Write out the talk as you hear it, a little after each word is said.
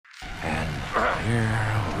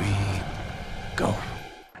Here we go.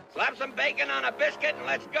 Slap some bacon on a biscuit and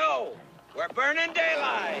let's go. We're burning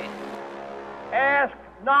daylight. Ask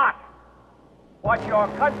not what your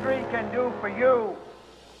country can do for you.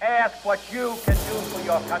 Ask what you can do for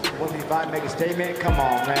your country. Well, if I make a statement, come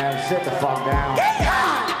on, man, sit the fuck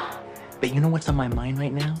down. But you know what's on my mind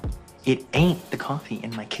right now? It ain't the coffee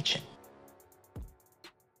in my kitchen.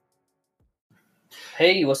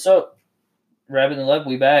 Hey, what's up? Rabbit and Lev,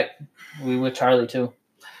 we back. We with Charlie too.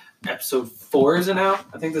 Episode 4 is it now?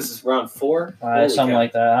 I think this is round 4. Something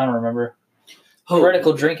like that. I don't remember. Oh,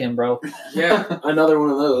 Critical drinking, bro. yeah, another one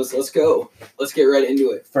of those. Let's go. Let's get right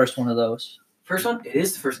into it. First one of those. First one? It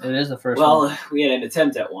is the first one. It is the first one. Well, we had an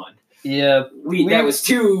attempt at one. Yeah. That was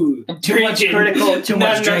too much drinking. critical, too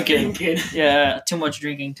much Not drinking. thinking. Yeah, too much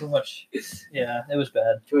drinking, too much. Yeah, it was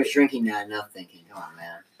bad. Too much drinking, not enough thinking. Come on,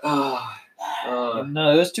 man.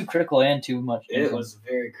 No, it was too critical and too much It drinking. was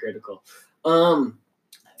very critical.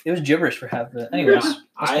 It was gibberish for half of it. Anyways, Yeah,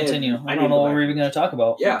 let's continue. I need don't know to what go we're back. even going to talk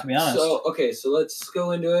about, Yeah. to be honest. So let's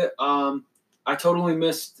go into it. I totally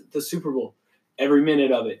missed the Super Bowl. Every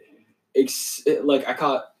minute of it. I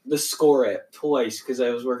caught the score at twice because I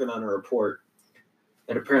was working on a report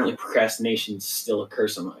that apparently procrastination's still a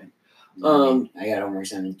curse of mine. I got homework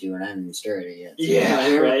assignment due and I haven't even started it yet.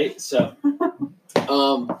 Yeah, right. So,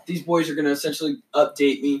 these boys are going to essentially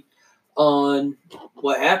update me on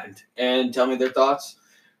what happened and tell me their thoughts,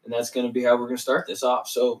 and that's going to be how we're going to start this off.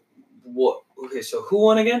 So, so who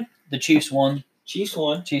won again? The Chiefs won. Chiefs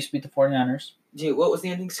won. Chiefs beat the 49ers. Gee, what was the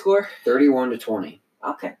ending score? 31-20.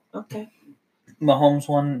 Okay. Mahomes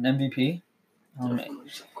won MVP.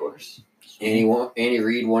 Of course. Andy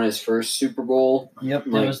Reid won his first Super Bowl. Yep,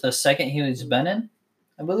 Like- it was the second he's been in,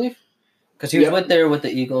 I believe. Because he was with the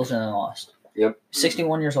Eagles and then lost. Yep.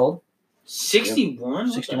 61 years old.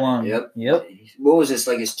 61? 61. Yep. What was this,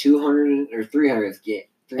 like his 200th or 300th game?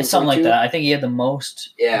 It's something like 322? that. I think he had the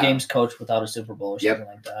most Yeah. games coached without a Super Bowl or Yep.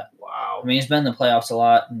 something like that. Wow. I mean, he's been in the playoffs a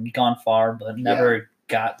lot and gone far, but never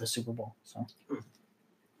got the Super Bowl. So,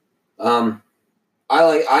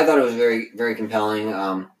 I thought it was very, very compelling.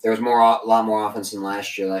 There was a lot more offense than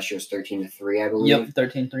last year. Last year was 13-3, I believe. yep,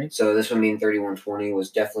 13-3. So this one being 31-20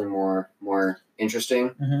 was definitely more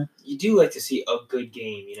interesting. You do like to see a good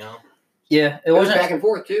game, you know? Yeah, It was back and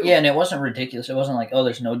forth too. Yeah, and it wasn't ridiculous. It wasn't like, oh,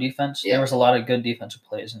 there's no defense. Yeah. There was a lot of good defensive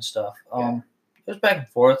plays and stuff. Yeah. It was back and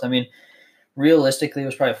forth. I mean, realistically, it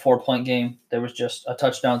was probably a 4-point game. There was just a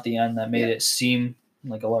touchdown at the end that made it seem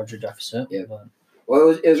like a larger deficit. Yeah. But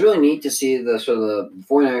Well, it was really neat to see the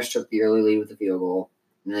 49ers took the early lead with the field goal,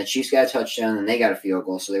 and the Chiefs got a touchdown, and they got a field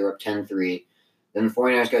goal, so they were up 10-3. Then the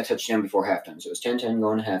 49ers got a touchdown before halftime, so it was 10-10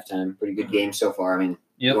 going to halftime. Pretty good game so far. I mean,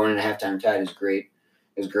 going into halftime tied is great.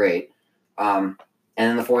 It was great. And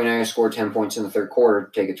then the 49ers scored 10 points in the third quarter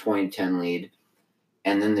to take a 20-10 lead,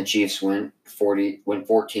 and then the Chiefs went 14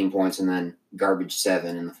 points, and then garbage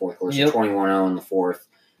 7 in the fourth quarter, so 21-0 in the fourth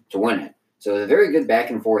to win it. So it was a very good back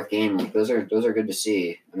and forth game. Like those are good to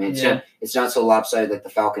see. I mean, it's not so lopsided like the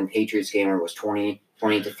Falcon Patriots game where it was 20-3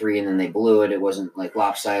 and then they blew it. It wasn't like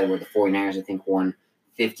lopsided where the 49ers I think won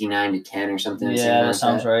 59-10 or something. yeah, that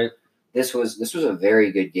sounds right. This was a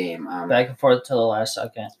very good game. Back and forth till the last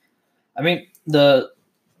second. I mean, the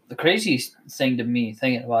crazy thing to me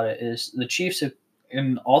thinking about it is the Chiefs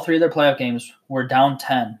in all 3 of their playoff games were down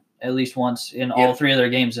 10 at least once in all 3 of their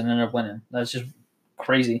games and ended up winning. That's just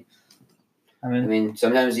crazy. I mean,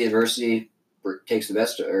 sometimes the adversity takes the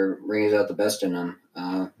best or brings out the best in them.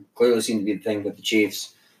 Clearly seemed to be the thing with the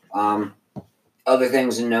Chiefs. Other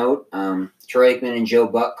things to note, Troy Aikman and Joe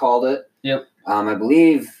Buck called it. Yep. I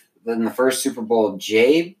believe that in the first Super Bowl,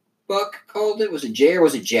 Jay Buck called it. Was it Jay or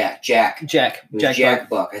was it Jack? Jack. Jack. It was Jack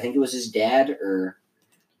Buck. I think it was his dad or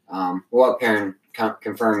we'll have Perrin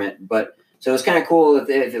confirm it. But so it was kind of cool if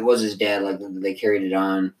it was his dad, like they carried it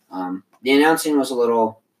on. The announcing was a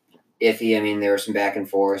little iffy. I mean, there was some back and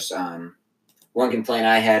forth. One complaint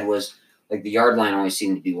I had was like the yard line always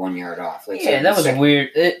seemed to be 1 yard off. Like, yeah, that was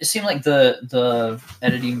weird. It seemed like the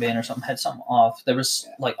editing bin or something had something off. There was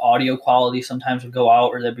like audio quality sometimes would go out,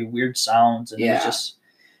 or there'd be weird sounds, and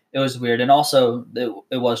it was weird. And also,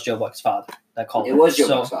 it was Joe Buck's father that called it. It was Joe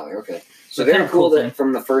Buck's father. Okay, so kind very of cool cool that thing.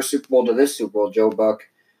 from the first Super Bowl to this Super Bowl, Joe Buck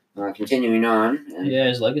continuing on. And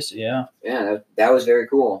his legacy. Yeah, that was very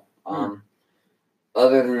cool.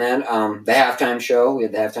 Other than that, the halftime show. We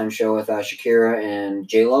had the halftime show with Shakira and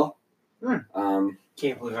J-Lo.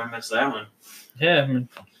 Can't believe I missed that one. Yeah, I mean,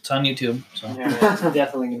 it's on YouTube. So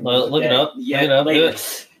Definitely look it up. Yeah, look it up. later.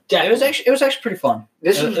 It was actually pretty fun.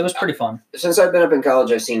 It was pretty fun. Since I've been up in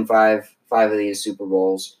college, I've seen five of these Super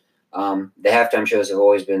Bowls. The halftime shows have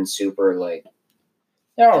always been super like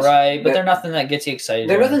They're all right, but They're- they're nothing that gets you excited.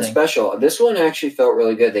 They're or nothing anything. special. This one actually felt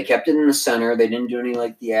really good. They kept it in the center. They didn't do any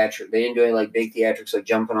like theatric. They didn't do any like big theatrics like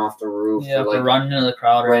jumping off the roof Yeah, or like or running into the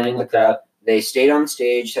crowd or running anything the like crowd. that. They stayed on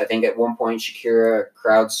stage. I think at one point Shakira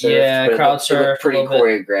crowd surfed. Yeah, but crowd it looked surfed a pretty little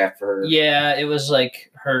bit. choreographed for her. Yeah, it was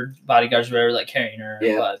like her bodyguards were like carrying her.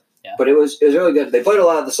 Yeah. But yeah. But it was really good. They played a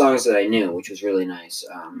lot of the songs that I knew, which was really nice.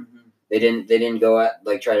 They didn't go at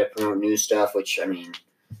like try to promote new stuff, which I mean,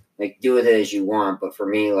 like do with it as you want. But for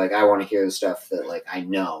me, like I want to hear the stuff that like I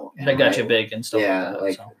know. That got you big and stuff Yeah,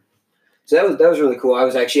 like that. like- So that was really cool. I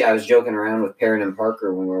was joking around with Perrin and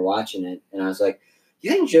Parker when we were watching it, and I was like, "Do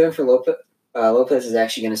you think Jennifer Lopez is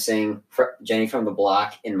actually going to sing Jenny from the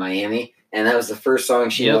Block in Miami?" And that was the first song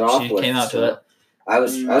she Yep, went off she with. came out to it. I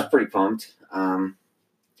was pretty pumped.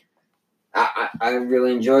 I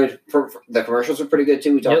really enjoyed. The commercials were pretty good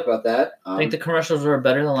too. We talked Yep. about that. I think the commercials were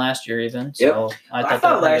better than last year, even. So I I thought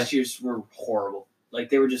thought that last year's were horrible. Like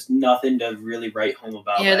they were just nothing to really write home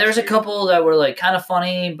about. Yeah, there was a last year. couple that were like kind of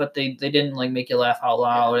funny, but they didn't like make you laugh out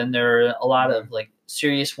loud, and there were a lot of like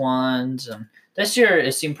serious ones. And this year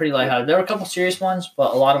it seemed pretty lighthearted. There were a couple serious ones,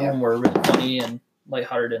 but a lot of them were really funny and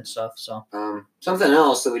lighthearted and stuff. So something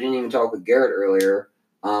else that we didn't even talk with Garrett earlier.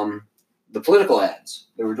 The political ads.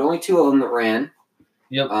 There were only 2 of them that ran.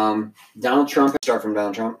 Yep. Donald Trump. Start from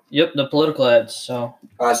Donald Trump. Yep, the political ads. So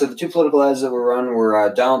So the 2 political ads that were run were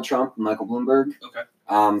Donald Trump and Michael Bloomberg.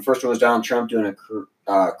 Okay. First one was Donald Trump doing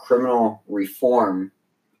a criminal reform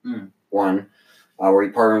one, where he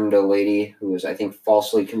pardoned a lady who was, I think,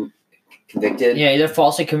 falsely convicted. yeah, either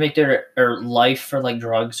falsely convicted or life for like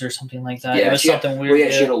drugs or something like that. Yeah, It was she- something weird. Well, yeah,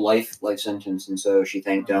 she had a life sentence, and so she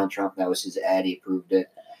thanked Donald Trump. That was his ad. He approved it.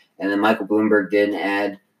 And then Michael Bloomberg did an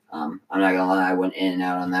ad. I'm not gonna lie, I went in and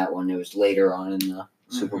out on that one. It was later on in the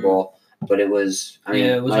Super Bowl, but it was. I mean,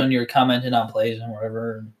 it was when you were commenting on plays and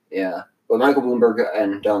whatever. Yeah, but Michael Bloomberg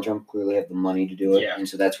and Donald Trump clearly have the money to do it, Yeah. and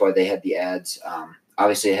so that's why they had the ads.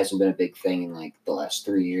 Obviously, it hasn't been a big thing in like the last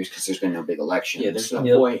 3 years because there's been no big elections. Yeah, there's so. no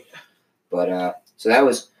Yep. point. But so that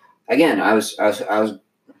was again. I was.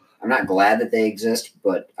 I'm not glad that they exist,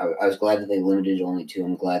 but I was glad that they limited it only 2.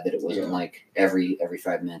 I'm glad that it wasn't like every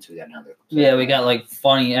 5 minutes we got another. Yeah, we got like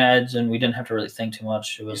funny ads, and we didn't have to really think too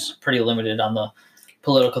much. It was pretty limited on the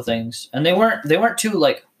political things, and they weren't too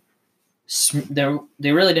like.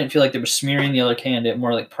 They really didn't feel like they were smearing the other candidate,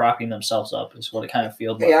 more like propping themselves up. Is what it kind of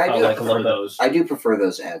felt Yeah, I felt do like a little bit. those. I do prefer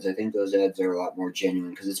those ads. I think those ads are a lot more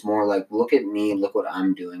genuine because it's more like, look at me, look what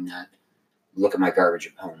I'm doing. Not look at my garbage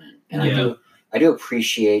opponent. And Yeah. I do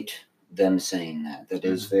appreciate them saying that. That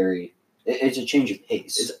is very. It's a change of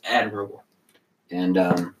pace. It's admirable. And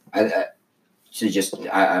I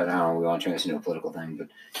don't know. We want to turn this into a political thing, but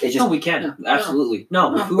it's just. No, we can. Absolutely.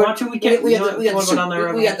 No, if we but want to, we can. We got wanna go down that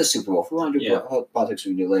road? the Super Bowl. If we want to do Yeah. politics,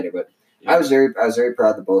 we can do it later. But Yeah. I was very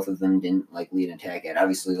proud that both of them didn't like lead an attack ad.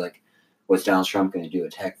 Obviously, like, what's Donald Trump going to do?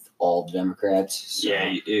 Attack all the Democrats? So,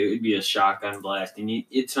 Yeah, it would be a shotgun blast, and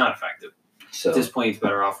it's not effective. So, At this point, it's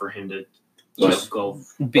better off for him to Yes. go.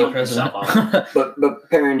 Be Bump president. himself but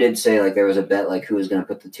Perrin did say like there was a bet like who was going to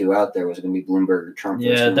put the 2 out there. Was it going to be Bloomberg or Trump?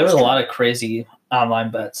 Yeah, there was a lot of crazy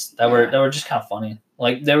online bets that were just kind of funny.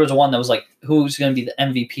 Like there was one that was like, who's going to be the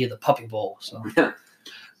MVP of the Puppy Bowl? So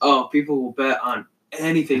Oh, people will bet on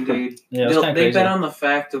anything, dude. yeah, it was kind of They crazy. bet on the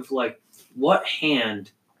fact of like what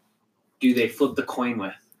hand do they flip the coin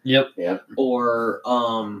with, Yep. or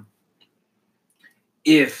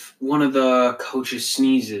if one of the coaches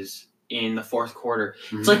sneezes in the fourth quarter.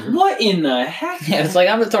 It's like, what in the heck? Yeah, it's like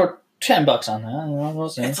I'm gonna throw $10 on that. You know, we'll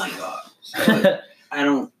see. It's like I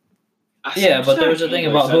don't. Yeah, but there was a thing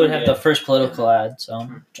about who would have the Yeah. first political ad. So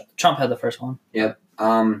Trump had the first one.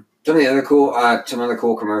 Some of the other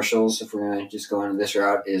cool commercials. If we're gonna just go into this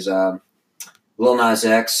route, is Lil Nas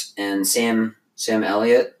X and Sam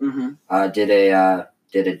Elliott did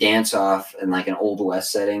a dance off in like an Old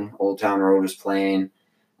West setting. Old Town Road was playing.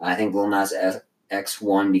 I think Lil Nas X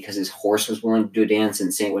won because his horse was willing to do a dance,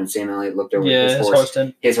 and when Sam Elliott looked over Yeah, at his horse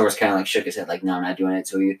did. his horse kind of like shook his head like, no, I'm not doing it.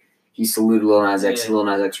 So he saluted Lil Nas X. Yeah. Lil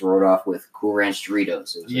Nas X rode off with Cool Ranch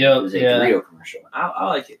Doritos. It was a yeah. Dorito commercial. I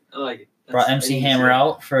like it. I like it. Brought MC Hammer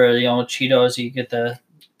out for Cheetos. You get the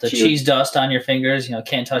Cheetos. cheese dust on your fingers.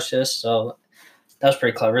 Can't touch this. So that was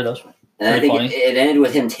pretty clever. That was And I pretty think funny. it ended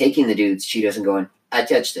with him taking the dude's Cheetos and going, I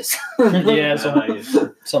touched this. Yeah, Nice. something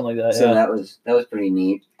like that. So Yeah. that was pretty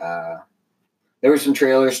neat. There were some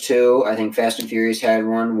trailers too. I think Fast and Furious had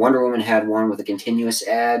one. Wonder Woman had one with a continuous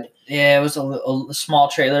ad. Yeah, it was a small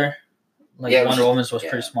trailer. Like Yeah, it was Wonder just- Woman's was yeah.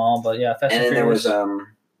 pretty small, but yeah, Fast And and then there was Furious.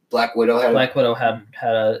 Black Widow had Black Widow had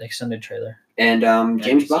an extended trailer. and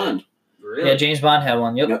James Bond. Really? Yeah, James Bond had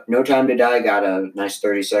one. Yep. No Time to Die got a nice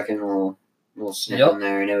 30-second little little snip Yep. in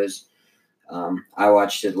there, and it was. I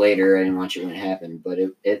watched it later. I didn't watch it when it happened, but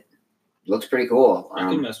it looks pretty cool. I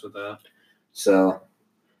can mess with that. So,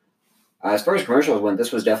 as far as commercials went,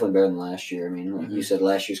 this was definitely better than last year. I mean, like you said,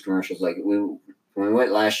 last year's commercials. Like when we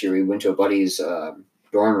went last year, we went to a buddy's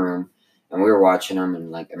dorm room, and we were watching them.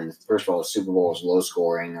 And first of all, the Super Bowl was low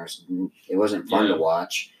scoring. It wasn't fun to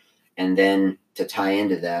watch. And then to tie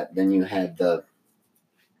into that, then you had the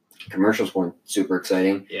commercials weren't super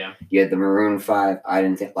exciting. Yeah. You had the Maroon 5. I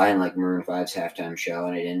didn't like Maroon 5's halftime show,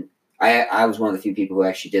 and I didn't. I was one of the few people who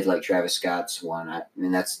actually did like Travis Scott's one. I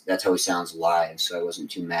mean, that's how he sounds live, so I wasn't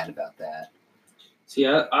too mad about that. See,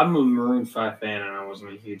 I'm a Maroon 5 fan, and I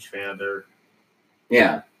wasn't a huge fan of their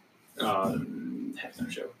halftime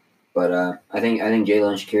show. But I think J-Lo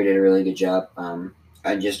and Shakira did a really good job.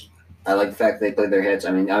 I like the fact that they played their hits.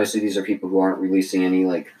 I mean, obviously these are people who aren't releasing any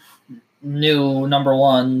like new number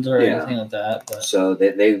ones or anything like that. But. So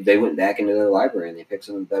they went back into their library and they picked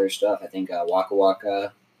some of the better stuff. I think Waka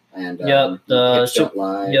Waka and Hips Don't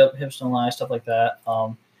Lie. Yep, Hips Don't Lie, stuff like that.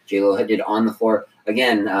 J-Lo did On the Floor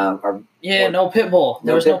again. No Pitbull.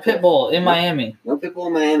 There was no Pitbull in Miami. No Pitbull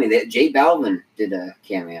in Miami. J Balvin did a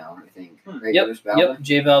cameo, I think. Right? Yep,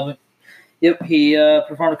 J Balvin. Yep, he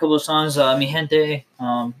performed a couple of songs, Mi Gente,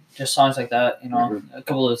 just songs like that. You know, a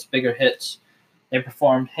couple of his bigger hits. They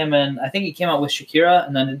performed him, and I think he came out with Shakira,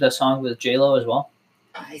 and then did a song with J-Lo as well.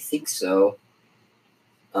 I think so.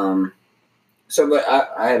 But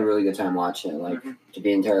I had a really good time watching it. Like, to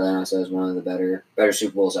be entirely honest, that was one of the better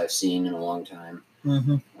Super Bowls I've seen in a long time.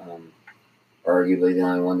 Arguably the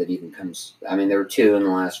only one that even comes. I mean, there were two in the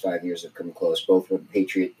last 5 years that come close. Both were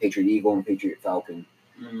Patriot Eagle and Patriot Falcon,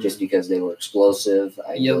 just because they were explosive.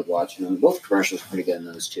 I enjoyed watching them. Both commercials were pretty good in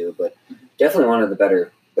those two, but definitely one of the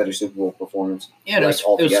better Super Bowl performance. Yeah, it was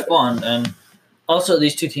fun. And also,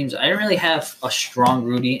 these two teams, I didn't really have a strong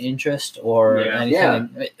rooting interest or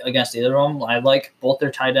anything against either of them. I like both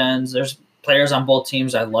their tight ends. There's players on both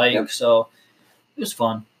teams I like, so it was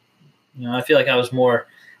fun. You know, I feel like I was more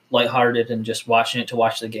lighthearted and just watching it to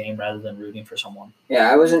watch the game rather than rooting for someone.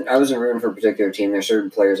 Yeah, I wasn't rooting for a particular team. There's certain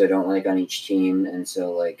players I don't like on each team, and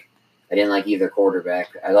so like I didn't like either quarterback.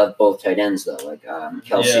 I love both tight ends though, like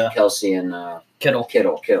Kelsey and Kittle.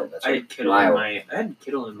 That's I had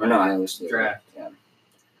Kittle in my Iowa draft. Yeah.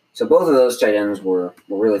 So both of those tight ends were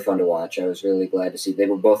really fun to watch. I was really glad to see they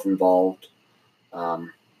were both involved. But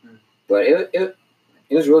it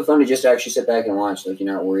was really fun to just actually sit back and watch. Like,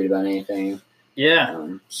 you're not worried about anything. Yeah.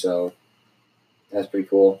 So that's pretty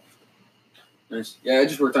cool. Nice. Yeah, I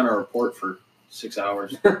just worked on a report for 6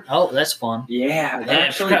 hours. Oh, that's fun. Yeah.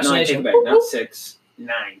 Actually, no, I take it back. Not 6,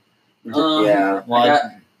 9. Yeah.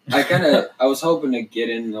 I was hoping to get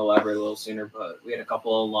in the library a little sooner, but we had a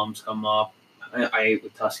couple of alums come up. I ate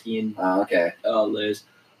with Tusky and Liz.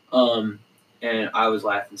 And I was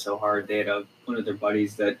laughing so hard. They had one of their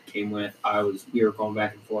buddies that came with. We were going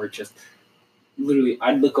back and forth. Just literally,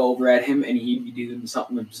 I'd look over at him and he'd be doing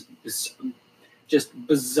something just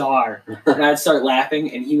bizarre, and I'd start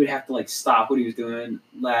laughing, and he would have to like stop what he was doing,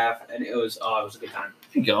 laugh, and it was a good time.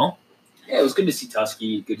 There you go. Yeah, it was good to see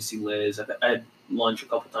Tusky. Good to see Liz. I had lunch a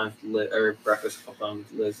couple times with Liz, or breakfast a couple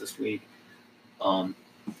times with Liz this week. I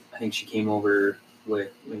think she came over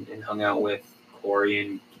and hung out with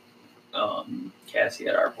Corey and Cassie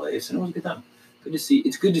at our place, and it was a good time.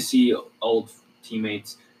 It's good to see old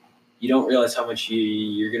teammates. You don't realize how much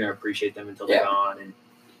you're gonna appreciate them until they're gone, and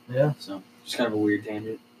so just kind of a weird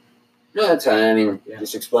tangent. No, that's fine. I mean,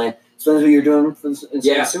 just explain what you're doing for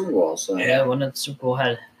the Super Bowl. So when the Super Bowl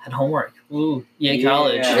had homework. Ooh,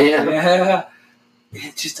 college. Yeah.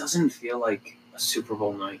 It just doesn't feel like a Super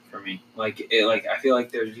Bowl night for me. I feel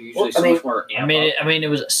like there's usually so much more. I mean, it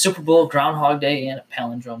was a Super Bowl, Groundhog Day, and a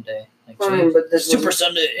Palindrome Day. But this Super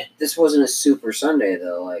Sunday. This wasn't a Super Sunday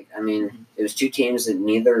though. It was two teams that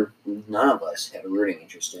none of us had a rooting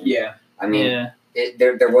interest in. Yeah.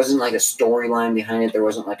 There wasn't like a storyline behind it. There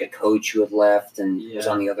wasn't like a coach who had left and was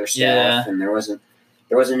on the other staff, and there wasn't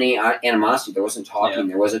any animosity. There wasn't talking.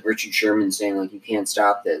 There wasn't Richard Sherman saying like you can't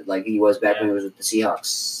stop that, like he was back when he was with the Seahawks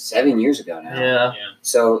 7 years ago now. Yeah.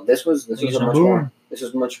 So this was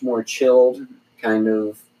much more chilled kind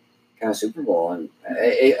of Super Bowl, and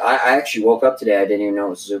I actually woke up today. I didn't even know it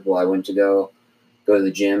was a Super Bowl. I went to go to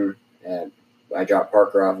the gym. I dropped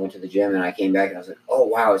Parker off, went to the gym, and I came back and I was like, "Oh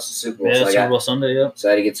wow, it's the Super Bowl!" Yeah, Super Bowl Sunday. Yeah. So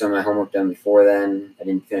I had to get some of my homework done before then. I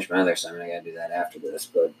didn't finish my other assignment. I got to do that after this,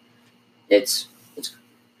 but it's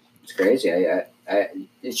crazy.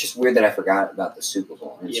 It's just weird that I forgot about the Super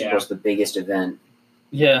Bowl. And Super Bowl's the biggest event.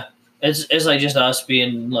 Yeah, it's like just us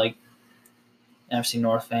being like NFC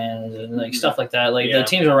North fans and like stuff like that. Like the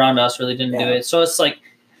teams around us really didn't do it, so it's like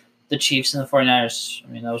the Chiefs and the 49ers, I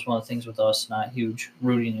mean, that was one of the things with us, not huge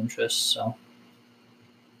rooting interests. So,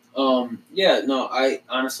 yeah, no, I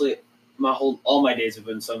honestly, all my days have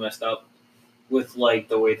been so messed up with like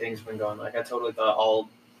the way things have been going. Like I totally thought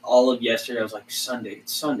all of yesterday, I was like,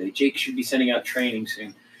 it's Sunday. Jake should be sending out training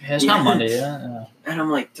soon. yeah, it's not Monday, yeah. And I'm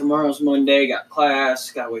like, tomorrow's Monday, got class,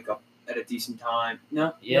 got to wake up at a decent time.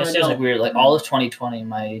 No, Yeah, no, it I seems don't. like weird. Like all of 2020,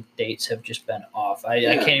 my dates have just been off. I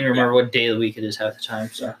can't even remember what day of the week it is half the time.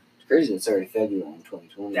 So It's crazy. It's already February in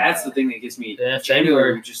 2020. That's the thing that gets me. Yeah, January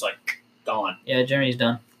February. was just like gone. yeah, Jeremy's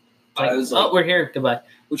done. It's I like, was like- we're here. Goodbye.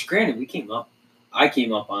 Which, granted, I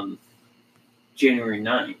came up on January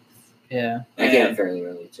 9th. Yeah. I came fairly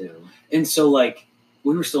early too. And so, like,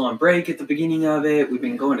 we were still on break at the beginning of it. We've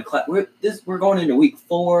been going to class. We're going into week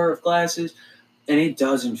 4 of classes, and it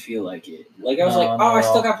doesn't feel like it. Like, I was No, like, not I at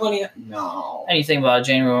still all. got plenty of... No. Anything about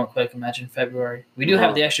January won't quick. Imagine February. We do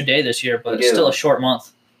have the extra day this year, but We it's do. still a short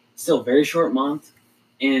month. Still a very short month,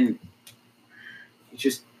 and it's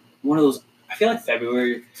just one of those... I feel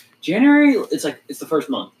like January, it's like, it's the first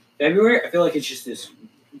month. February, I feel like it's just this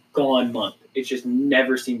gone month. It just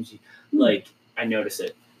never seems like I notice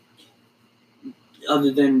it.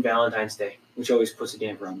 Other than Valentine's Day, which always puts a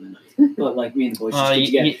damper on the night. But like me and the boys just get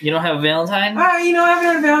together. You don't have a Valentine? I haven't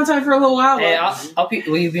had a Valentine for a little while. Hey, but I'll be.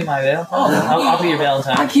 Will you be my Valentine? Oh. I'll be your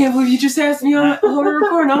Valentine. I can't believe you just asked me on the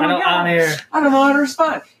record. Oh I my know, god! on air. I don't know how to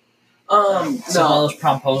respond. Some of those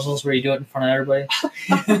promposals where you do it in front of everybody.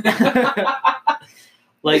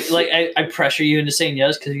 like I pressure you into saying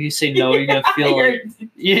yes because if you say no, you're gonna feel like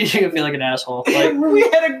you're gonna feel like an asshole. Like we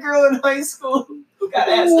had a girl in high school who got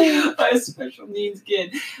asked by a special needs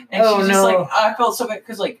kid, and Oh, she's just no. like, I felt so bad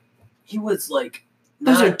because like he was like.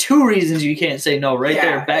 those not- are 2 reasons you can't say no right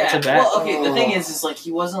there, back to back. Well, okay, the thing is like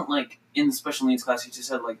he wasn't like in the special needs class. He just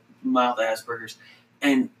had like mild Asperger's,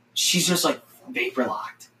 and she's just like vapor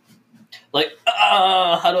locked. Like,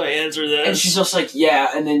 how do I answer this? And she's just like, yeah,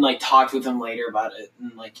 and then like talked with him later about it,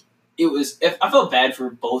 and like it was. I felt bad for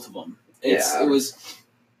both of them. Yeah. It was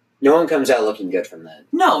No one comes out looking good from that.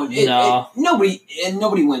 No.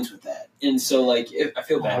 nobody wins with that, and so like I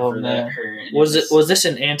feel bad Oh, for man. that. Her and Was this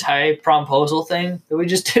an anti-promposal thing that we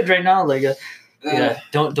just did right now? Like,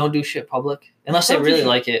 don't do shit public unless they Don't do really shit-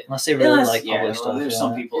 like it. Unless they really like public well, stuff. There's yeah.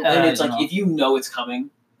 some people, Yeah, and it's you like know. if you know it's coming,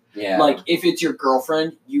 Yeah. like if it's your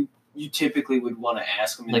girlfriend, you typically would want to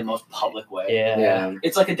ask them in Like- the most public way. Yeah. yeah.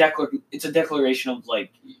 It's like it's a declaration of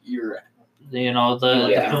like your You know, the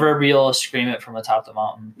Yeah. proverbial scream it from atop the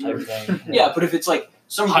mountain type of thing. yeah. But if it's like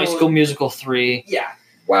some High girl- School Musical 3. yeah,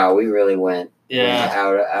 Wow, we really went Yeah.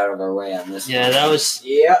 out of our way on this. Yeah, that was.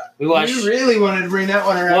 yeah. We watched. You really wanted to bring that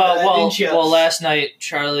one around, didn't you? Well, last night,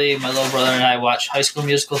 Charlie, my little brother, and I watched High School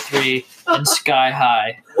Musical 3 and Sky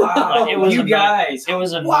High. Wow, It was you a night- guys. It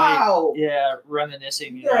was a night. Wow. Yeah,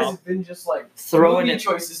 reminiscing, you You guys know. have been just like Throwing movie it.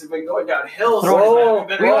 choices have been going downhill. Whoa,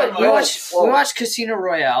 since We, I've wa- been we watching watched Whoa. we watched Casino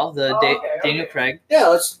Royale, the Oh, okay, Daniel okay. Craig. Yeah,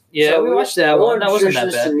 let's. Yeah, we watched that one. That wasn't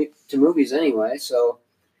that bad. To movies anyway, so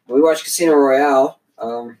we watched Casino Royale.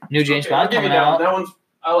 New James Okay, I'll Bond give you coming that one. out. That one's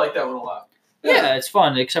I like that one a lot. Yeah, it's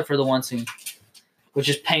fun, except for the one scene, which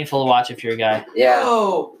is painful to watch if you're a guy. Yeah,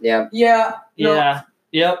 Oh, yeah. yeah. No. Yeah.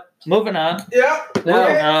 Yep. Moving on. Yeah. Moving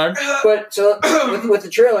on. But so with the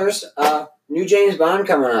trailers, new James Bond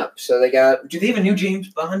coming up. So they got Do they have a new James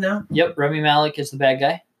Bond now? Yep. Remy Malek is the bad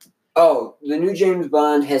guy. the new James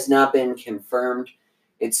Bond has not been confirmed.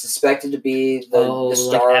 It's suspected to be the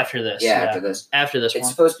star like after this. Yeah, after this. After this It's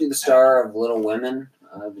one. supposed to be the star of Little Women,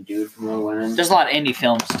 the dude from Little Women. There's a lot of indie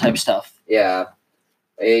films type stuff. Yeah,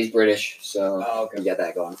 he's British, so Oh, okay. you got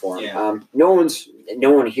that going for him. Yeah.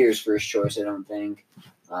 No one here's first choice, I don't think.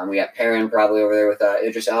 We got Perrin probably over there with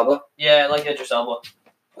Idris Elba. Yeah, I like Idris Elba.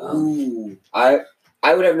 Ooh. I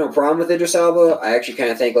would have no problem with Idris Elba. I actually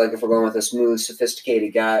kind of think like if we're going with a smooth,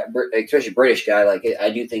 sophisticated guy, especially British guy, like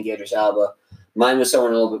I do think Idris Elba. Mine was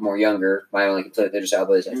someone a little bit more younger. My only complaint with Idris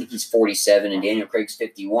Elba is I think he's 47 and Daniel Craig's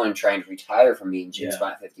 51, trying to retire from being James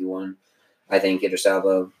Bond 51. I think Idris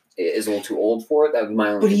Elba is a little too old for it. That would be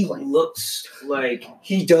my only But he complaint. looks like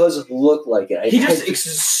He does look like it. he just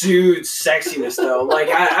exudes sexiness though. Like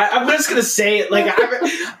I'm just gonna say it. Like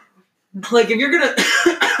like if you're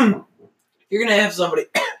gonna have somebody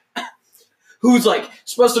who's like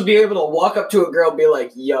supposed to be able to walk up to a girl and be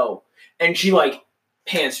like, yo, and she like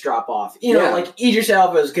pants drop off. You know, Yeah. like Idris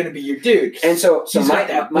Elba is gonna be your dude. And so He's got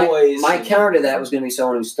that voice. my counter to that was going to be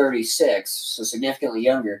someone who's 36, so significantly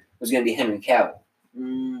younger, was going to be Henry Cavill.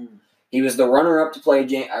 He was the runner-up to play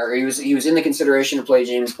he was in the consideration to play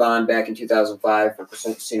James Bond back in 2005 for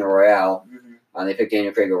Casino Royale. They picked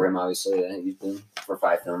Daniel Craig over him, obviously. He's been for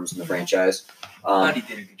 5 films in the franchise. But he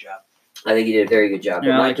did a good job. I think he did a very good job. But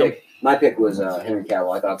Yeah, I like him. my pick was Henry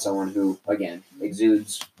Cavill. I thought someone who, again,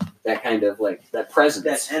 exudes that kind of like that presence,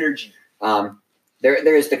 That energy.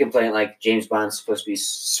 There is the complaint like James Bond's supposed to be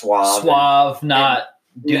suave. Suave, not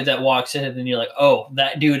dude that walks in and you're like, oh,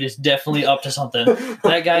 that dude is definitely up to something.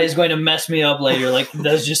 That guy is going to mess me up later. Like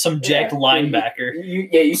that's just some jacked linebacker.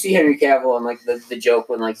 You see Henry Cavill and like the joke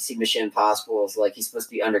when like you see Mission Impossible is like he's supposed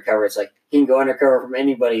to be undercover. It's like he can go undercover from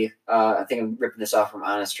anybody. I think I'm ripping this off from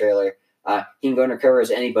Honest Trailer. He can go undercover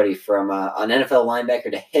as anybody from an NFL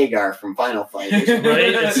linebacker to Hagar from Final Fight. Right?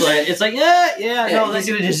 It's like no, that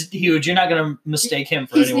dude is huge. You're not gonna mistake him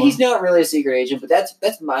for anyone. He's not really a secret agent, but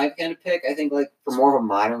that's my kind of pick. I think like for more of a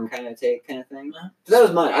modern kind of take kind of thing. So that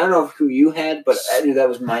was mine. I don't know who you had, but I knew that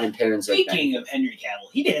was mine and Terrence. Speaking of Henry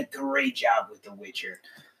Cavill, he did a great job with The Witcher.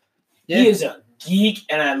 Yeah. He is a geek,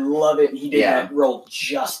 and I love it. He did that role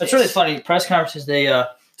justice. It's really funny. Press conferences,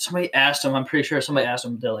 somebody asked him. I'm pretty sure somebody asked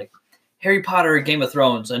him. They're like, Harry Potter or Game of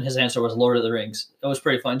Thrones, and his answer was Lord of the Rings. It was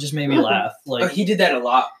pretty fun. It just made me laugh. Like he did that a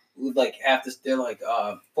lot with like half this. They're like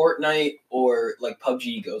Fortnite or like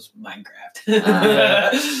PUBG goes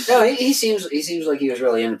Minecraft. No, he seems like he was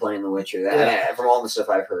really into playing The Witcher. From all the stuff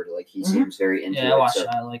I've heard, like he seems very into it. Yeah, I watched it.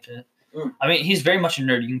 I liked it. I mean, he's very much a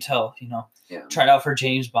nerd. You can tell. Yeah. Tried out for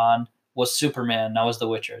James Bond. Was Superman. Now was The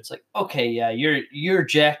Witcher. It's like, okay, yeah, you're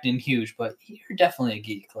jacked and huge, but you're definitely a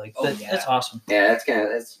geek. Like that's awesome. Yeah,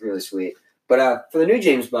 that's really sweet. But for the new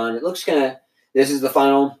James Bond, it looks kind of. This is the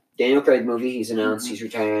final Daniel Craig movie. He's announced he's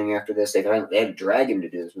retiring after this. They had to drag him to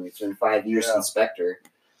do this movie. It's been 5 years since Spectre.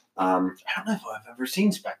 I don't know if I've ever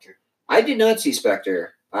seen Spectre. I did not see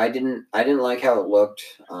Spectre. I didn't like how it looked.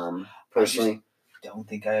 Personally, I don't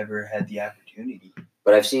think I ever had the opportunity.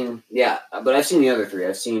 But I've seen the other three.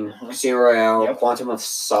 I've seen Casino Royale, Quantum of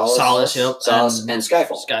Solace, and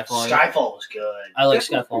Skyfall. Skyfall was good. I like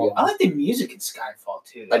Skyfall. I like the music in Skyfall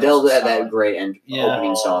too. Adele had that great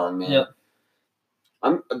opening song, man. Yep.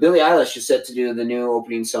 Billie Eilish is set to do the new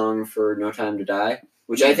opening song for No Time to Die,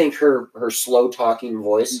 which I think her slow talking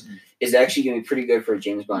voice is actually going to be pretty good for a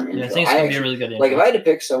James Bond intro. Yeah, I think it's going to be a really good intro. Like, if I had to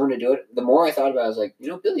pick someone to do it, the more I thought about it, I was like,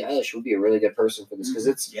 Billie Eilish would be a really good person for this, because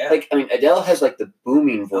it's, like, I mean, Adele has, like, the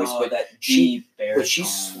booming voice, but she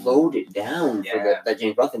slowed it down for that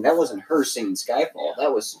James Bond thing. That wasn't her singing Skyfall.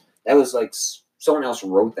 That was, like, someone else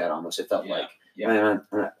wrote that almost, it felt like. I'm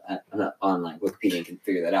not on, like, Wikipedia and can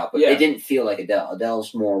figure that out, but it didn't feel like Adele.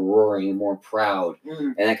 Adele's more roaring, more proud,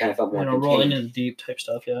 and that kind of felt more contained. Roll into the deep type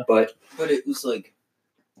stuff, yeah. But it was like...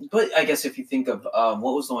 But I guess if you think of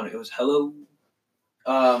what was the one? It was Hello.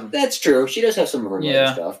 That's true. She does have some of her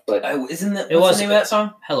other stuff, but isn't that what's the name of that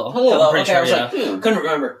song? Hello. Okay, sure, I was like, couldn't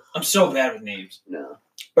remember. I'm so bad with names. No.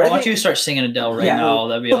 But why don't you start singing Adele right now?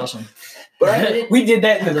 That'd be awesome. But we did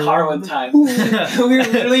that in the car one time. We were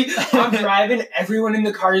literally, I'm driving, everyone in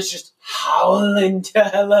the car is just howling to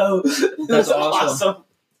Hello. That's awesome.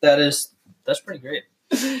 That's pretty great.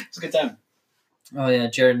 It's a good time. Oh yeah,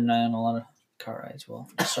 Jared and I on a lot of car rides. Well,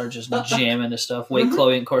 start just jamming to stuff. Wait,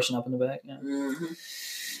 Chloe and Corson up in the back. Yeah.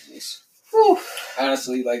 Nice.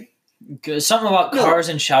 Honestly, like good. Something about cars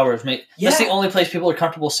and showers, mate. That's the only place people are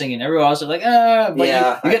comfortable singing. Everyone else is like, but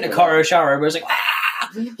you get in a car or a shower, everybody's like,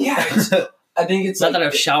 Yeah, I think it's not that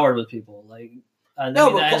I've showered with people. Like,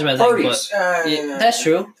 parties. That's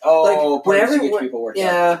true. Like whenever people work,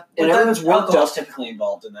 and everyone's worked up. Typically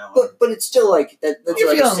involved in that one. But it's still like that's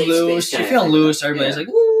you're like feeling loose. You're feeling loose. Everybody's like,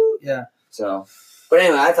 woo, yeah. So, but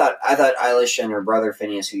anyway, I thought Eilish and her brother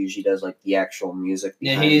Phineas, who usually does like the actual music.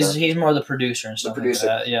 Yeah, he's more the producer and stuff. Like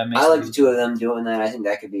that. Yeah, I like the two of them doing that. I think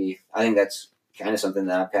that's kind of something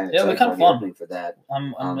that I'm kind of excited kind of fun for that.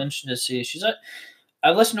 I'm interested to see.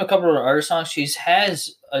 I've listened to a couple of her artist songs. She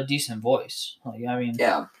has a decent voice. Like, I mean,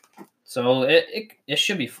 So it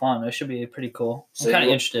should be fun. It should be pretty cool. I'm kind of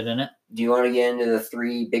interested in it. Do you want to get into the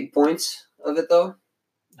 3 big points of it though?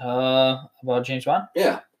 About James Bond?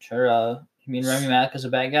 Yeah. Sure. You mean Rami Malek is a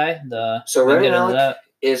bad guy? So Rami Malek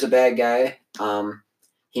is a bad guy.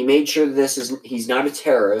 He made sure he's not a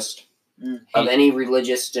terrorist of any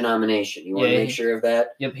religious denomination. You want to make sure of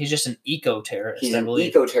that? Yep. He's just an eco-terrorist. He's an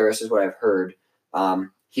eco-terrorist is what I've heard.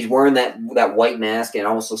 He's wearing that white mask, and it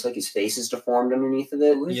almost looks like his face is deformed underneath of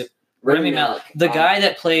it. Yep. Rami Malek, the guy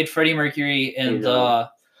that played Freddie Mercury in the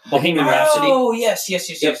Bohemian Rhapsody. Oh yes. Yep.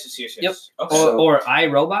 Okay. Or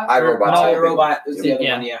iRobot. iRobot is the other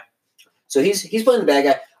one. Yeah. So he's playing the bad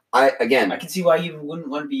guy. I can see why you wouldn't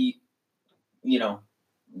want to be,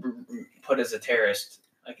 put as a terrorist.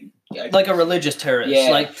 Like a religious terrorist. Yeah.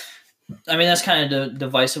 Like, I mean, that's kind of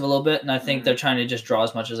divisive a little bit, and I think they're trying to just draw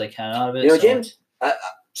as much as they can out of it. James.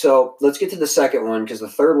 So let's get to the second one, because the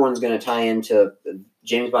third one's going to tie into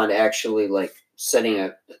James Bond actually like setting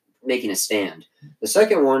a making a stand. The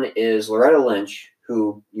second one is Loretta Lynch,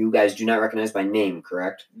 who you guys do not recognize by name,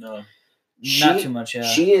 correct? No. Not too much, yeah.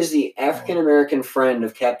 She is the African American friend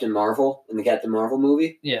of Captain Marvel in the Captain Marvel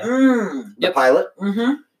movie. Yeah. The pilot.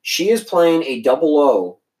 Mm-hmm. She is playing a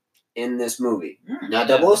 00 in this movie. Not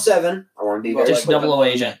 007. I want to be very Just clear. 00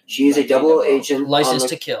 agent. She is a 00 agent. License on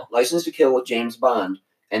to kill. License to Kill with James Bond,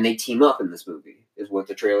 and they team up in this movie, is what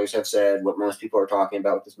the trailers have said, what most people are talking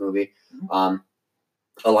about with this movie.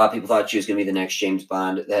 A lot of people thought she was going to be the next James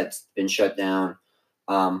Bond. That's been shut down.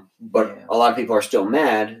 But a lot of people are still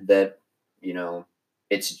mad that, you know,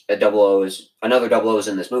 it's a 00 is another 00 is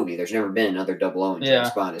in this movie. There's never been another 00 in James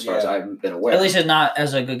Bond, as far as I've been aware. At least it's not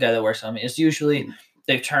as a good guy that works on me. It's usually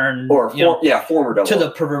they've turned former 00 to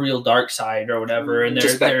the proverbial dark side or whatever, and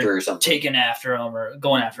they're or something. taking after him or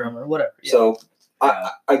going after him or whatever. Yeah. So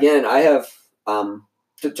I have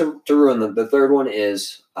to ruin the third one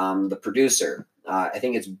is the producer. I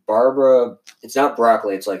think it's Barbara. It's not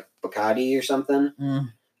Broccoli. It's like Bacardi or something.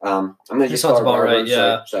 I'm gonna just call her Barbara, right,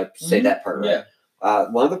 yeah. so I say that part right.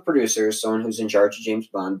 One of the producers, someone who's in charge of James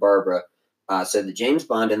Bond, Barbara, said that James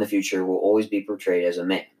Bond in the future will always be portrayed as a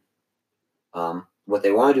man. What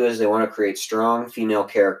they want to do is they want to create strong female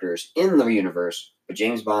characters in the universe, but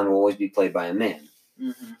James Bond will always be played by a man.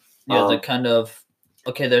 The kind of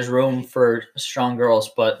there's room for strong girls,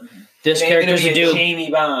 but this character's a dude. Jamie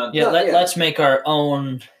Bond. Let's make our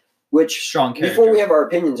own strong character. Before we have our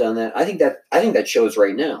opinions on that, I think that shows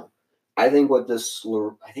right now. I think it's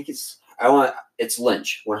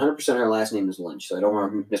Lynch. 100% her last name is Lynch, so I don't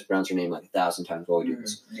want to mispronounce her name like 1,000 times while we do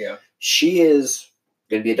this. Yeah. She is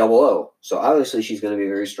going to be a 00, so obviously she's going to be a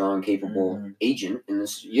very strong, capable agent in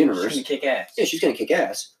this universe. She's going to kick ass. Yeah, she's going to kick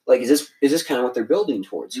ass. Like, is this kind of what they're building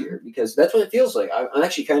towards here? Because that's what it feels like. I'm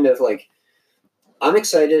actually kind of like, I'm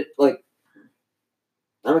excited. Like,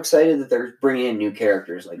 I'm excited that they're bringing in new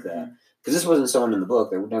characters like that. Because this wasn't someone in the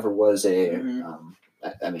book. There never was a.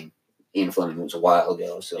 I mean, Ian Fleming was a while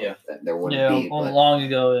ago, so there wouldn't be. Long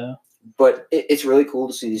ago, yeah. But it's really cool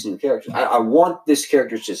to see these new characters. I want this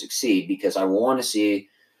character to succeed because I want to see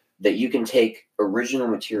that you can take original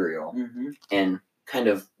material and kind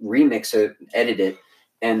of remix it, edit it,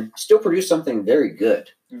 and still produce something very good.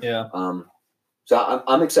 Yeah. So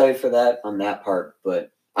I'm excited for that on that part,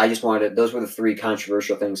 but I just wanted those were the three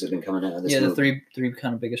controversial things that have been coming out of this movie. The three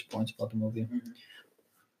kind of biggest points about the movie.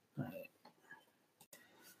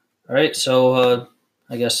 All right, so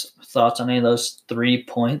I guess thoughts on any of those 3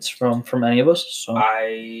 points from any of us? So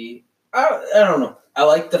I don't know. I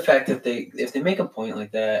like the fact that if they make a point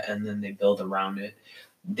like that and then they build around it,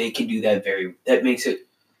 they can do that that makes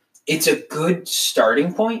it's a good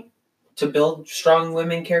starting point to build strong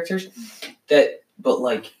women characters. But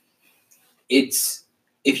like it's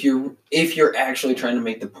if you're actually trying to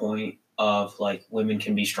make the point of like women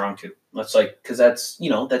can be strong too. That's like because that's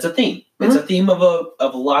a theme. It's a theme of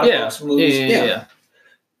a lot of books, movies. Yeah.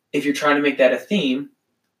 If you're trying to make that a theme,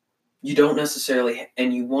 you don't necessarily,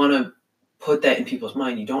 and you want to put that in people's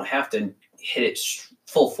mind. You don't have to hit it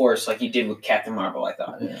full force like you did with Captain Marvel. I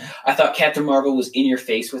thought Captain Marvel was in your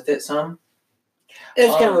face with it some.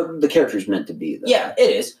 It's kind of what the character's meant to be, though. Yeah, it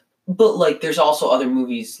is. But like, there's also other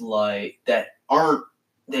movies like that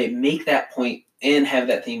they make that point and have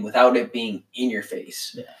that theme without it being in your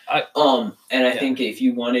face. Yeah. I think if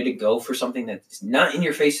you wanted to go for something that's not in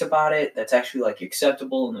your face about it, that's actually like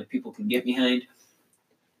acceptable and like people can get behind,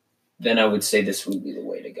 then I would say this would be the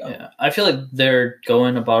way to go. Yeah, I feel like they're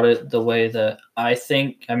going about it the way that I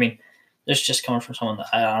think. I mean, this just coming from someone that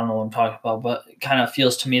I don't know what I'm talking about, but it kind of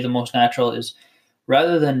feels to me the most natural is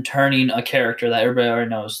rather than turning a character that everybody already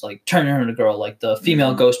knows, like turning her into a girl, like the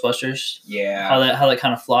female Ghostbusters. Yeah. How that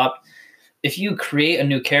kind of flopped. If you create a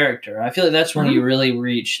new character, I feel like that's when you really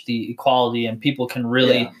reach the equality and people can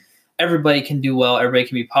really, everybody can do well, everybody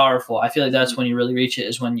can be powerful. I feel like that's when you really reach it,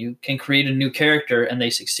 is when you can create a new character and they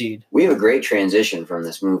succeed. We have a great transition from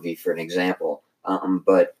this movie for an example.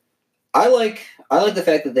 But I like the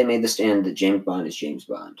fact that they made the stand that James Bond is James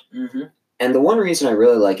Bond. And the one reason I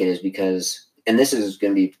really like it is because, and this is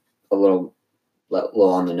going to be a little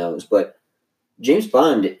on the nose, but James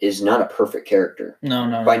Bond is not a perfect character.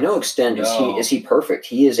 No. By no extent is he perfect.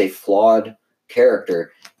 He is a flawed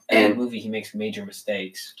character. And in the movie, he makes major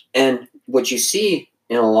mistakes. And what you see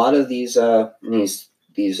in a lot of these movies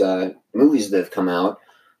that have come out,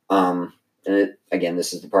 again,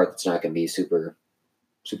 this is the part that's not going to be super,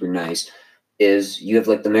 super nice, is you have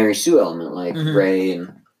like the Mary Sue element, like Rey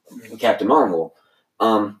and Captain Marvel.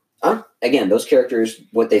 Again, those characters,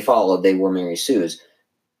 what they followed, they were Mary Sue's.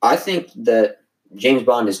 I think that James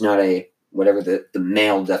Bond is not a whatever the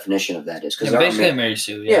male definition of that is. Yeah, basically Mary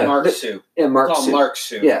Sue. Yeah, Mark Sue. Yeah, Mark Call him Sue. Mark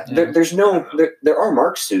Sue. Yeah, Yeah. There are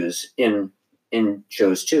Mark Sues in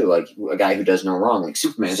shows too, like a guy who does no wrong, like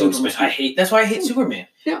Superman. That's why I hate Superman.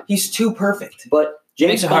 Yeah. He's too perfect. But It James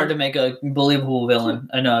makes it Bond, hard to make a believable villain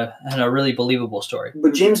and a really believable story.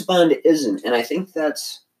 but James Bond isn't, and I think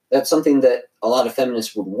that's something that a lot of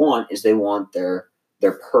feminists would want. Is they want their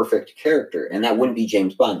perfect character, and that wouldn't be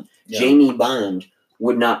James Bond. Yeah. Jamie Bond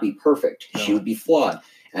would not be perfect. No. She would be flawed.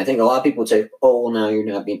 And I think a lot of people would say, "Oh, well, now you're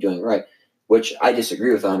not doing it right," which I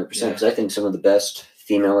disagree with 100% because I think some of the best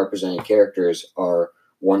female represented characters are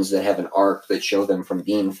ones that have an arc that show them from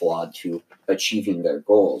being flawed to achieving their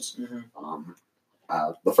goals. Mhm.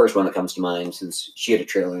 The first one that comes to mind, since she had a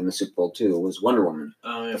trailer in the Super Bowl too, was Wonder Woman.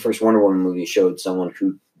 Oh, yeah. The first Wonder Woman movie showed someone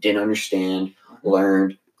who didn't understand,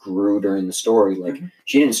 learned, grew during the story. Like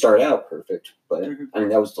she didn't start out perfect, but I mean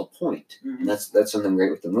that was the point. And that's something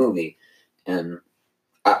great with the movie. And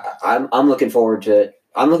I'm looking forward to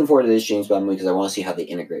this James Bond movie because I want to see how they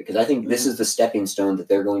integrate. Because I think this is the stepping stone that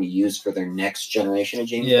they're going to use for their next generation of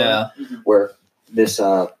James Bond, where this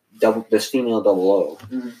female 00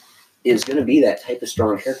 is going to be that type of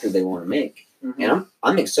strong character they want to make. And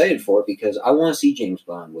I'm excited for it because I want to see James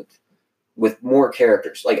Bond with more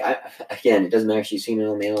characters. Like it doesn't matter if she's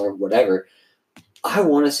female, male, or whatever. I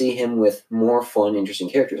want to see him with more fun, interesting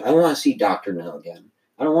characters. I want to see Dr. No again.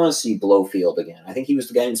 I don't want to see Blofeld again. I think he was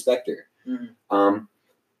the guy in Spectre. I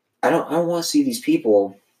don't want to see these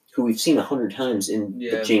people who we've seen 100 times in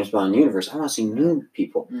the James Bond universe. I want to see new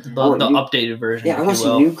people. The updated version. Yeah, I want to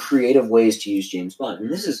see new creative ways to use James Bond.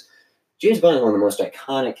 And James Bond is one of the most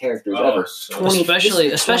iconic characters ever.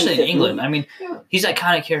 Especially in England. Movie. I mean, he's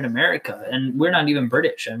iconic here in America, and we're not even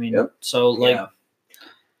British. I mean,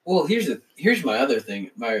 Well, here's my other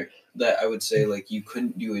thing. That I would say, like, you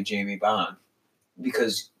couldn't do a Jamie Bond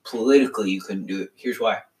because politically you couldn't do it. Here's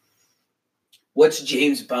why. What's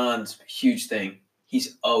James Bond's huge thing?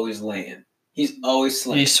 He's always laying. He's always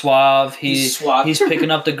slaying. He's suave. He's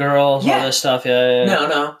picking up the girls. All this stuff. Yeah.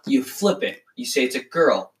 No. You flip it. You say it's a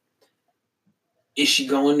girl. Is she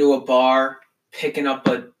going to a bar, picking up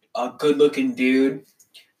a good-looking dude,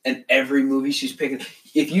 and every movie she's picking?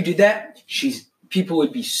 If you did that, people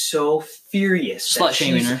would be so furious. Slut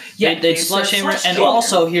shaming her. Yeah, they'd slut shame her. And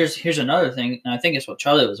also, here's another thing, and I think it's what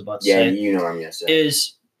Charlie was about to say. Yeah, you know what I'm going to say.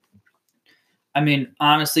 Is, I mean,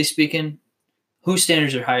 honestly speaking, whose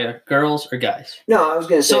standards are higher, girls or guys? No, I was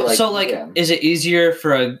going to say, is it easier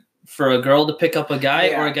for a girl to pick up a guy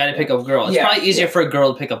or a guy to pick up a girl? It's probably easier for a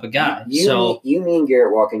girl to pick up a guy. You, me, and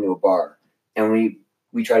Garrett walk into a bar, and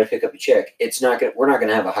we try to pick up a chick. We're not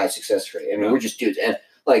gonna have a high success rate. I mean, we're just dudes, and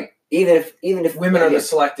like even if women are the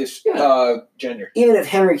selective gender. Even if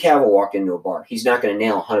Henry Cavill walked into a bar, he's not going to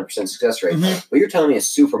nail 100% success rate. But you're telling me a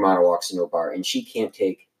supermodel walks into a bar and she can't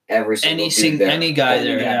take every single any guy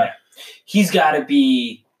there. Yeah. He's got to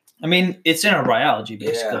be. I mean, it's in a biology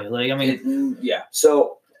basically. Like, I mean,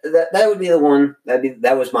 So that would be the one.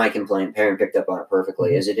 That was my complaint. Perrin picked up on it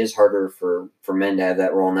perfectly. Is it is harder for men to have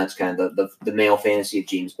that role, and that's kind of the male fantasy of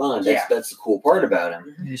James Bond. That's the cool part about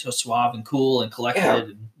him. He's so suave and cool and collected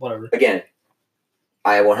and whatever. Again,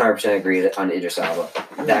 I 100% agree that on Idris Elba.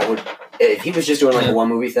 That would, if he was just doing like a one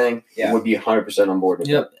movie thing, would be 100% on board with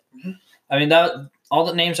it. I mean, all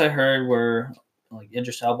the names I heard were like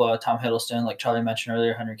Idris Elba, Tom Hiddleston, like Charlie mentioned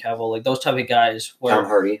earlier, Henry Cavill, like those type of guys. Tom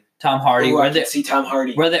Hardy. Ooh, I can see Tom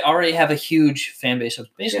Hardy. Where they already have a huge fan base of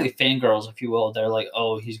basically fangirls, if you will. They're like,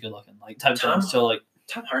 oh, he's good looking, like type of thing. So like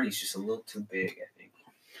Tom Hardy's just a little too big, I think.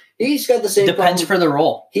 He's got the same. Depends for the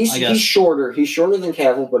role. He's shorter. He's shorter than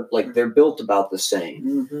Cavill, but like they're built about the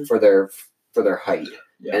same for their height.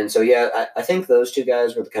 Yeah. And so I think those two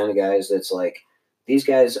guys were the kind of guys that's like, these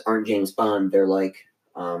guys aren't James Bond. They're like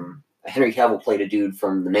Henry Cavill played a dude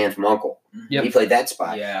from The Man from U.N.C.L.E. Yep. He played that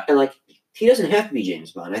spot. Yeah. And like he doesn't have to be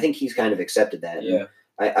James Bond. I think he's kind of accepted that. Yeah.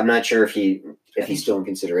 I'm not sure if he's still in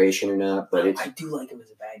consideration or not, but I do like him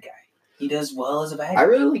as a bad guy. He does well as a bad guy. I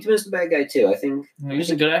really liked him as the bad guy too. I think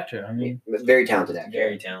he's a good actor. I mean, very talented actor.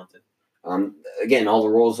 Very talented. Again, all the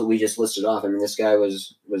roles that we just listed off. I mean, this guy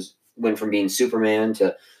went from being Superman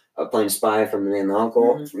to playing spy from The Man from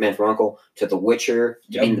U.N.C.L.E. to The Witcher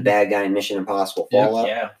to being the bad guy in Mission Impossible Fallout.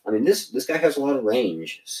 Yeah. I mean, this guy has a lot of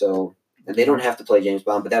range. So they don't have to play James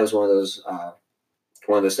Bond, but that was one of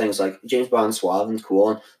those things. Like James Bond's suave and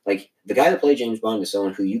cool, and like the guy that played James Bond is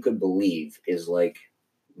someone who you could believe is like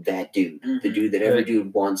that dude, the dude that every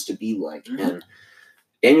dude wants to be like. And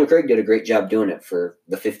Daniel Craig did a great job doing it for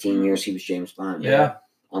the 15 years he was James Bond. Yeah.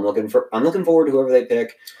 I'm looking forward to whoever they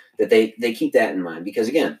pick, that they keep that in mind, because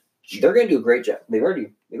again, they're going to do a great job. They've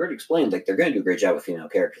already explained like they're going to do a great job with female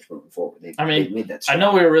characters moving forward. They've made that. I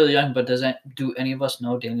know we were really young, but do any of us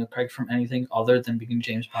know Daniel Craig from anything other than being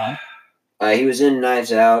James Bond? He was in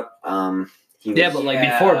Knives Out.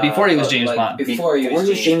 Before he was James Bond. Before he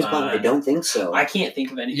was James Bond, I don't think so. I can't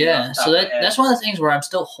think of anything. Yeah, so that's one of the things where I'm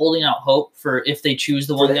still holding out hope for if they choose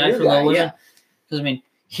the one guy for the women. Because I mean,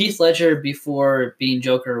 Heath Ledger before being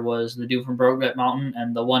Joker was the dude from Brokeback Mountain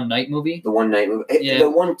and the One Night movie. The One Night movie, the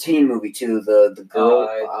One Teen movie too. The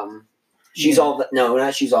girl, she's all that. No,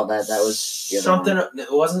 not she's all that. That was the something.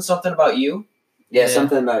 It wasn't something about you. Yeah,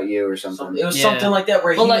 something about you or something. It was something like that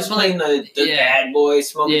where he was playing the bad boy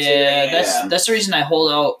smoking cigarettes. That's the reason I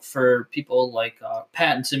hold out for people like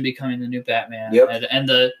Pattinson becoming the new Batman. Yep.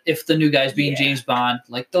 And if the new guy's being James Bond,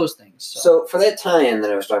 like those things. So for that tie-in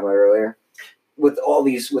that I was talking about earlier, with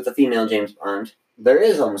the female James Bond, there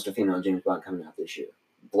is almost a female James Bond coming out this year.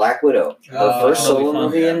 Black Widow, her first solo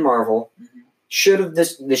movie in Marvel.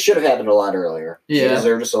 This should have happened a lot earlier. She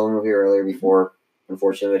deserved a solo movie earlier before.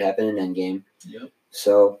 Unfortunately, it happened in Endgame. Yep.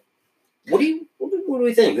 So, what do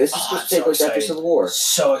we think? This is supposed to take place after Civil War.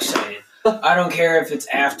 So excited! I don't care if it's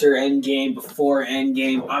after Endgame, before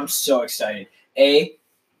Endgame. I'm so excited. I'm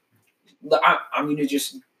gonna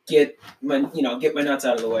just get my nuts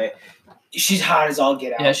out of the way. She's hot as all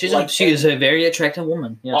get out. Yeah, she is a very attractive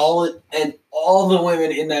woman. Yes. All the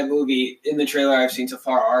women in that movie in the trailer I've seen so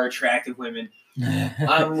far are attractive women.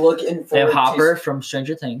 I'm looking forward. They have Hopper from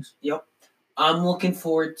Stranger Things. Yep. I'm looking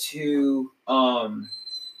forward to I've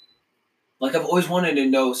always wanted to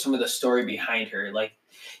know some of the story behind her. Like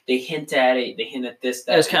they hint at it, they hint at this,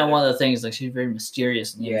 that. That's kind of one of the things. Like she's very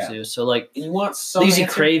mysterious in the too. So like you want some Lizzie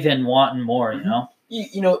Craven wanting more,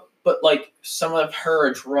 you know. But like some of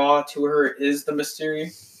her draw to her is the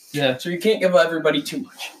mystery. Yeah. So you can't give everybody too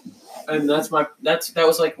much, and that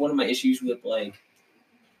was like one of my issues with like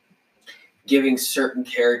giving certain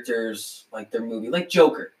characters like their movie, like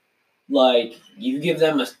Joker. Like you give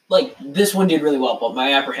them this one did really well, but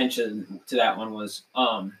my apprehension to that one was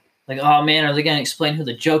like, oh man, are they gonna explain who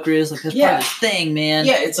the Joker is? Like that's part of this thing, man.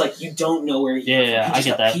 Yeah, it's like you don't know where he I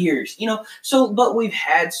get appears, that. So but we've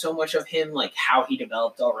had so much of him, like how he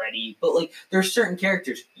developed already. But like there's certain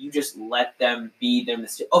characters you just let them be them.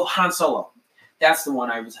 Oh, Han Solo. That's the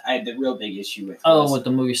one I had the real big issue with. With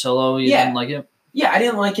the movie Solo, you didn't like it? Yeah, I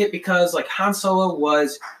didn't like it because like Han Solo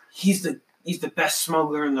he's the best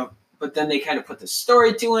smuggler but then they kind of put the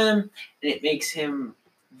story to him, and it makes him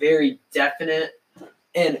very definite.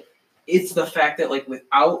 And it's the fact that, like,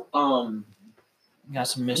 without got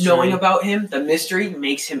some mystery. Knowing about him, the mystery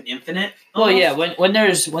makes him infinite. Well, yeah, when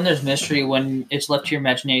there's mystery, when it's left to your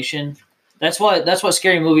imagination, that's what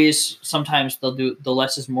scary movies sometimes they'll do. The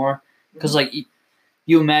less is more, because like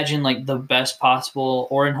you imagine like the best possible,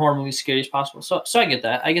 or in horror movies, scariest possible. So I get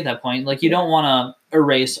that. I get that point. Like you don't want to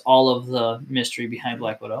erase all of the mystery behind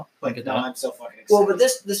Black Widow. I get that. I'm so fucking excited. Well, but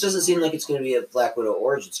this doesn't seem like it's going to be a Black Widow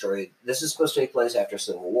origin story. This is supposed to take place after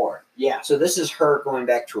Civil War. Yeah. So this is her going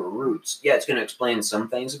back to her roots. Yeah, it's going to explain some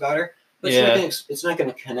things about her, but it's not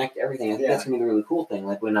going to connect everything. I think that's going to be the really cool thing.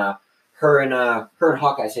 Like when her and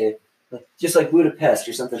Hawkeye say, just like Budapest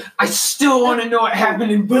or something. I still want to know what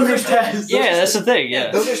happened in Budapest. Yeah, that's the thing.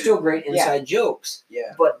 Yeah, those are still great inside jokes.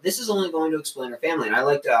 Yeah, but this is only going to explain her family. And I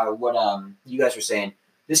liked what you guys were saying.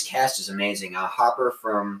 This cast is amazing. Hopper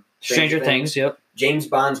from Stranger Things. Yep. James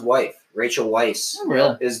Bond's wife, Rachel Weisz,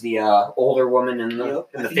 is the older woman in the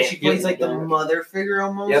family. She plays like the mother figure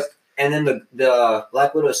almost. Yep. And then the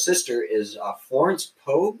Black Widow's sister is Florence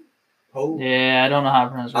Pugh. Yeah, I don't know how to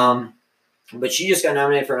pronounce her. But she just got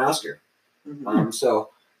nominated for an Oscar. Mm-hmm. So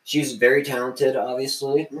she's very talented,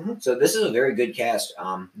 obviously. Mm-hmm. So this is a very good cast.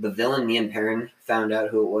 The villain, me and Perrin found out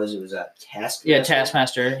who it was. It was a Taskmaster. Yeah,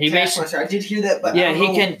 Taskmaster. I did hear that, but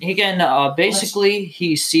he can basically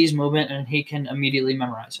he sees movement and he can immediately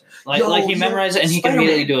memorize it. Like he memorizes it and he can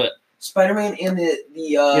immediately do it. Spider-Man and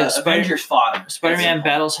the Avengers fought him. Spider-Man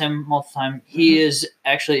battles him multiple times. He is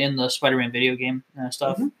actually in the Spider-Man video game and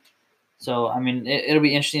stuff. Mm-hmm. So, I mean, it'll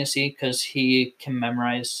be interesting to see because he can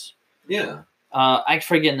memorize. Yeah. I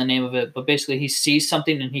forget the name of it, but basically he sees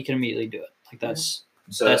something and he can immediately do it. Like that's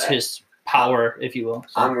his power, if you will.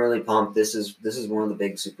 So. I'm really pumped. This is one of the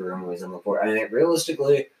big superhero movies I'm looking for. I mean,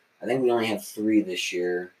 realistically, I think we only have 3 this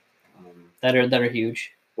year. That are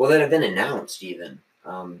huge. Well, that have been announced even.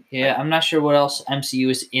 I'm not sure what else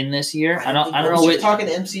MCU is in this year. I don't know. Are you talking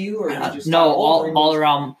MCU or just all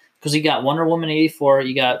around? Because you got Wonder Woman 84,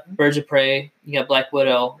 you got Birds of Prey, you got Black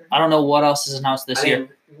Widow. I don't know what else is announced this year.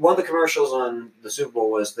 One of the commercials on the Super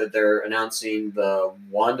Bowl was that they're announcing the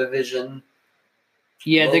WandaVision.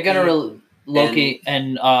 Yeah, they're gonna Loki,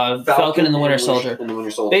 and Falcon and the Winter Soldier. And the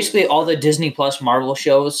Winter Soldier. Basically, all the Disney Plus Marvel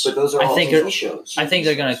shows. But those are all TV shows. I think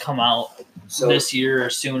they're going to come out So this year or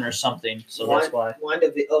soon or something. So that's why.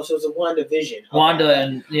 So it's a WandaVision. Okay. Wanda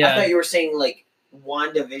and I thought you were saying like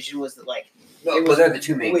WandaVision was like. no, but they're the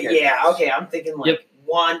two main characters. Yeah. Okay. I'm thinking like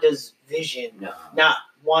Wanda's Vision, No. not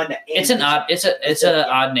Wanda. And it's an Vision. odd. It's an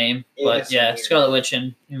odd name, It but is yeah, weird. Scarlet Witch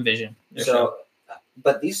and Vision. They're So,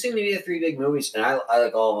 but these seem to be the three big movies, and I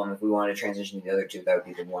like all of them. If we wanted to transition to the other two, that would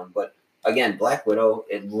be the one. But again, Black Widow,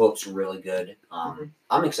 it looks really good.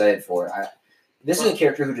 I'm excited for it. This is a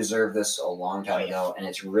character who deserved this a long time ago, and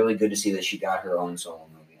it's really good to see that she got her own solo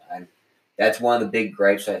movie. That's one of the big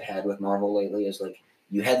gripes I've had with Marvel lately. Is like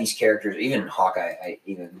you had these characters, even Hawkeye.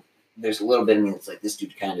 There's a little bit of me that's like this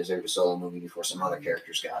dude kind of deserved a solo movie before some other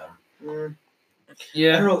characters got him. I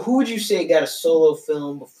yeah. don't know who would you say got a solo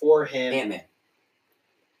film before him. Ant-Man.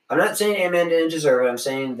 I'm not saying Ant-Man didn't deserve it. I'm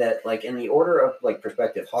saying that, like, in the order of like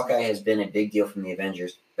perspective, Hawkeye has been a big deal from the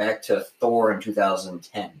Avengers back to Thor in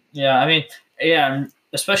 2010. Yeah, I mean, yeah,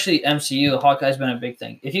 especially MCU, Hawkeye's been a big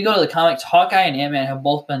thing. If you go to the comics, Hawkeye and Ant-Man have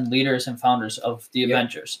both been leaders and founders of the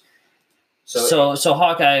Avengers. So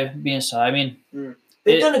Hawkeye being so, I mean,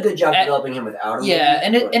 they've done a good job developing him without him. yeah,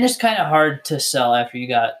 and it's kind of hard to sell after you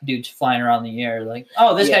got dudes flying around the air like,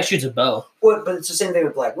 oh, this guy shoots a bow. But it's the same thing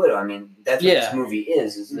with Black Widow. I mean, that's what Yeah. this movie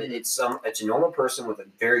is that it's a normal person with a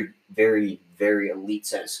very, very, very elite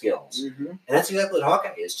set of skills, and that's exactly what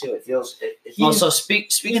Hawkeye is too. It feels. Also, speaking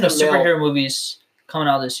of he's a male. superhero movies coming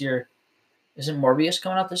out this year, isn't Morbius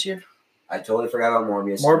coming out this year? I totally forgot about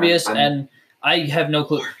Morbius. Morbius, I'm- and I have no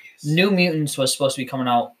clue. New Mutants was supposed to be coming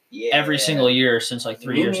out every single year since like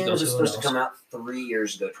 3 years ago. It was so who supposed to knows? come out 3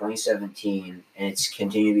 years ago, 2017, and it's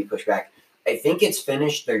continued to be pushed back. I think it's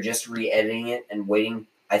finished. They're just re-editing it and waiting.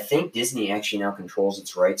 I think Disney actually now controls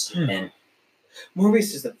its rights, and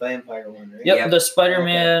Morbius is the vampire one, right? Yep, the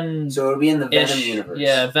Spider-Man. so it'll be in the Venom ish. universe.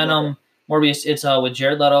 Yeah, Venom. Morbius. It's with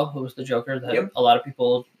Jared Leto, who was the Joker. That a lot of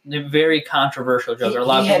people, very controversial Joker. A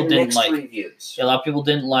lot of people didn't like. Reviews. Yeah, a lot of people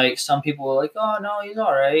didn't like. Some people were like, "Oh no, he's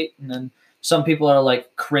all right," and then some people are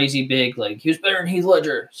like crazy big, like he was better than Heath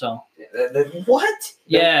Ledger. So What?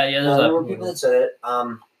 yeah, there were people that said it.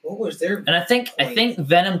 What was their? And I think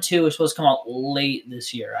Venom 2 is supposed to come out late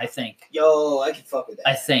this year. I think. Yo, I could fuck with that.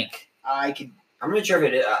 I think. I could. I'm not sure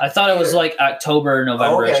if it is. I thought it was like October,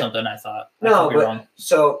 November, or something. I thought. I No, could be but wrong.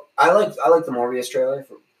 so I like the Morbius trailer.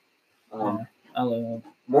 I love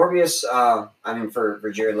Morbius, I mean, for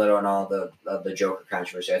Jared Leto and all the Joker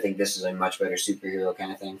controversy, I think this is a much better superhero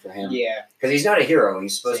kind of thing for him. Yeah. Because he's not a hero.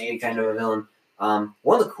 He's supposed to be kind of a villain.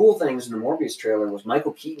 One of the cool things in the Morbius trailer was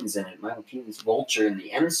Michael Keaton's in it. Michael Keaton's Vulture in the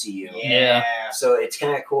MCU. Yeah. So it's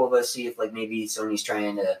kind of cool to see if, like, maybe Sony's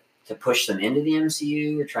trying to push them into the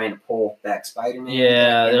MCU or trying to pull back Spider-Man.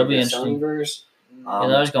 Yeah, back that'll into be the interesting. Sonyverse. Yeah,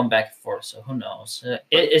 that was going back and forth, so who knows?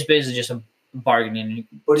 It's basically just a bargaining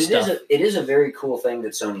But stuff. it is a very cool thing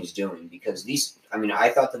that Sony's doing because I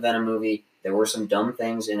thought the Venom movie, there were some dumb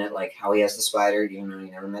things in it, like how he has the spider, even though he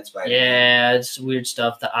never met Spider-Man. Yeah, it's weird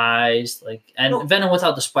stuff. The eyes, and Venom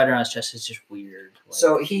without the spider on his chest is just weird.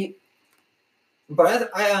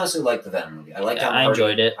 But I honestly liked the Venom movie. I liked Tom I Hardy.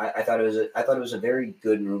 enjoyed it. I thought it was a very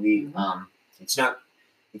good movie.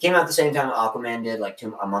 It came out at the same time Aquaman did, like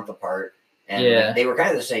a month apart. And Yeah. they were kind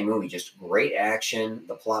of the same movie, just great action.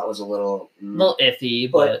 The plot was a little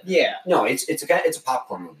iffy, but yeah, no, it's a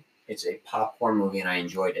popcorn movie. It's a popcorn movie, and I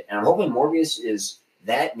enjoyed it. And I'm hoping Morbius is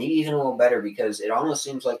that, maybe even a little better, because it almost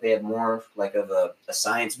seems like they have more like of a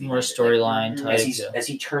science behind more it. storyline Like, type. as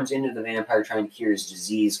he turns into the vampire trying to cure his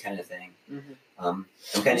disease, kind of thing. I'm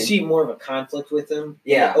You kind of see more of a conflict with him.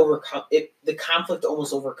 Yeah. The conflict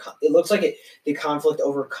almost overcomes. It looks like the conflict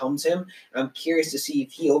overcomes him. I'm curious to see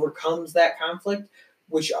if he overcomes that conflict,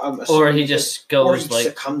 which I'm assuming Or he just goes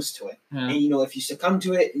succumbs to it. Yeah. And if you succumb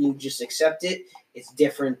to it and you just accept it, it's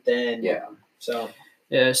different than So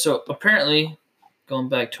Yeah, so apparently, going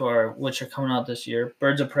back to which are coming out this year,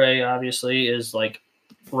 Birds of Prey obviously is like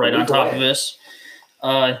right on top of this.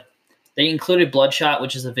 They included Bloodshot,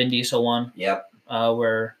 which is the Vin Diesel one. Yep.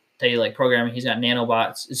 Where they programming. He's got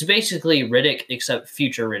nanobots. It's basically Riddick except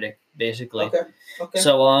future Riddick, basically. Okay.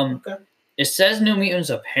 So it says New Mutants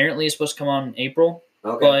apparently is supposed to come out in April.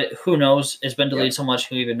 Okay. But who knows? It's been delayed so much.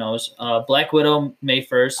 Who even knows? Black Widow May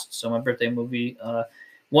 1st, so my birthday movie.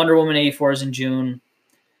 Wonder Woman 84 is in June.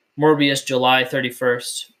 Morbius July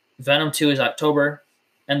 31st. Venom 2 is October.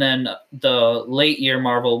 And then the late year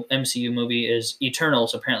Marvel MCU movie is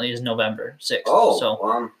Eternals. Apparently is November 6th. Oh,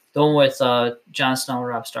 so the one with Jon Snow and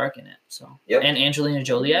Rob Stark in it. So and Angelina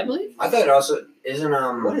Jolie, I believe. I thought it also isn't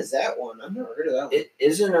what is that one? I've never heard of that one. It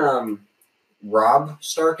isn't Rob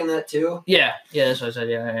Stark in that too? Yeah, that's what I said.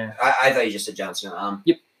 Yeah. I thought you just said Jon Snow.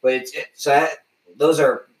 Yep. But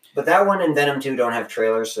but that one and Venom 2 don't have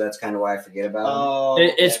trailers, so that's kind of why I forget about them. Oh,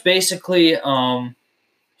 It's basically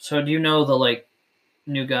so do you know the like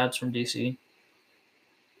New Gods from DC?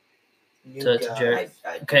 To Jared?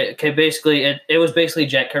 Okay. Basically, it was basically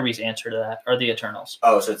Jack Kirby's answer to that, or the Eternals.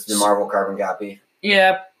 Oh, so it's the Marvel carbon copy.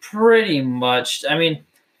 Yeah, pretty much. I mean,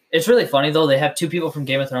 it's really funny though. They have two people from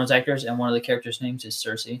Game of Thrones actors, and one of the characters' names is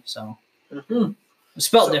Cersei. So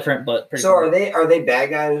spelled different, but pretty. So cool. are they bad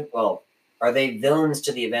guys? Well, are they villains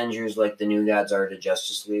to the Avengers like the New Gods are to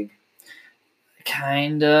Justice League?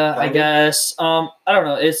 Kinda, I guess. I don't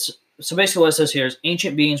know. It's so basically what it says here is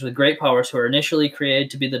ancient beings with great powers who are initially created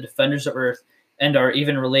to be the defenders of Earth and are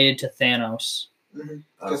even related to Thanos.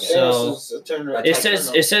 Okay. So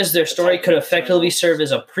it says their story could effectively serve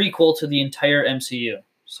as a prequel to the entire MCU.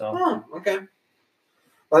 So okay.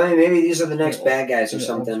 Well, I mean, maybe these are the next bad guys or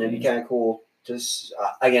something. It'd be kind of cool. Just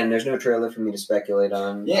again, there's no trailer for me to speculate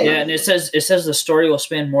on. Yeah, and it says the story will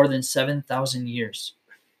span more than 7,000 years,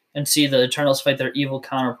 and see the Eternals fight their evil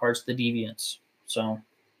counterparts, the Deviants. So,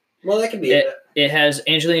 well, that could be it has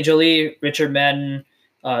Angelina Jolie, Richard Madden,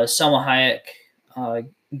 Selma Hayek,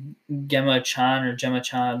 Gemma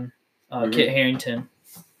Chan, Kit Harington.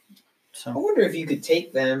 So I wonder if you could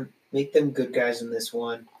take them, make them good guys in this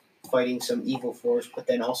one, fighting some evil force, but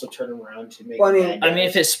then also turn around to make. Well, I mean,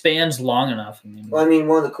 if it spans long enough. Well, I mean,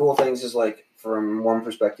 one of the cool things is like from one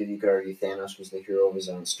perspective, you could argue Thanos was the hero of his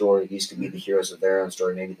own story. These could be the heroes of their own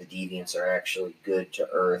story. Maybe the Deviants are actually good to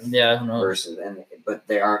Earth. Yeah, I don't know. But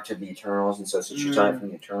they aren't to the Eternals, and so since you're talking from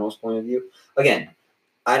the Eternals' point of view, again,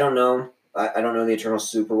 I don't know. I don't know the Eternals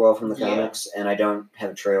super well from the comics, and I don't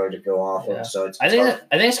have a trailer to go off of. So I think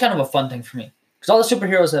it's kind of a fun thing for me because all the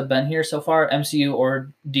superheroes that have been here so far, MCU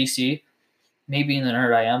or DC, maybe in the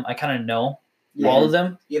nerd I am, I kind of know all of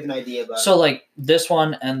them. You have an idea about. So like this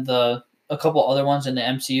one and a couple other ones in the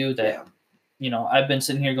MCU that I've been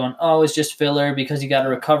sitting here going, oh, it's just filler because you got to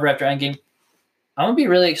recover after Endgame. I'm gonna be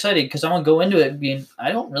really excited because I'm gonna go into it being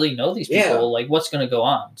I don't really know these people. Yeah. Like what's gonna go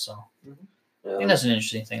on. So I think that's an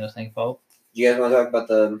interesting thing to think about. Do you guys want to talk about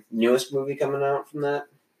the newest movie coming out from that?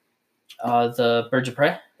 The Birds of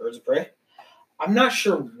Prey. Birds of Prey. I'm not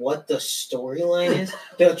sure what the storyline is.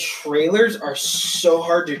 The trailers are so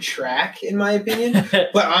hard to track, in my opinion.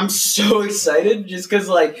 But I'm so excited just because,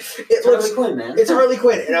 like, it looks Harley Quinn, man. It's Harley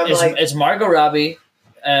Quinn, and it's Margot Robbie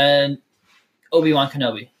and Obi-Wan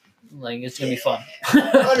Kenobi. Like, it's gonna be fun.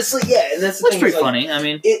 Honestly, yeah, and that's the Looks thing. pretty Like, funny. I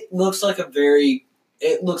mean, It looks like a very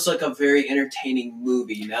entertaining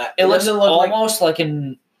movie. It looks almost like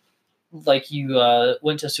you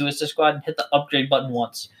went to Suicide Squad and hit the upgrade button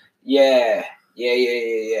once. Yeah.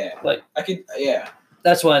 Like I could, yeah.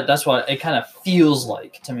 That's what it kind of feels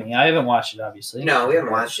like to me. I haven't watched it, obviously. No, we haven't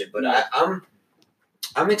watched it, but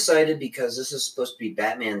I'm excited because this is supposed to be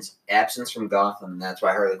Batman's absence from Gotham, and that's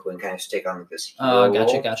why Harley Quinn kind of take on this hero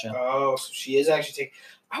role. Gotcha. Oh, so she is actually taking.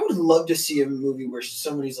 I would love to see a movie where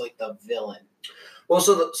somebody's like the villain. Well,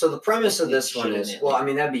 so the premise of this one is, well, I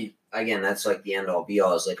mean, that'd be, again, that's like the end-all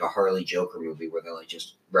be-all is like a Harley Joker movie where they're like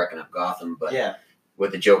just wrecking up Gotham, but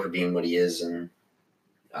with the Joker being what he is and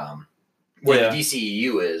what the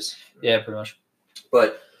DCEU is. Yeah, pretty much.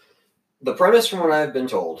 But the premise from what I've been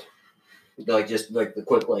told, like just like the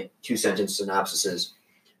quick like 2-sentence synopsis is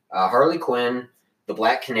Harley Quinn, the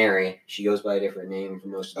Black Canary, she goes by a different name for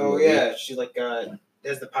most of the movie. Yeah, she like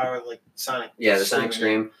has the power of like Sonic. Yeah, the Sonic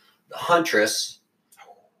Scream. The Huntress,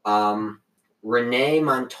 Renee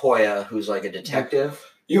Montoya, who's like a detective.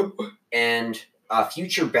 Yep. And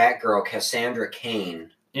future Batgirl, Cassandra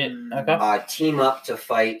Cain, team up to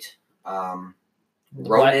fight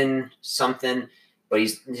Ronan something, but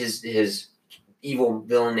his evil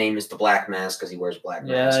villain name is the Black Mask because he wears black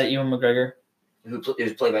mask. Yeah, Ewan McGregor. Who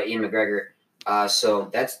is played by Ian McGregor. So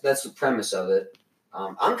that's the premise of it.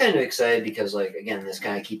 I'm kind of excited because, like, again, this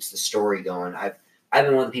kind of keeps the story going. I've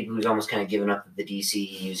been one of the people who's almost kind of given up that the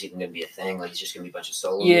DCEU is even going to be a thing. Like, it's just going to be a bunch of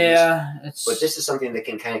solo movies. But this is something that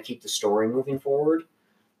can kind of keep the story moving forward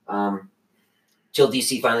till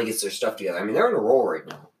DC finally gets their stuff together. I mean, they're on a roll right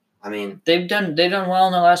now. I mean, they've done well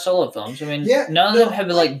in their last solo films. I mean, none of them have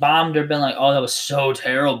been like bombed or been like, oh, that was so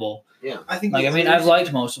terrible. Yeah, I've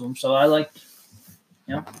liked most of them, so I like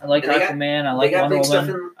Aquaman, I like Wonder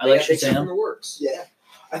Woman, I like Shazam. In the works. Yeah.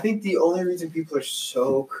 I think the only reason people are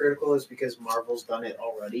so critical is because Marvel's done it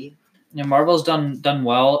already. Yeah, Marvel's done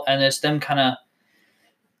well, and it's them kind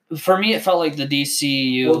of. For me, it felt like the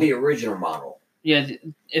DCU. Well, the original model. Yeah,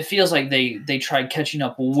 it feels like they tried catching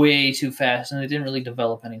up way too fast, and they didn't really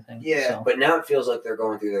develop anything. Yeah, but now it feels like they're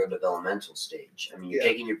going through their developmental stage. I mean, you're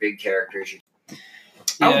taking your big characters,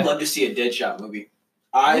 I Yeah. would love to see a Deadshot movie.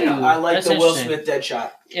 I Ooh, like that's the Will interesting. Smith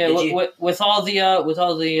Deadshot. Yeah, Did you- with all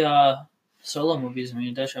the solo movies, I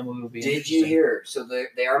mean, a Deadshot movie would be Did interesting. you hear? So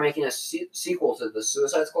they are making a sequel to the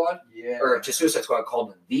Suicide Squad, Yeah. or to Suicide Squad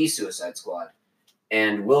called The Suicide Squad,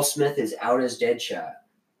 and Will Smith is out as Deadshot,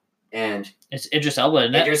 and It's Idris Elba,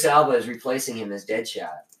 isn't it? Idris Elba is replacing him as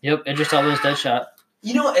Deadshot. Yep, Idris Elba is Deadshot.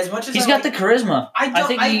 You know, as much as He's I got like, the charisma. I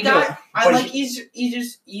think he can do it. I like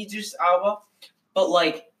Idris Alba, but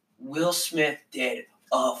like Will Smith did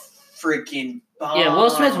a freaking bomb. Yeah, Will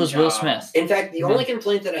Smith was Will job. Smith. In fact, the Mhm. only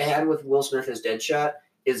complaint that I had with Will Smith as Deadshot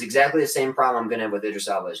is exactly the same problem I'm going to have with Idris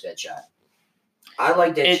Elba as Deadshot. I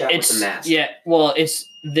like Deadshot with the mask. Yeah, well, it's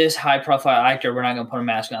this high profile actor. We're not going to put a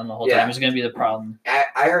mask on the whole Yeah. time. It's going to be the problem.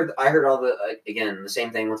 I heard all the again the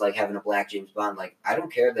same thing with like having a black James Bond. Like I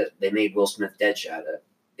don't care that they made Will Smith Deadshot.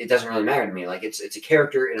 It doesn't really matter to me. Like it's a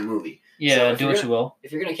character in a movie. Yeah, So if do you're what you will.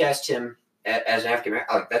 If you're gonna cast him as an African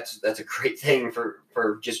American, like that's a great thing for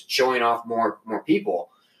just showing off more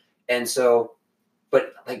people. And so,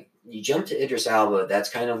 but like you jump to Idris Elba, that's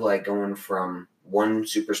kind of like going from one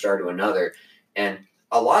superstar to another. And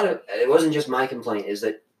a lot of it wasn't just my complaint is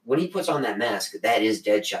that when he puts on that mask, that is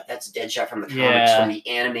Deadshot. That's Deadshot from the comics, Yeah. from the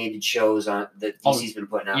animated shows on that DC's been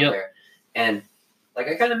putting out Yep. there. And like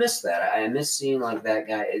I kind of miss that. I miss seeing like that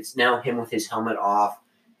guy. It's now him with his helmet off,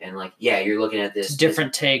 and like yeah, you're looking at this It's a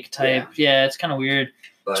different take type. Yeah, it's kind of weird,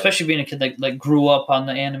 but, especially being a kid that like grew up on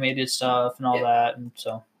the animated stuff and all Yeah. that, and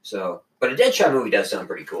so So, but a Deadshot movie does sound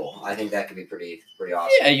pretty cool. I think that could be pretty awesome.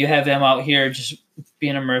 yeah, you have him out here just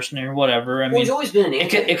being a mercenary, whatever. I Well, mean, he's always been an it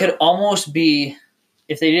anti-hero. could almost be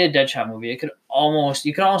if they did a Deadshot movie. You could almost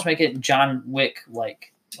make it John Wick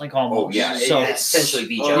like almost. Oh yeah, So it's essentially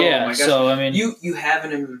be Oh, John. yeah, my gosh. so I mean, You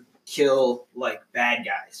having him kill like bad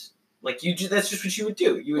guys. Like that's just what you would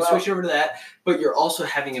do. You would Well- switch over to that, but you're also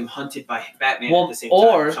having him hunted by Batman Well, at the same time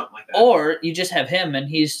or something like that. or you just have him and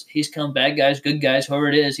he's killing bad guys, good guys, whoever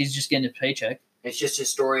it is. He's just getting a paycheck. It's just his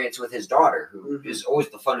story. It's with his daughter, who is always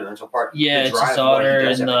the fundamental part. Yeah, the it's his drive of why he daughter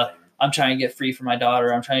does and everything. I'm trying to get free for my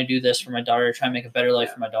daughter. I'm trying to do this for my daughter. Trying to make a better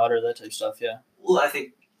life for my daughter. That type of stuff. Yeah. Well, I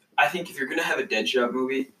think if you're gonna have a Deadshot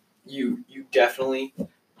movie, you definitely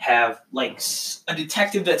have like a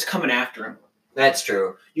detective that's coming after him. That's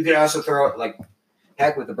true. You could also throw like,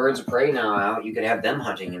 heck, with the Birds of Prey now out, you could have them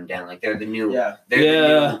hunting him down. Like they're the new, Yeah. they're Yeah.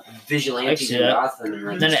 the new I vigilantes see in that. Gotham. And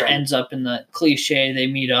like Then he's it trying- ends up in the cliche. They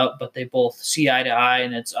meet up, but they both see eye to eye,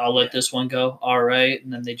 and it's I'll let this one go. All right,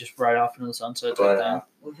 and then they just ride off into the sunset. But, Type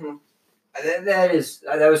thing. Mm-hmm.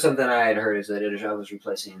 that was something I had heard is that Idris Elba was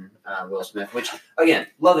replacing Will Smith, which again,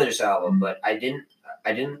 love Idris Elba, but I didn't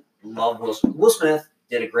love Will Smith. Will Smith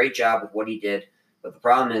did a great job with what he did, but the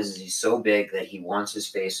problem is he's so big that he wants his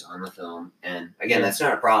face on the film, and again, Yeah. that's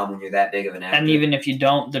not a problem when you're that big of an actor. And even if you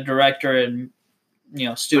don't, the director and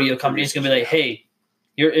studio company is gonna be like, "Hey,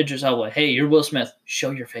 you're Idris Elba. Hey, you're Will Smith.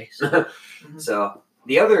 Show your face." So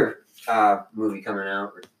the other movie coming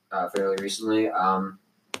out fairly recently,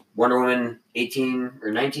 Wonder Woman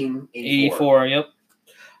 1984. 84. Yep.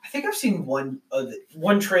 I think I've seen one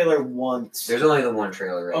trailer once. There's only the one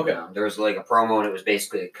trailer right Okay. now. There was like a promo, and it was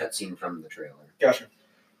basically a cutscene from the trailer. Gotcha.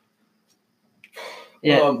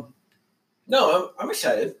 Yeah. No, I'm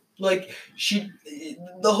excited. Like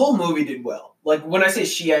the whole movie did well. Like when I say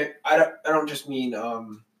she, I don't just mean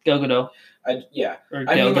Gal Gadot yeah. or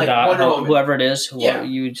I Gal mean, like, Gadot, Wonder Woman. whoever it is. Yeah.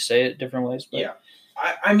 You would say it different ways. But. Yeah.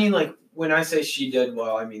 I mean like when I say she did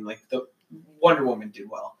well, I mean like the Wonder Woman did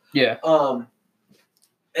well. Yeah.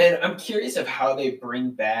 And I'm curious of how they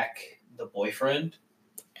bring back the boyfriend.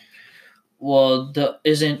 Well,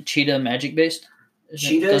 isn't Cheetah magic based?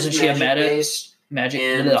 Doesn't she have based, magic?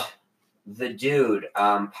 and Ugh. the dude,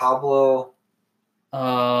 Pablo.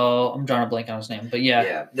 I'm drawing a blank on his name, but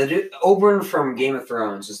yeah, The dude Oberyn from Game of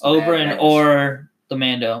Thrones is the Oberyn bad guy. or the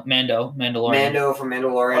Mandalorian. Mando from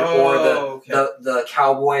Mandalorian, Oh, or okay. the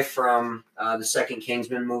cowboy from the second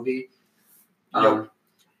Kingsman movie.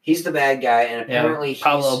 He's the bad guy, and Yeah, apparently he's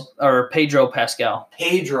Pedro Pascal.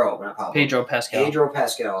 Pedro, not Pablo. Pedro Pascal. Pedro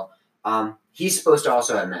Pascal. He's supposed to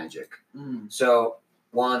also have magic. So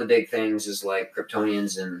one of the big things is like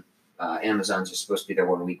Kryptonians and Amazons are supposed to be their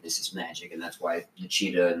one weakness is magic, and that's why the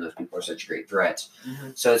cheetah and those people are such great threats.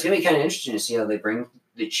 So it's gonna be kind of interesting to see how they bring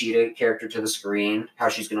the cheetah character to the screen, how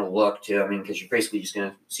she's gonna look too. I mean, because you're basically just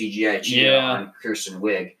gonna CGI cheetah on Kirsten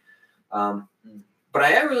Wiig. But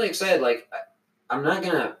I am really excited. Like, I'm not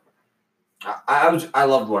gonna. I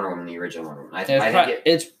loved Wonder Woman, the original Wonder Woman. I think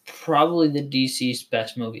It's probably the DC's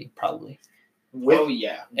best movie, probably. With,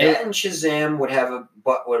 yeah. that and Shazam would have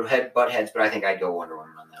butt heads, but I think I'd go Wonder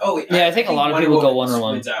Woman on that. Oh, Yeah, I think a lot of people go Wonder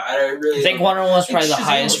Woman. wins out. I really I think don't- Wonder Woman's I think probably the Shazam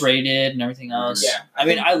highest was- rated and everything else. Yeah, I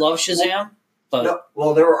mean, I love Shazam, but No,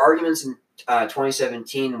 well, there were arguments in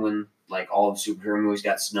 2017 when like all the superhero movies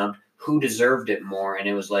got snubbed. Who deserved it more? And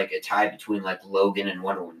it was like a tie between like Logan and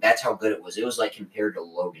Wonder Woman. That's how good it was. It was like compared to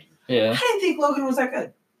Logan. yeah. I didn't think Logan was that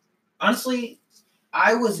good. Honestly,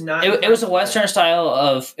 I was not. It was a Western style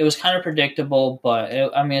of. It was kind of predictable, but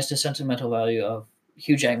it's the sentimental value of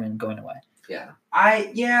Hugh Jackman going away. Yeah,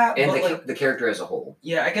 And and the character as a whole.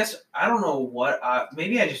 yeah, I guess I don't know what.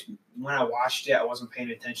 Maybe I just when I watched it, I wasn't paying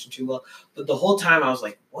attention too well. But the whole time, I was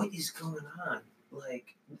like, "What is going on?"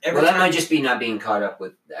 Like every Well, that time. might just be not being caught up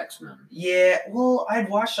with the X-Men. Yeah, well, I'd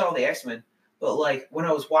watched all the X-Men, but like when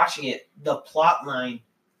I was watching it, the plot line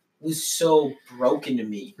was so broken to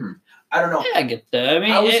me. I don't know. Yeah, I get that. I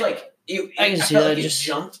mean, I was it- like, I can see felt that, like just- it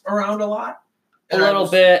jumped around a lot. a And I little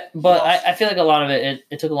was bit, but lost. I feel like a lot of it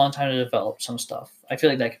took a long time to develop some stuff. I feel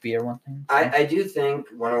like that could be your one thing. I do think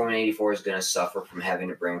Wonder Woman 84 is going to suffer from having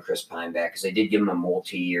to bring Chris Pine back because they did give him a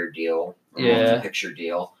multi-year deal, multi-picture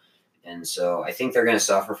deal. And so I think they're going to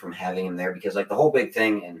suffer from having him there because like the whole big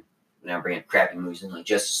thing, and now bringing up crappy movies in like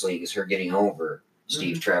Justice League, is her getting over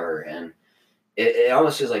Steve Trevor. And it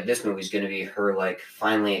almost feels like this movie is going to be her like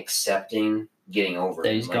finally accepting getting over That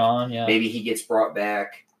him. he's Like, gone, yeah. maybe he gets brought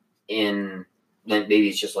back in, like maybe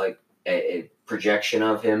it's just like a projection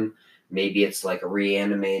of him. Maybe it's like a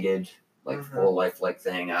reanimated, like full life like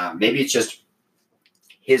thing. Maybe it's just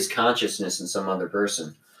his consciousness in some other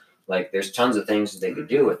person. Like there's tons of things that they could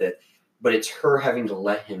do with it, but it's her having to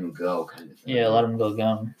let him go kind of thing. Yeah, let him go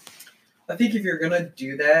gone. I think if you're gonna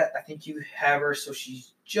do that, I think you have her so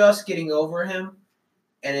she's just getting over him,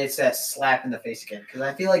 and it's that slap in the face again. Because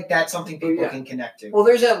I feel like that's something people can connect to. Well,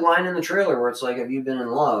 there's that line in the trailer where it's like, "Have you been in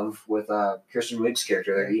love with Kirsten Wiig's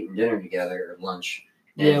character? They're eating dinner together or lunch."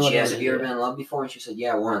 And Yeah, she asked, whatever, "Have you ever yeah. been in love before?" And she said,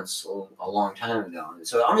 "Yeah, once, a long time ago." And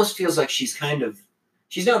so it almost feels like she's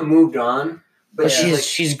not moved on, but But she's like,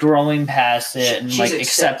 she's growing past it and she's like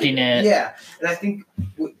accepting accepting it. Yeah, and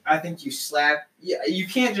I think you slap. Yeah, you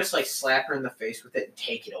can't just like slap her in the face with it and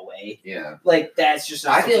take it away. yeah. Like that's just.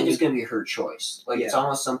 Not I feel like something it's going to be her choice. Like it's Yeah.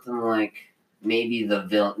 almost something like maybe the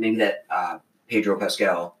villain, maybe that Pedro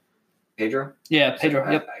Pascal. Pedro? Yeah, Pedro.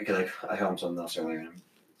 Yep. I called him something else earlier. And I'm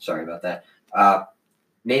sorry about that.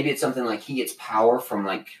 Maybe it's something like he gets power from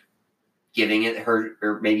like giving it her,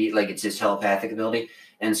 or maybe like it's his telepathic ability.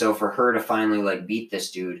 And so for her to finally like beat this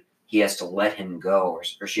dude, he has to let him go,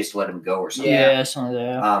 or she has to let him go, or something. Yeah, something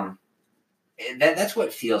like that. That's what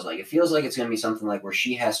it feels like. It feels like it's going to be something like where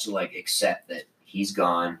she has to like accept that he's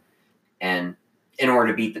gone, and in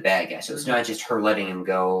order to beat the bad guy. So it's not just her letting him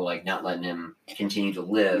go, like not letting him continue to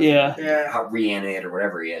live, reanimate or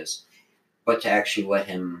whatever he is, but to actually let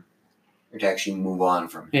him, or to actually move on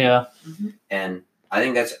from him. Yeah. And I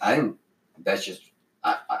think that's just.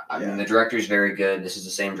 I mean, the director's very good. This is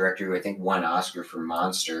the same director who I think won an Oscar for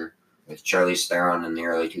Monster with Charlize Theron in the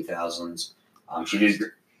early 2000s.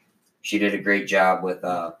 She did a great job with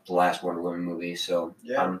the last Wonder Woman movie. So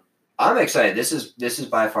I'm excited. This is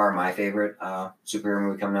by far my favorite superhero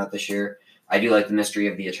movie coming out this year. I do like the mystery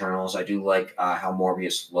of the Eternals. I do like how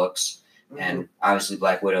Morbius looks, and obviously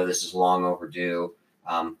Black Widow. This is long overdue.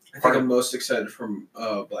 I think I'm most excited from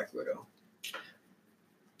Black Widow.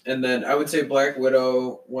 And then I would say Black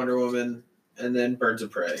Widow, Wonder Woman, and then Birds of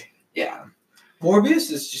Prey. Yeah.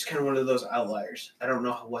 Morbius is just kind of one of those outliers. I don't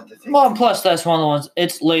know what to think. Well, and plus that's one of the ones.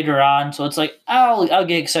 It's later on, so it's like I'll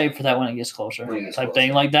get excited for that when it gets closer, type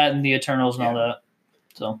thing like that, and the Eternals and all that.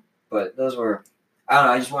 So, but those were, I don't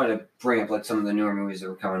know. I just wanted to bring up like some of the newer movies that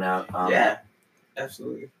were coming out. Yeah,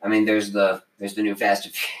 absolutely. I mean, there's the new Fast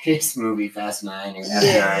and Furious movie, Fast 9 or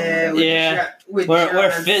Yeah, with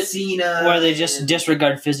where Cena, where they just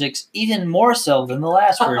disregard physics even more so than the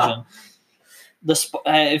last version.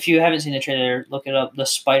 If you haven't seen the trailer, look it up. The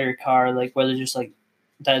spider car, like where they're just like,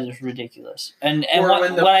 that is ridiculous. And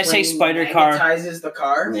when I say spider car, magnetizes the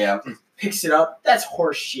car, picks it up. That's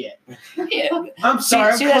horse shit. Yeah, I'm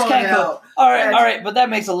sorry. See, that's kind of cool. All right, but that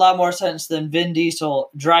makes a lot more sense than Vin Diesel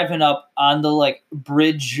driving up on the like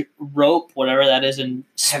bridge rope, whatever that is, and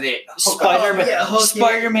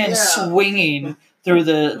Spider-Man swinging through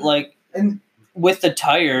the like with the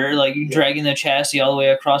tire, like dragging the chassis all the way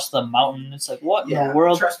across the mountain. It's like, what in the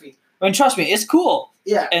world? Trust me. I mean, trust me, it's cool.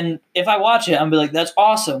 Yeah. And if I watch it, I'm be like, that's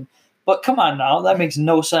awesome. But come on now, that makes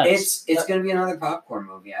no sense. It's going to be another popcorn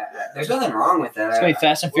movie. There's nothing wrong with that. It's going to be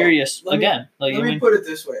Fast and Furious again. Let me put it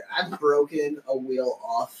this way: I've broken a wheel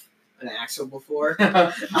off an axle before.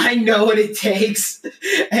 I know what it takes,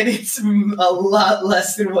 and it's a lot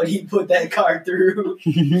less than what he put that car through.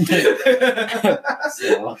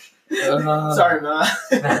 So, Sorry, Ma.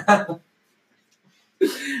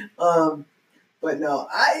 But no,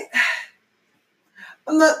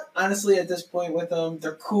 I'm not honestly at this point with them.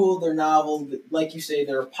 They're cool, they're novel, like you say,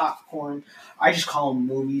 they're popcorn. I just call them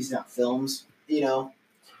movies, not films. You know,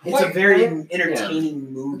 it's a very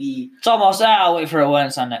entertaining movie. It's almost. I'll wait for it when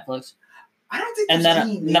it's on Netflix, I don't think. and there's then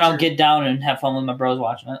any then I'll major- get down and have fun with my bros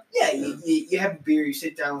watching it. Yeah, you have a beer, you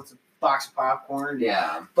sit down with a box of popcorn.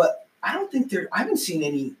 yeah. But I don't think I haven't seen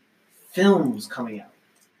any films coming out.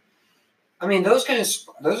 I mean, those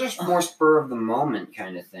are more spur of the moment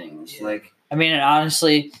kind of things. Yeah. Like, I mean, and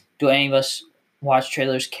honestly, do any of us watch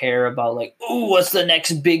trailers care about like, ooh, what's the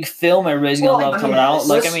next big film everybody's gonna love coming out?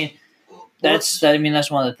 Like, I mean, that's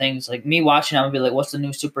one of the things. Like me watching, I'm gonna be like, what's the new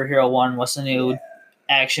superhero one? What's the new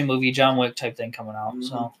action movie, John Wick type thing coming out?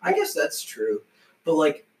 So I guess that's true. But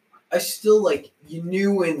like, I still like you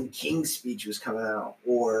knew when King's Speech was coming out,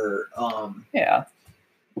 or yeah.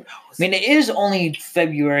 I mean, it is only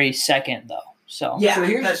February 2nd though. So yeah, So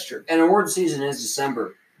here's- that's true. an award season is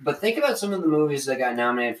December, but think about some of the movies that got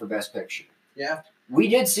nominated for Best Picture. Yeah. We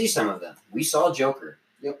did see some of them. We saw Joker.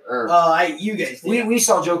 Yep. Or You guys. Did. we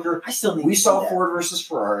saw Joker. I still need. We to saw see that. Ford versus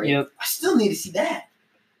Ferrari. yep, I still need to see that.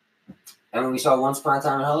 And we saw Once Upon a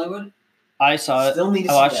Time in Hollywood. I saw it. Still need to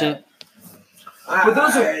I see watched that. it.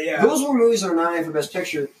 But Yeah. those were movies that are nominated for Best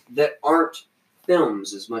Picture that aren't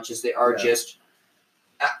films as much as they are just.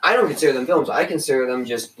 I don't consider them films. I consider them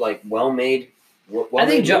just like well-made. I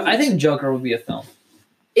think movies. Joker would be a film.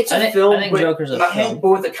 It's a I think- film. I think but, Joker's a film. But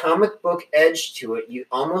with a comic book edge to it, you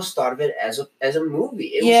almost thought of it as a movie.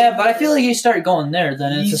 It was Yeah, but I feel like you start going there,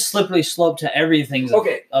 then it's a He's- slippery slope to everything's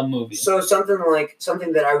Okay. a movie. So something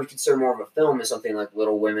that I would consider more of a film is something like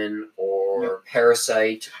Little Women or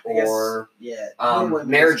Parasite I guess- or Yeah. Little Women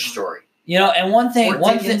Marriage is- Story. You know, and one thing,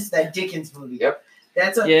 Or Dickens, that Dickens movie. Yep.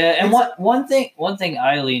 That's a yeah, and it's one thing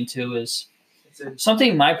I lean to is it's a-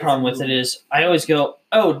 something. My problem with it is I always go,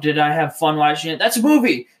 "Oh, did I have fun watching it? That's a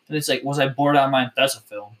movie." And it's like, was I bored out of my mind? That's a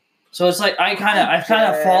film. So it's like I kind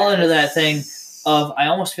of fall into that thing of I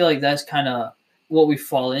almost feel like that's kind of what we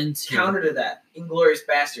fall into. Counter to that, Inglourious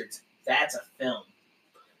Bastards. That's a film.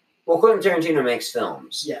 Well, Quentin Tarantino makes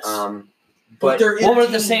films. Yes. But they're Well, but at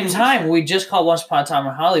the entertaining same movies. time, we just call Once Upon a Time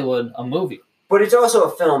in Hollywood a movie. it's also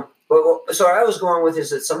a film. But so what I was going with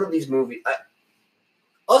is that some of these movies.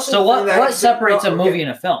 Also, So the thing that I what consider- separates a okay. movie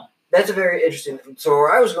and a film? That's a very interesting. So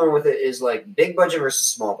where I was going with it is like big budget versus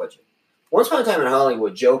small budget. Once Upon a Time in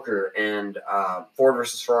Hollywood, Joker, and Ford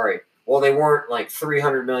versus Ferrari. Well, they weren't like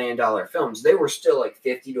 $300 million films. They were still like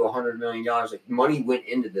 $50 to $100 million. Like money went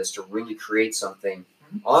into this to really create something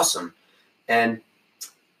awesome. And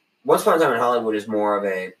Once Upon a Time in Hollywood is more of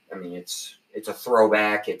a. I mean, it's a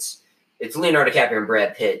throwback. It's Leonardo DiCaprio and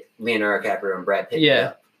Brad Pitt. Leonardo DiCaprio and Brad Pitt.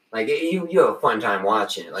 Yeah. Like you have a fun time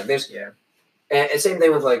watching it. Like there's Yeah. and same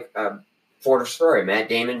thing with like Ford versus Ferrari, Matt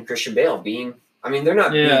Damon, Christian Bale being. I mean, they're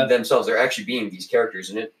not Yeah. being themselves; they're actually being these characters,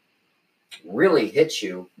 and it really hits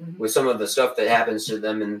you with some of the stuff that happens to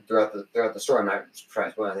them and throughout the story. I'm not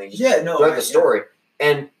surprised, but I think just Yeah, no. throughout the story.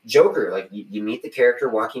 And Joker, like you meet the character,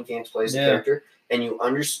 Joaquin Phoenix plays the Yeah. character, and you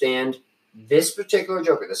understand this particular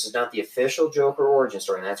Joker. This is not the official Joker origin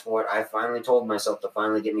story, and that's what I finally told myself to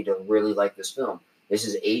finally get me to really like this film. This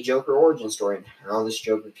is a Joker origin story and how this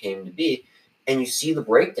Joker came to be, and you see the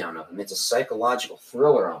breakdown of him. It's a psychological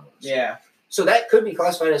thriller almost. Yeah. So that could be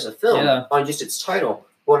classified as a film Yeah. on just its title.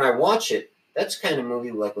 But when I watch it, that's the kind of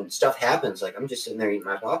movie like when stuff happens, like I'm just sitting there eating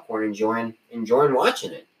my popcorn, enjoying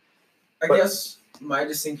watching it. I But- guess my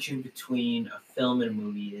distinction between a film and a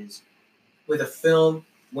movie is with a film,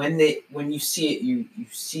 when you see it, you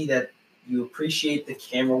see that you appreciate the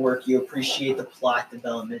camera work, you appreciate the plot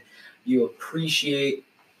development, you appreciate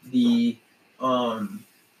the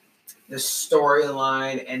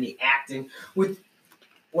storyline and the acting. When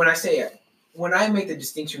I make the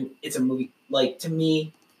distinction, it's a movie. Like to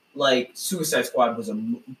me, like Suicide Squad was a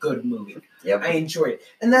good movie. Yep. I enjoyed it,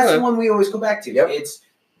 and that's Okay. the one we always go back to. Yep.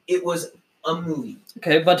 It was a movie.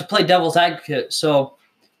 Okay, but to play devil's advocate, so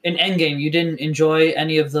in Endgame, you didn't enjoy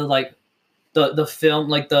any of the like the film,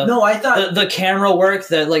 like No, I thought the camera work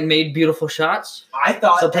that like made beautiful shots.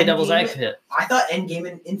 So play devil's advocate. I thought Endgame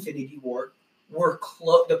and Infinity War were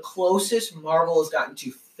the closest Marvel has gotten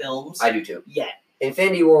to films I do too. yet.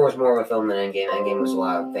 Infinity War was more of a film than Endgame. Endgame was a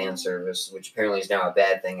lot of fan service, which apparently is now a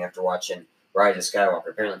bad thing after watching Rise of Skywalker.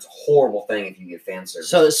 Apparently, it's a horrible thing if you get fan service.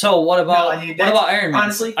 So what about dude, what about Iron Man?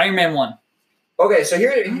 honestly- Iron Man 1. Okay, so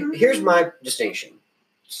here's my distinction.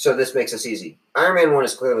 so this makes this easy. Iron Man 1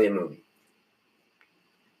 is clearly a movie.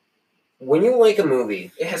 When you like a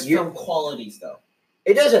movie, It has film qualities, though.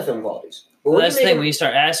 it does have film qualities. But Well, when that's the you make thing. When you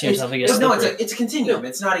start asking yourself, it gets No, slippery. it's a continuum.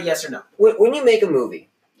 It's not a yes or no. when you make a movie,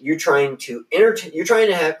 you're trying to You're trying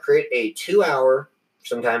to create a 2-hour,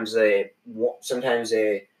 sometimes a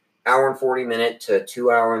hour and 40-minute to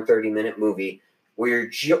 2-hour and 30-minute movie where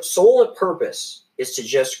your sole purpose is to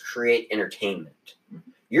just create entertainment.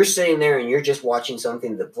 You're sitting there and you're just watching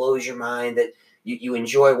something that blows your mind, that you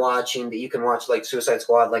enjoy watching, that you can watch like Suicide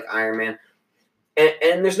Squad, like Iron Man.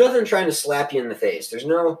 And there's nothing trying to slap you in the face. There's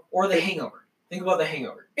no... Or The Hangover. Think about The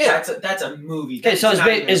Hangover. Yeah. That's a movie. Okay, so That's not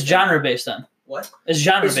even it's a- genre-based then. What? It's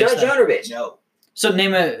genre-based It's not then. genre-based. No. So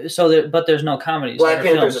name it. But there's no comedies. Black or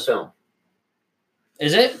Panther's films. a film.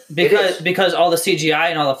 Is it? Because all the CGI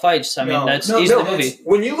and all the fights. I mean, No. that's No, easily no, a movie. it's-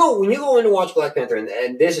 When you go in to watch Black Panther,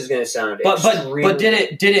 and this is going to sound But extremely...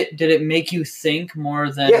 did it make you think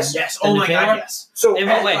more than? Yes. Yes. than Oh the my God. trailer? Yes. So In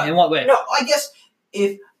what way? In what way? No, I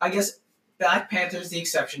guess Black Panther's the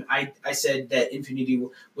exception. I said that Infinity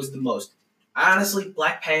was the most. Honestly,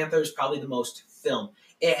 Black Panther is probably the most film.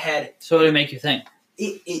 It had. So what did it make you think?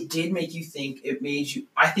 It did make you think. It made you.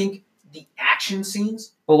 I think the action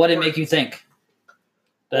scenes. But what did it make you think?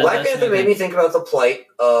 Black Panther made me think about the plight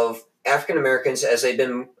of African Americans as they've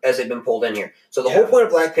been pulled in here. So the whole point of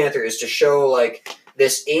Black Panther is to show like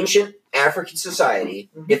this ancient African society,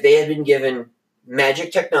 if they had been given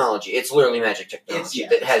magic technology, it's literally magic technology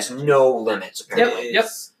that has no limits apparently. Yep.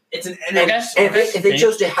 It's an And if they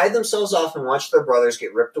chose to hide themselves off and watch their brothers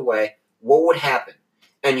get ripped away, what would happen?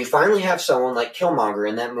 And you finally have someone like Killmonger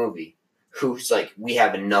in that movie who's like, we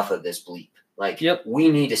have enough of this bleep. Like,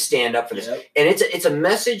 we need to stand up for this. And it's a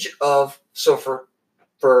message of, so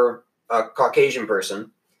for a Caucasian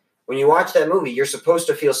person, when you watch that movie, you're supposed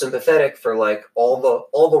to feel sympathetic for like all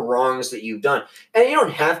the wrongs that you've done. And you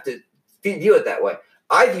don't have to view it that way.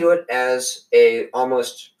 I view it as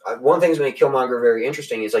one thing that's made Killmonger very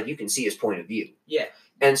interesting is like you can see his point of view. Yeah.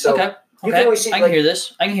 And so you can always see, I can hear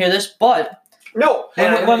this, but no.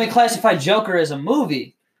 When we classify Joker as a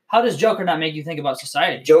movie, how does Joker not make you think about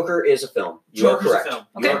society? Joker is a film. You are correct. A film.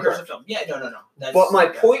 You are Joker's correct. a film. Yeah, no. But my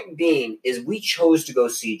point being is we chose to go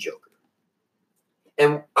see Joker.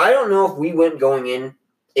 And I don't know if we went going in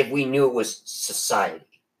if we knew it was society.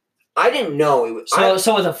 I didn't know it was.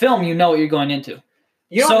 So with a film, you know what you're going into.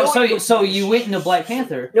 You don't know So you went into Black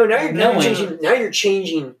Panther. No, now you're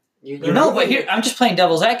changing. But here I'm just playing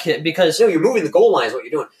devil's advocate because you're moving the goal line is what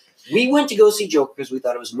you're doing. We went to go see Joker because we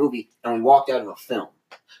thought it was a movie, and we walked out of a film.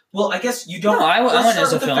 Well, I guess you don't. No, I let's went start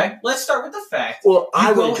as a with the film. fact. Let's start with the fact. Well, I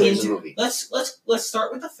You go went to as a into- movie. Let's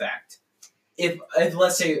start with the fact. If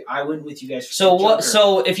let's say I went with you guys. For So what? Joker,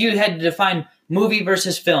 So if you had to define movie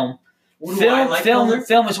versus film, what do I like more?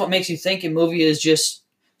 film is what makes you think, and movie is just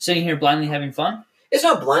sitting here blindly having fun. It's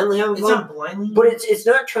not blindly having It's fun, not blindly. but it's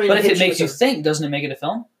not trying. But to if hit it makes you with think, doesn't it make it a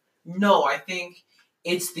film? No, I think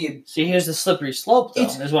it's the. See, here's the slippery slope, though.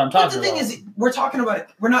 It's- Is what I'm But talking the thing about. is, we're talking about it.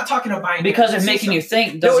 We're not talking about binary. Because of It's making a- you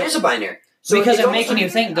think, no, doesn't it is a binary. So because it of goes making you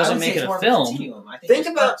like- think I doesn't would say make it's it more a of a film. continuum. I Think it's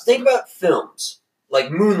about films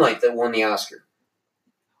like Moonlight that won the Oscar.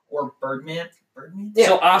 or Birdman. Yeah.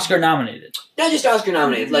 So Oscar nominated. Not just Oscar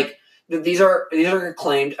nominated. Like these are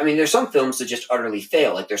acclaimed. I mean, there's some films that just utterly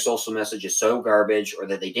fail. Like their social message is so garbage, or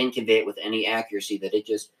that they didn't convey it with any accuracy that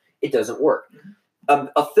it doesn't work.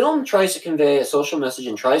 A film tries to convey a social message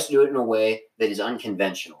and tries to do it in a way that is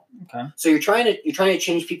unconventional. Okay. So you're trying to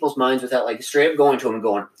change people's minds without like straight up going to them and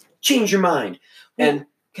going, change your mind. And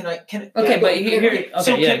Can I? Okay, Yeah, but here. Okay,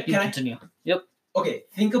 So yeah, can you I- continue. Yep. Okay,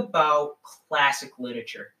 think about classic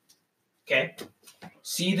literature. Okay,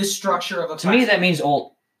 see the structure of a. To me, that means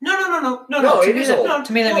old. No. No, To it me is that- old. no,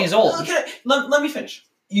 To me, that no, means old. Okay, let me finish.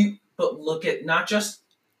 But look at not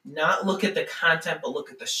look at the content, but look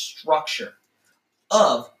at the structure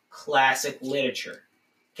of classic literature.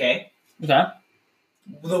 Okay. Okay.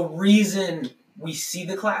 The reason we see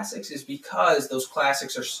the classics is because those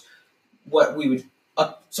classics are what we would.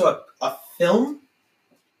 A film,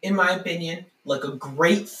 in my opinion, like a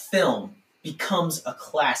great film, becomes a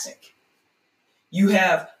classic.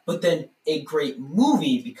 But then a great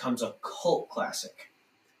movie becomes a cult classic.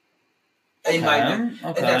 In my opinion.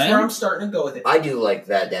 And that's where I'm starting to go with it. I do like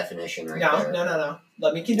that definition right there. No.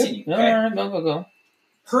 Let me continue. Yep. Okay? Go.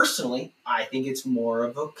 Personally, I think it's more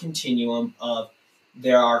of a continuum of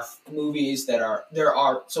there are movies that are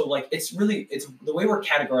so like it's the way we're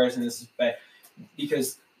categorizing this is bad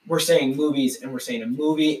because we're saying movies and we're saying a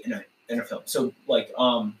movie and a film. So like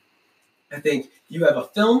I think you have a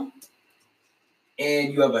film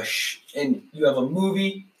and you have a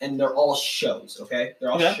movie, and they're all shows. Okay,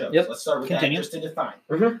 they're all shows. Yep. Let's start with Continue. that just to define.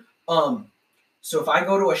 Mhm. So if I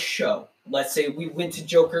go to a show, let's say we went to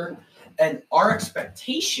Joker, and our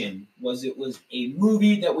expectation was it was a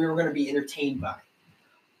movie that we were going to be entertained by.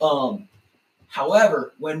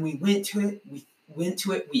 However, when we went to it,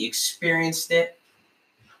 we experienced it.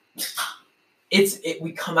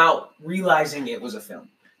 We come out realizing it was a film.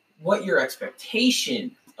 What your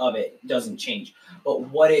expectation of it doesn't change, but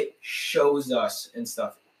what it shows us and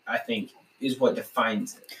stuff, I think, is what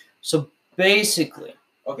defines it. So basically,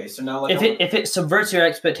 okay, so now like if it subverts your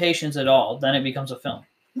expectations at all, then it becomes a film.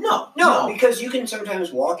 No, because you can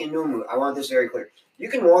sometimes walk into a movie. I want this very clear. You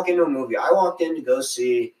can walk into a movie. I walked in to go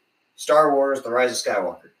see Star Wars: The Rise of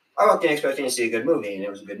Skywalker. I walked in expecting to see a good movie, and it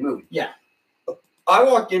was a good movie. Yeah. I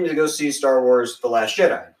walked in to go see Star Wars: The Last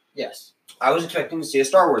Jedi. Yes. I was expecting to see a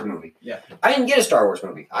Star Wars movie. Yeah. I didn't get a Star Wars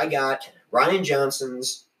movie. I got Rian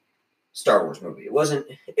Johnson's Star Wars movie. It wasn't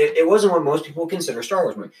what most people consider a Star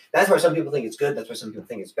Wars movie. That's why some people think it's good. That's why some people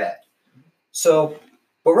think it's bad. So,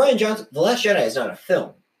 but Rian Johnson, The Last Jedi is not a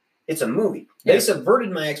film. It's a movie. They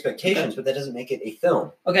subverted my expectations, but that doesn't make it a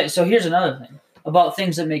film. Okay, so here's another thing about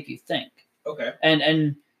things that make you think. Okay.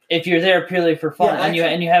 And if you're there purely for fun and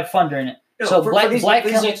you have fun during it. No, so for these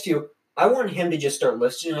next few, I want him to just start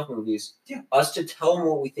listing off movies. Yeah. Us to tell him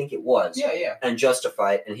what we think it was. Yeah. And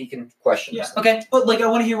justify it, and he can question us. Okay. But like, I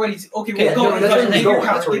want to hear what he's. Okay, Yeah, well, no, that's where he's going.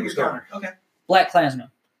 That's where Give he's your going. counter. Okay. Black Klansman.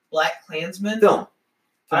 Black Klansman. Film.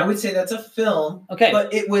 I would say that's a film. Okay.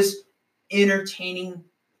 But it was entertaining,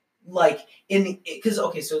 like because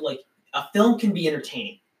so like a film can be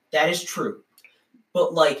entertaining. That is true.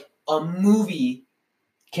 But like a movie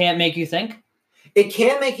can't make you think. It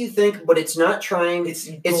can make you think, but it's not trying. It's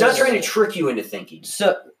not trying to trick you into thinking.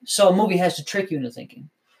 So a movie has to trick you into thinking.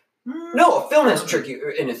 No, a film has to trick you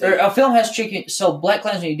into thinking. Or a film has to trick you. So Black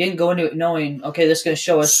Klansman, you didn't go into it knowing, okay, this is going to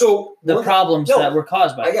show us the problems that were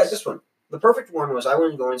caused by I got this one. The perfect one was I went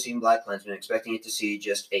and go and see Black Klansman expecting it to see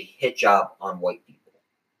just a hit job on white people.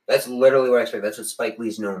 That's literally what I expected. That's what Spike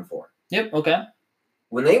Lee's known for. Yep, okay.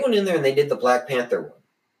 When they went in there and they did the Black Panther one,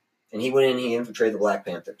 and he went in and he infiltrated the Black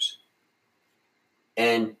Panthers.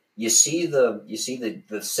 And you see the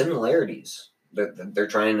similarities. They're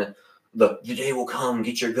trying to, the day will come,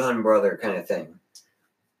 get your gun, brother, kind of thing.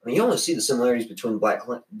 I mean, you only see the similarities between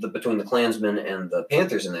between the Klansmen and the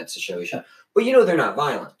Panthers in that situation, but they're not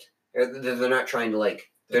violent. They're not trying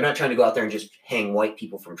to go out there and just hang white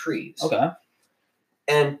people from trees. Okay.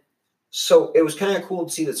 And so it was kind of cool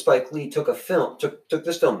to see that Spike Lee took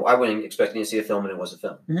this film. I wasn't expecting to see a film, and it was a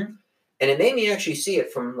film. Mm-hmm. And it made me actually see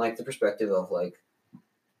it from like the perspective of like,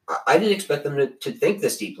 I didn't expect them to think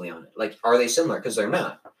this deeply on it. Like, are they similar? Because they're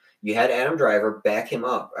not. You had Adam Driver back him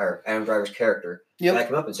up, or Adam Driver's character back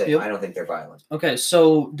him up and say, I don't think they're violent. Okay,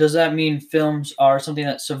 so does that mean films are something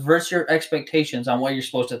that subverts your expectations on what you're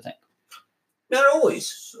supposed to think? Not always.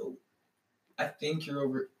 So, I think you're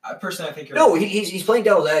over. Personally, I think you're. No, he's playing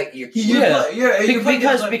devil's advocate.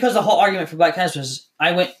 Because the whole argument for Black Klansman is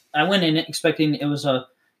I went in it expecting it was going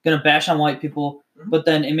to bash on white people, but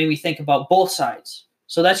then it made me think about both sides.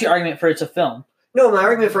 So that's your argument for it's a film. No, my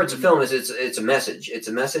argument for it's a film is it's a message. It's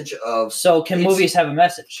a message of. So can movies have a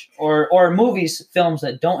message, or films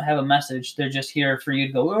that don't have a message? They're just here for you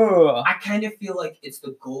to go. Ugh. I kind of feel like it's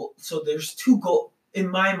the goal. So there's two goals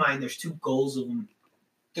in my mind. There's two goals of them.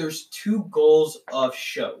 There's two goals of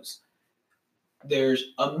shows. There's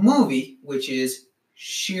a movie, which is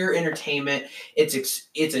sheer entertainment. It's a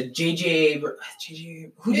JJ.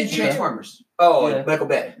 Who did Transformers? Oh, yeah. Michael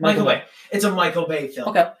Bay. Michael Bay. It's a Michael Bay film.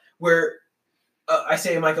 Okay. Where I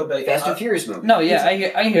say a Michael Bay. Fast and Furious movie. No, yeah,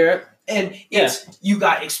 I hear it. And you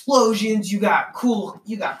got explosions. You got cool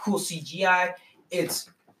CGI.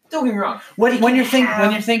 Don't get me wrong. When you're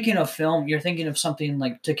thinking of film, you're thinking of something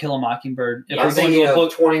like To Kill a Mockingbird. If I'm thinking of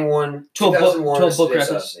 2001 to a book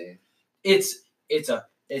reference.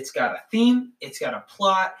 It's got a theme. It's got a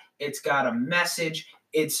plot. It's got a message.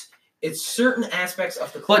 It's certain aspects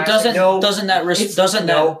of the classic. But doesn't that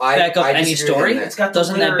back up any story?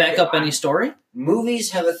 Doesn't that back up any story?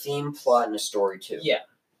 Movies have a theme, plot, and a story too. Yeah.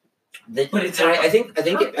 But it's. I think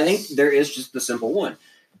there is just the simple one.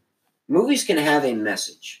 Movies can have a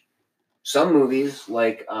message. Some movies,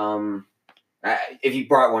 like if you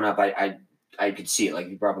brought one up, I could see it. Like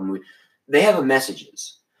if you brought up a movie, they have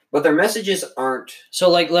messages, but their messages aren't. So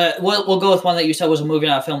like we'll go with one that you said was a movie,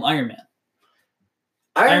 not a film. Iron Man.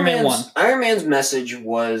 Iron Man 1. Iron Man's message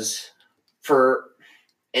was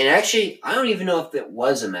and actually, I don't even know if it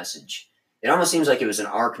was a message. It almost seems like it was an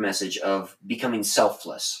arc message of becoming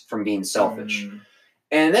selfless from being selfish.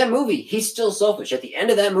 And in that movie, he's still selfish. At the end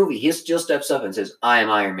of that movie, he still steps up and says, I am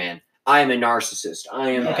Iron Man. I am a narcissist. I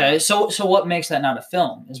am... Okay, so what makes that not a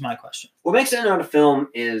film is my question. What makes that not a film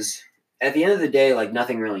is, at the end of the day, like,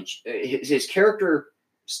 nothing really... His character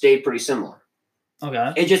stayed pretty similar.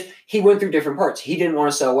 Okay. It just... He went through different parts. He didn't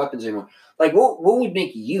want to sell weapons anymore. Like, what would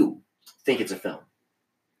make you think it's a film?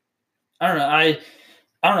 I don't know.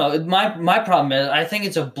 I don't know. My problem is I think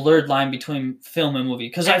it's a blurred line between film and movie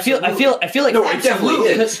because I feel like No, it definitely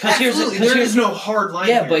is. There is no hard line.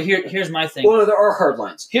 Yeah, but here's my thing. Well, no, there are hard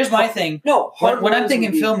lines. Here's my thing. No, hard when I'm lines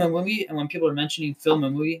thinking would be- film and movie, and when people are mentioning film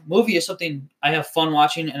and movie is something I have fun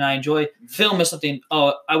watching and I enjoy. Film is something.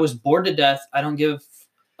 Oh, I was bored to death. I don't give.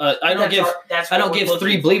 I don't give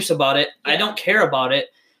three bleeps about it. Yeah. I don't care about it.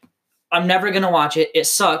 I'm never gonna watch it. It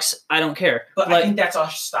sucks. I don't care. But like, I think that's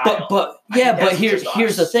our style. But here's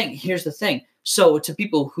the thing. Here's the thing. So to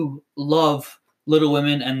people who love Little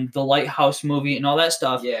Women and the Lighthouse movie and all that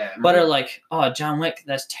stuff, but are like, oh, John Wick,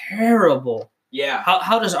 that's terrible. Yeah.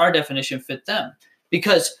 How does our definition fit them?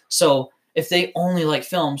 Because so if they only like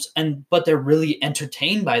films but they're really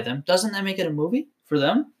entertained by them, doesn't that make it a movie for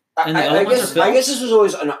them? And the other ones are films? I guess this was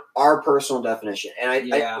always our personal definition, and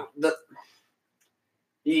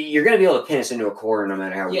you're going to be able to pin us into a corner no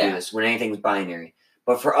matter how we do this when anything's binary.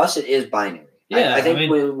 But for us, it is binary. Yeah, I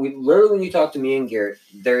think when you talk to me and Garrett,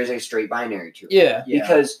 there is a straight binary to it. Yeah.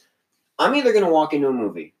 Because I'm either going to walk into a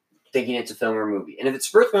movie thinking it's a film or a movie, and if it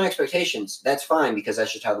spurts my expectations, that's fine because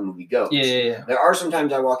that's just how the movie goes. Yeah. There are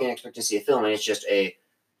sometimes I walk in and expect to see a film, and it's just I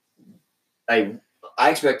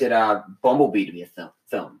expected Bumblebee to be a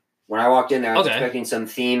film. When I walked in there, I was expecting some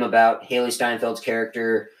theme about Haley Steinfeld's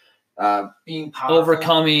character being powerful.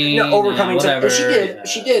 overcoming whatever. something.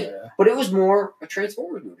 She did. But it was more a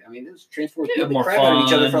Transformers movie. I mean, it was Transformers beating the crap out of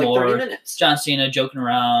each other for like 30 minutes. John Cena joking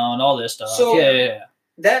around, all this stuff. So, yeah.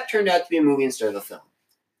 That turned out to be a movie instead of a film.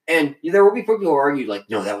 And there will be people who argued, like,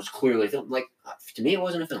 no, that was clearly a film. Like, to me, it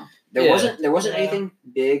wasn't a film. There wasn't anything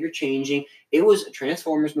big or changing. It was a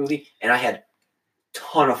Transformers movie, and I had a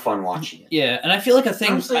ton of fun watching it. Yeah, and I feel like a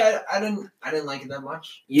thing. Honestly, I didn't like it that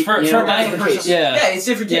much. For my it's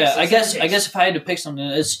different. Yeah, I guess if I had to pick something,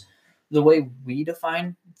 it's the way we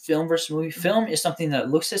define film versus movie. Film is something that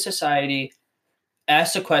looks at society,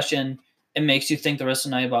 asks a question, and makes you think the rest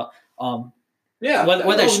of the night about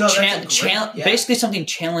whether it's basically something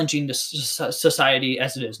challenging to society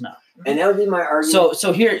as it is now. And that would be my argument.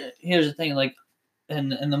 So here's the thing, like, in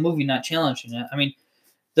the movie not challenging it. I mean,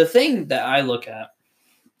 the thing that I look at,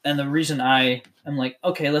 and the reason I am like,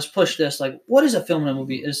 okay, let's push this. Like, what is a film and a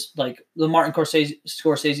movie? Is like the Martin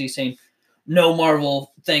Scorsese saying, no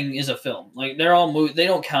Marvel thing is a film. Like, they're all movies. They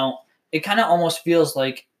don't count. It kind of almost feels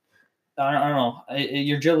like, I don't know,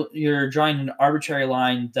 you're drawing an arbitrary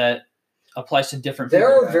line that applies to different people.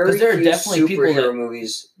 There are very few definitely superhero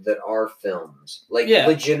movies that are films, like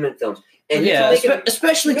legitimate films. And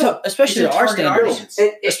especially to our standards.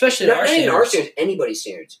 Especially to our standards. Anybody's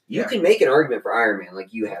standards. You can make an argument for Iron Man,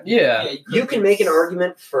 like you have. Yeah. You can make an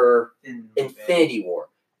argument for Infinity War,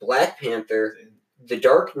 Black Panther, The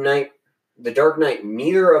Dark Knight.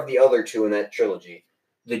 Neither of the other two in that trilogy.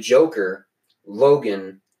 The Joker,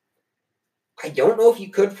 Logan. I don't know if you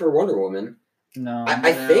could for Wonder Woman. No.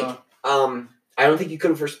 I think. I don't think you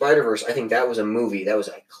could for Spider-Verse. I think that was a movie. That was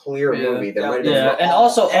a clear movie. There might have been and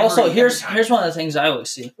also here's one of the things I always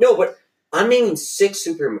see. No, but I'm naming 6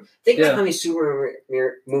 superhero. Think about how many superhero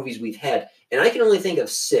movies we've had, and I can only think of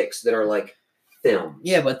 6 that are like films.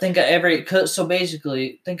 Yeah, but think of every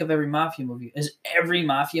mafia movie. Is every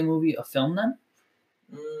mafia movie a film then?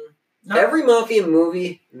 Every mafia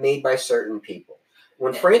movie made by certain people.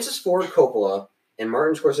 When Francis Ford Coppola and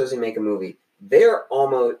Martin Scorsese make a movie, they're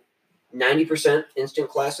almost 90% instant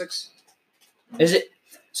classics. Is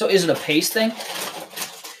it a pace thing?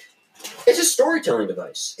 It's a storytelling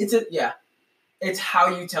device. It's how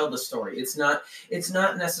you tell the story. It's not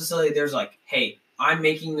necessarily there's like, hey, I'm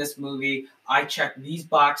making this movie, I check these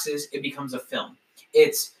boxes, it becomes a film.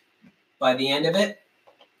 It's by the end of it,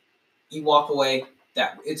 you walk away,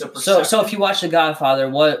 that it's a perception. So if you watch The Godfather,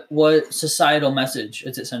 what societal message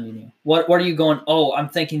is it sending you? What are you going, oh, I'm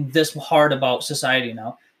thinking this hard about society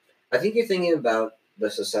now? I think you're thinking about the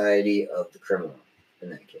society of the criminal in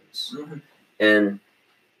that case. Mm-hmm. And,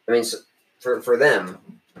 I mean, for them,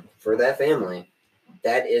 for that family,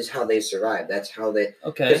 that is how they survive. That's how they...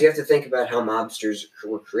 Okay. Because you have to think about how mobsters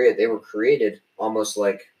were created. They were created almost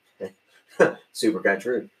like... super kind of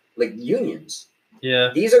true. Like unions.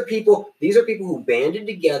 Yeah. These are people who banded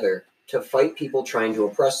together to fight people trying to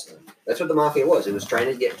oppress them. That's what the mafia was. It was trying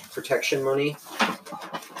to get protection money.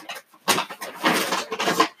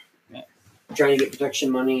 Trying to get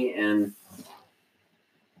protection money and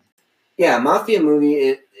Yeah, mafia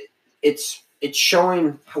movie. It's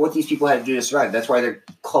showing what these people had to do to survive. That's why they're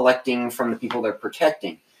collecting from the people they're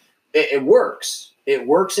protecting. It works. It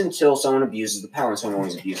works until someone abuses the power, and someone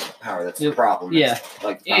always abuses the power. That's the problem. Yeah. That's,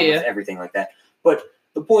 like the problem with everything like that. But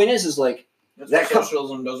the point is like that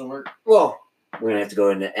socialism doesn't work. Well, we're gonna have to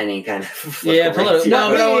go into any kind of political.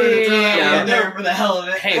 No, Yeah, we're yeah. in there for the hell of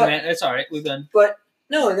it. Hey, man, it's all right. We've been. But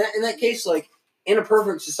no, in that case, like in a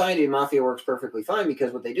perfect society, mafia works perfectly fine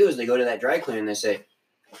because what they do is they go to that dry cleaner and they say,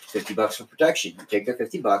 $50 for protection. You take their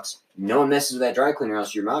 $50. No one messes with that dry cleaner,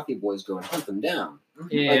 else your mafia boys go and hunt them down.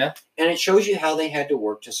 Yeah. And it shows you how they had to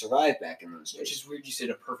work to survive back in those days. Which is weird. You said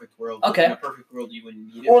a perfect world. Okay. In a perfect world, you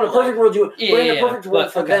wouldn't need it. Well, in a perfect world, you would. Yeah, but in a yeah, perfect world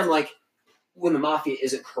but- for okay. them, like when the mafia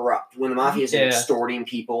isn't corrupt, when the mafia isn't Yeah. extorting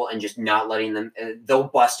people and just not letting them, they'll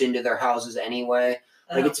bust into their houses anyway.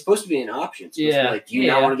 Like it's supposed to be an option. It's supposed to be like, do you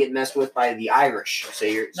not want to get messed with by the Irish?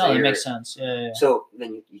 That makes sense. Yeah. So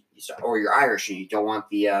then you start, or you're Irish and you don't want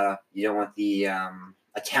the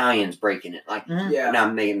Italians breaking it. Like Yeah. now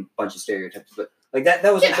I'm making a bunch of stereotypes, but like that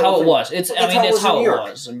was Yeah, how it was. It's That's I mean, it's how in it New York.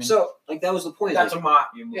 was. I mean, So like that was the point. That's like, a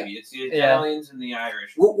mafia movie. It's the Italians and the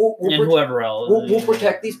Irish. we'll and whoever else. we'll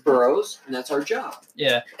protect these boroughs, and that's our job.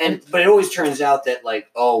 Yeah. But it always turns out that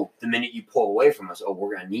like, oh, the minute you pull away from us, oh,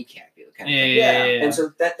 we're gonna kneecap you. Kind of thing. Yeah. And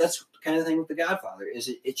so that's kind of the thing with The Godfather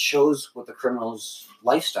is it shows what the criminal's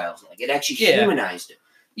lifestyle is like. It actually humanized it.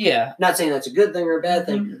 Yeah. Not saying that's a good thing or a bad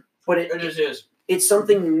thing, but It just is. it's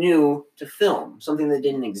something new to film, something that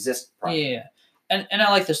didn't exist prior. Yeah. And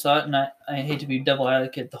I like this thought, and I hate to be devil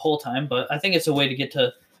advocate the whole time, but I think it's a way to get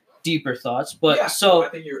to deeper thoughts. But Yeah, so I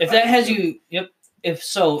think you're- if I that think has you're- you,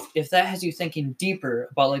 if that has you thinking deeper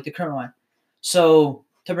about like the current one, so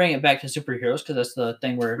to bring it back to superheroes, because that's the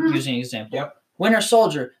thing we're using an example. Yep. Winter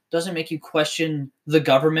Soldier doesn't make you question the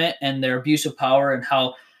government and their abuse of power and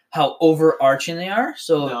how overarching they are.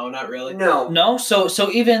 So No, not really. no.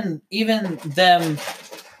 So even them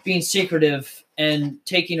being secretive and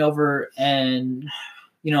taking over and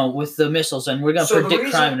with the missiles and we're gonna predict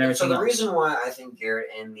crime and everything So the else. reason why I think Garrett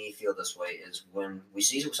and me feel this way is when we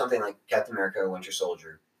see something like Captain America or Winter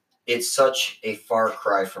Soldier, it's such a far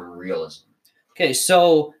cry from realism. Okay,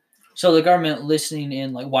 so the government listening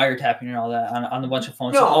in, like wiretapping and all that on a bunch of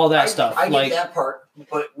phones, and all that stuff. I like, get that part,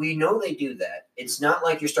 but we know they do that. It's not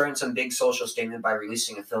like you're starting some big social statement by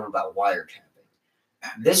releasing a film about wiretapping.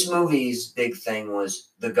 This movie's big thing was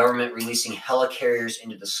the government releasing helicarriers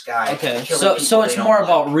into the sky. okay, killing so people it's they more don't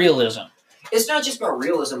about like. realism. It's not just about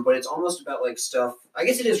realism, but it's almost about like stuff. I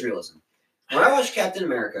guess it is realism. When I watch Captain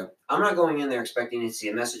America, I'm not going in there expecting to see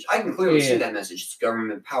a message. I can clearly see that message. It's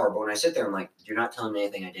government power. But when I sit there, I'm like, you're not telling me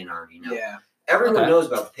anything I didn't already know. Yeah. Everyone Okay. knows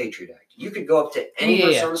about the Patriot Act. You could go up to any Yeah.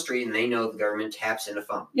 person on the street and they know the government taps into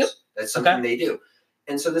funds. Yep. That's something they do.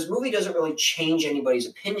 And so this movie doesn't really change anybody's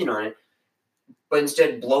opinion on it, but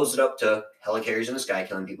instead blows it up to helicarriers in the sky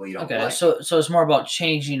killing people you don't Okay, like. so it's more about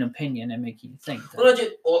changing opinion and making you think. then.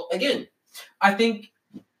 Well, again, I think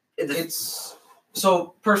it's it's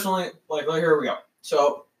so personally, like here we go.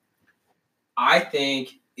 So I think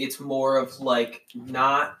it's more of like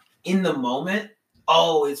not in the moment.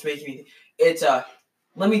 Oh, it's making me. It's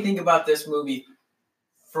let me think about this movie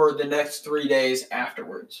for the next 3 days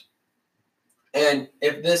afterwards. And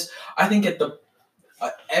if this, I think at the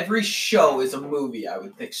every show is a movie. I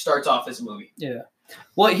would think starts off as a movie. Yeah.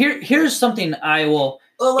 Well, here's something I will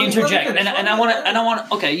Well, let me interject, finish. and I want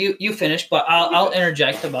to. Okay, you finish, but I'll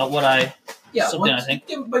interject about what I. Yeah, something I think.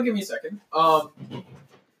 Give me a second.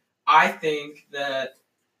 I think that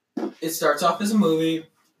it starts off as a movie.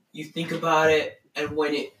 You think about it, and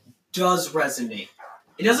when it does resonate,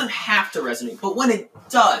 it doesn't have to resonate, but when it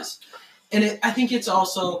does, and I think it's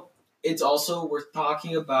also we're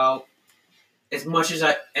talking about as much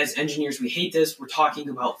as engineers we hate this. We're talking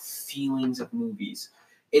about feelings of movies.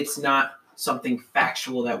 It's not something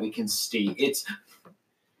factual that we can state.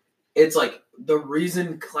 It's like the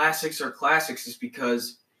reason classics are classics is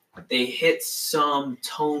because they hit some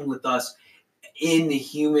tone with us in the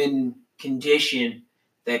human condition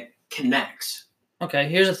that connects. Okay,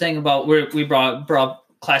 here's the thing about we brought up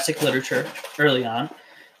classic literature early on,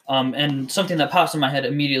 and something that pops in my head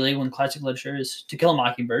immediately when classic literature is To Kill a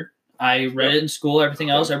Mockingbird. I read it in school. Everything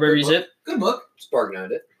else, everybody reads it. Good book. Spark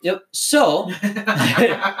noted it. Yep. So,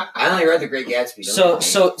 I only read The Great Gatsby.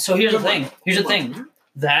 so here's the Good thing. one. Here's the Good thing. one.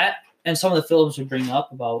 That and some of the films we bring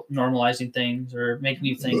up about normalizing things or making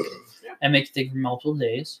you think and make you think for multiple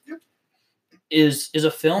days is a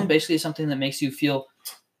film basically something that makes you feel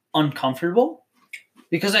uncomfortable,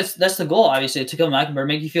 because that's the goal, obviously. To Kill a Mockingbird,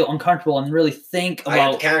 make you feel uncomfortable and really think I got the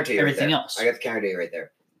about counter to you everything right there. else. I got the counter to you right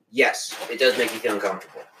there. Yes, it does make you feel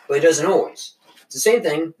uncomfortable, but it doesn't always. It's the same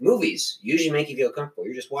thing. Movies usually make you feel comfortable.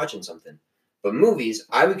 You're just watching something. But movies,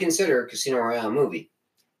 I would consider Casino Royale a movie.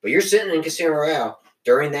 But you're sitting in Casino Royale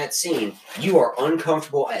during that scene, you are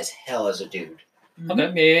uncomfortable as hell as a dude.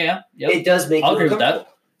 Okay, yeah. Yep. It does make I'll you agree with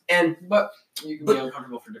uncomfortable. But you can be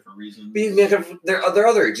uncomfortable for different reasons. But you can be uncomfortable. There are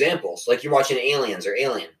other examples, like you're watching Aliens or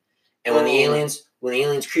Alien, and when the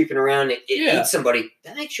alien's creeping around, it eats somebody.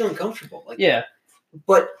 That makes you uncomfortable. Like, yeah.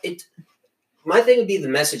 But my thing would be the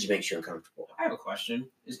message makes you uncomfortable. I have a question.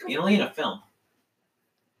 Is Alien a film?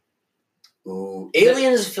 Ooh,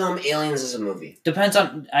 Alien is a film. Aliens is a movie. Depends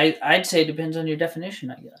on. I'd say depends on your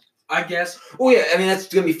definition. I guess. Oh yeah, I mean that's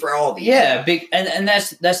gonna be for all these. Yeah, big, and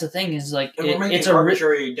that's the thing is like it's a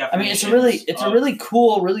arbitrary definition. I mean it's a really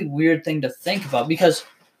cool, really weird thing to think about because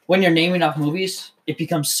when you're naming off movies, it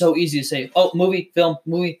becomes so easy to say, oh, movie, film,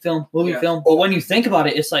 movie, film, movie, film. But when you think about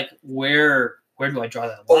it, it's like where do I draw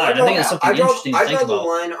that line? I think that's something interesting to think about. I draw the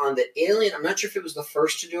line on the Alien. I'm not sure if it was the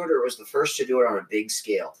first to do it or it was the first to do it on a big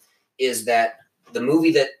scale. Is that the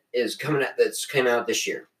movie that's came out this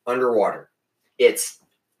year, Underwater? It's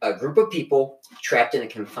a group of people trapped in a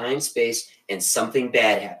confined space and something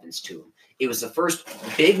bad happens to them. It was the first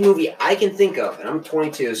big movie I can think of, and I'm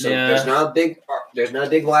 22, so there's not a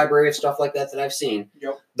big library of stuff like that I've seen.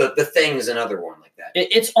 Yep. The Thing is another one like that.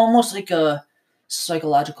 It's almost like a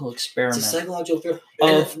psychological experiment. It's a psychological experiment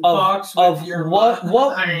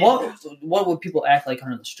what would people act like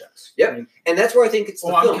under the stress? Yep, and that's where I think it's the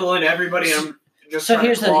film. I'm killing everybody. I'm just so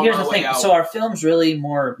here's the thing. Out. So are films really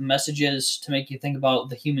more messages to make you think about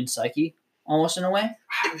the human psyche, almost in a way?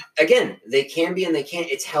 Again, they can be and they can't.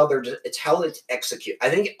 It's how it's executed. I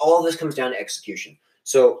think all this comes down to execution.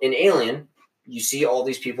 So in Alien, you see all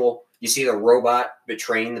these people. You see the robot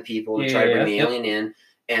betraying the people to try to bring the alien in,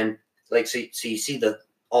 and like so you see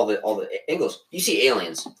all the angles. You see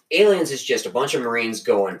Aliens. Aliens is just a bunch of Marines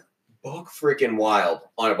going buck freaking wild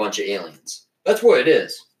on a bunch of aliens. That's what it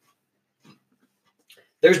is.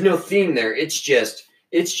 There's no theme there. It's just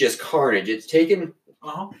carnage. It's taken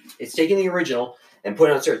the original and put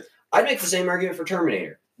it on its earth. I'd make the same argument for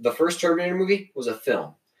Terminator. The first Terminator movie was a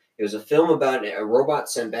film. It was a film about a robot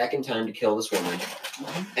sent back in time to kill this woman.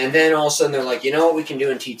 And then all of a sudden they're like, you know what we can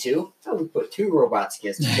do in T2? How we put two robots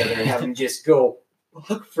against each other and have them just go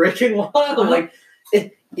freaking wild. Like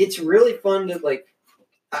it's really fun to like.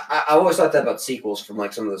 I always thought that about sequels from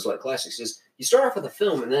like some of those like classics. Is you start off with a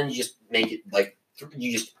film and then you just make it like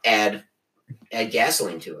you just add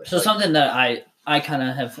gasoline to it. So like, something that I kind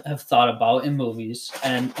of have thought about in movies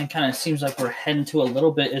and kind of seems like we're heading to a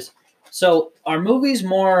little bit is. So are movies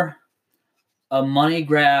more a money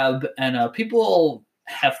grab and people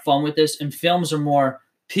have fun with this, and films are more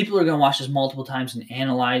people are going to watch this multiple times and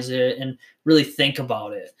analyze it and really think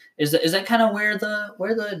about it. Is that kind of where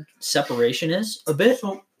the separation is a bit?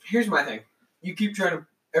 So here's my thing: you keep trying to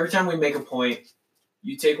every time we make a point,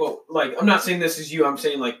 you take what like I'm not saying this is you. I'm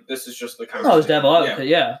saying like this is just the conversation. No, it's devil advocate.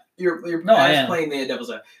 Yeah. You're playing the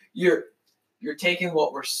devil's advocate. You're taking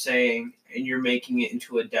what we're saying and you're making it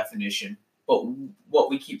into a definition. But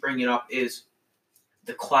what we keep bringing up is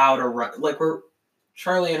the cloud around. Like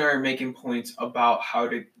Charlie and I are making points about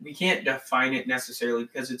we can't define it necessarily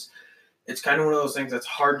because it's kind of one of those things that's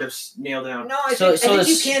hard to nail down. No, I think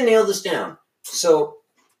you can nail this down. So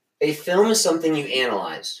a film is something you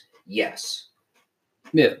analyze. Yes.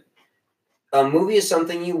 Yeah. A movie is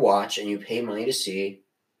something you watch and you pay money to see,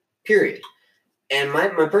 period. And my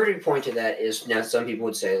perfect point to that is now some people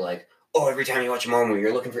would say like, oh, every time you watch a Marvel movie,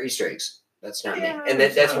 you're looking for Easter eggs. That's not me. And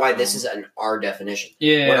that's why this is our definition.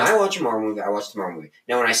 Yeah. When I watch a Marvel movie, I watch the Marvel movie.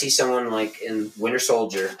 Now, when I see someone like in Winter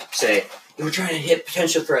Soldier say, we're trying to hit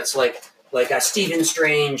potential threats like Stephen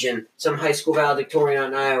Strange and some high school valedictorian out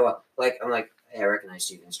in Iowa, I'm like, hey, I recognize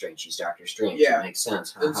Stephen Strange. She's Dr. Strange. Yeah. That makes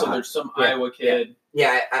sense. And so there's some Iowa kid.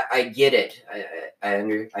 Yeah, I get it. I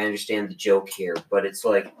understand the joke here, but it's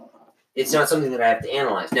like, it's not something that I have to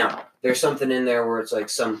analyze. Now, there's something in there where it's like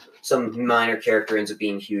some minor character ends up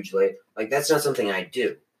being huge late. Like, that's not something I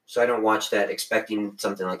do. So I don't watch that expecting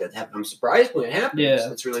something like that to happen. I'm surprised when it happens.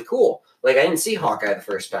 Yeah. It's really cool. Like, I didn't see Hawkeye the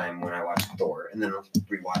first time when I watched Thor, and then I'll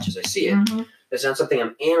rewatch as I see it. Mm-hmm. That's not something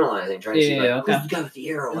I'm analyzing, trying to see, who's the guy with the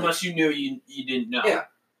arrow? Unless you knew you didn't know. Yeah.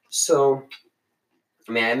 So,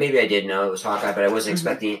 I mean, maybe I did know it was Hawkeye, but I wasn't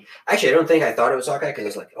expecting. Actually, I don't think I thought it was Hawkeye because I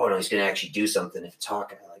was like, oh no, he's going to actually do something if it's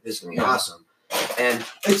Hawkeye. Like, this is going to be awesome. And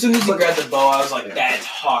as soon as he grabbed the bow, I was like, that's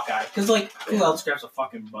Hawkeye. Because, like, who else grabs a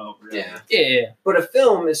fucking bow, really? Yeah. But a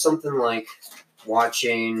film is something like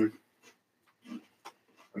watching.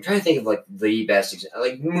 I'm trying to think of, like, the best example.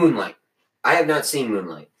 Like, Moonlight. I have not seen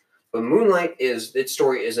Moonlight. But Moonlight its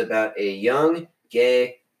story is about a young,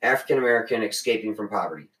 gay African American escaping from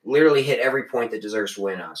poverty. Literally hit every point that deserves to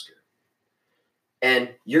win an Oscar. And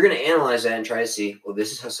you're going to analyze that and try to see, well,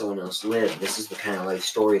 this is how someone else lived. This is the kind of like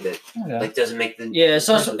story that like doesn't make the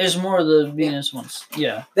it's more of the Venus ones.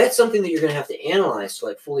 Yeah, that's something that you're going to have to analyze to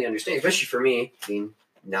like fully understand, especially for me being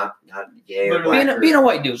not gay or black. Being a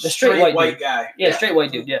white dude, a straight white dude. guy. Yeah, straight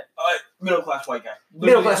white dude. Yeah, Middle class white guy.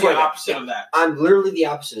 Middle class white guy. Opposite of that. I'm literally the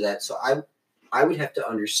opposite of that. So I would have to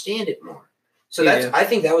understand it more. So I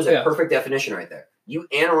think that was a perfect definition right there. You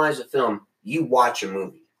analyze a film, you watch a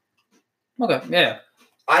movie. Okay, yeah.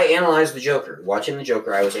 I analyzed the Joker. Watching the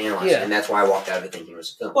Joker, I was analyzing, and that's why I walked out of it thinking it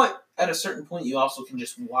was a film. But at a certain point, you also can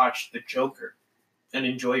just watch the Joker and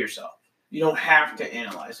enjoy yourself. You don't have to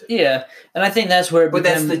analyze it. Yeah, and I think that's where it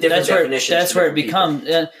that's the different definitions. That's where it becomes.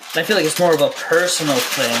 I feel like it's more of a personal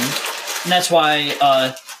thing, and that's why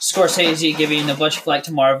Scorsese giving a bunch of flack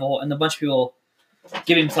to Marvel and a bunch of people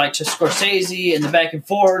giving flack to Scorsese and the back and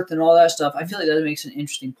forth and all that stuff. I feel like that makes an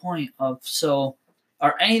interesting point of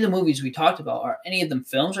are any of the movies we talked about, are any of them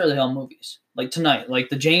films or are they all movies? Like tonight, like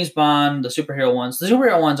the James Bond, the superhero ones. The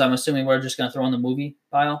superhero ones, I'm assuming we're just going to throw in the movie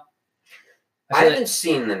pile. I haven't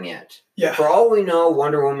seen them yet. Yeah. For all we know,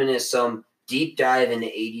 Wonder Woman is some deep dive into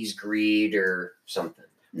 80s greed or something.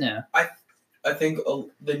 Yeah. I think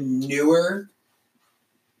the newer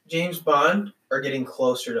James Bond are getting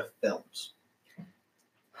closer to films.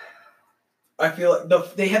 I feel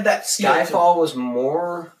like they had that Skyfall was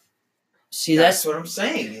more... See, that's what I'm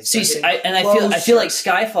saying. I feel like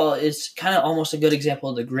Skyfall is kind of almost a good example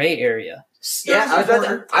of the gray area. Yeah,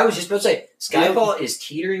 I was just about to say Skyfall is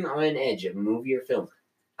teetering on an edge of movie or film.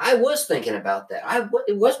 I was thinking about that.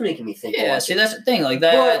 It was making me think. Yeah, see, that's the thing, like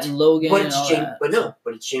that and Logan and all that.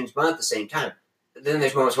 But it's James Bond at the same time. But then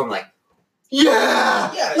there's moments where I'm like,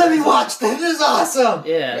 let me watch this. This is awesome.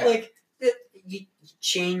 Yeah, like you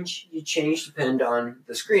change depend on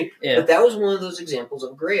the screen. Yeah. But that was one of those examples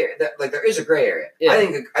of gray area. There is a gray area. Yeah.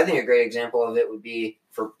 I think a great example of it would be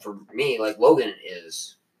for me, like Logan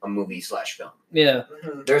is a movie / film. Yeah.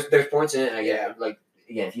 Mm-hmm. There's points in it. I get like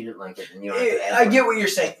again, if you didn't like it, then you don't. Have to I get what you're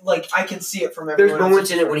saying. Like I can see it from everyone. There's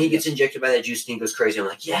moments in it when he gets injected by that juice and he goes crazy. I'm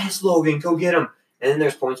like, yes, Logan, go get him. And then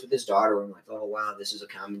there's points with his daughter where I'm like, oh wow, this is a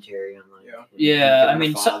commentary on like I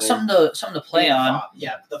mean something to play on.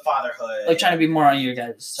 The fatherhood. Like trying to be more on your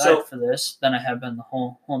guys' side for this than I have been the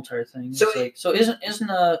whole entire thing. So isn't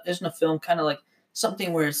a film kind of like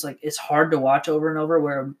something where it's like it's hard to watch over and over,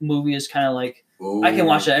 where a movie is kind of like I can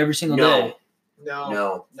watch that every single day.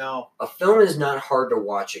 No. A film is not hard to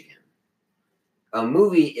watch again. A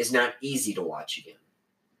movie is not easy to watch again.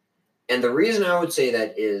 And the reason I would say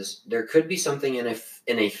that is there could be something in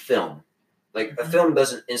a film. Like, a film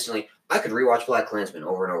doesn't instantly... I could rewatch BlacKkKlansman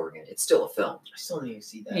over and over again. It's still a film. I still need to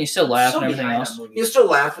see that. You still laugh and everything else. You'll still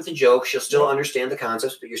laugh with the jokes. You'll still understand the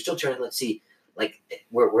concepts, but you're still trying to, see, like,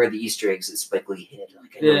 where the Easter eggs that Spike Lee hid.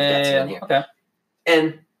 Like, I know that's on here. Okay.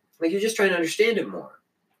 And, like, you're just trying to understand it more.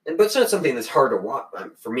 But it's not something that's hard to watch.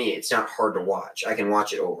 For me, it's not hard to watch. I can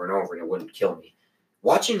watch it over and over and it wouldn't kill me.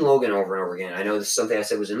 Watching Logan over and over again, I know this is something I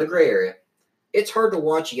said was in the gray area. It's hard to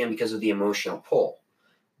watch again because of the emotional pull.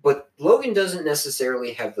 But Logan doesn't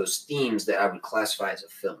necessarily have those themes that I would classify as a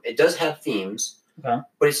film. It does have themes, but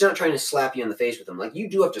it's not trying to slap you in the face with them. Like, you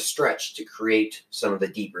do have to stretch to create some of the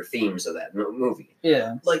deeper themes of that movie.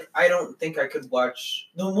 Yeah. Like, I don't think I could watch...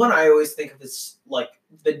 The one I always think of is, like,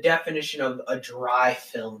 the definition of a dry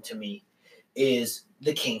film to me is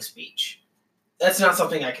The King's Speech. That's not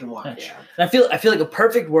something I can watch. Yeah. And I feel like a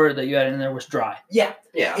perfect word that you had in there was dry. Yeah.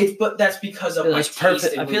 Yeah. But that's because of my taste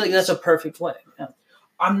perfect. in I feel like that's a perfect way. Yeah.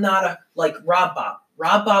 I'm not like Rob Bob.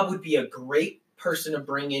 Rob Bob would be a great person to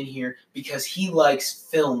bring in here because he likes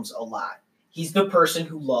films a lot. He's the person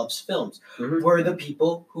who loves films. Mm-hmm. We're the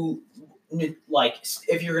people who, like,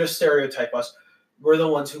 if you're going to stereotype us, we're the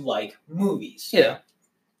ones who like movies. Yeah.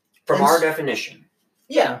 From our definition.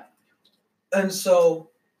 Yeah. And so...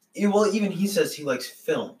 Well, even he says he likes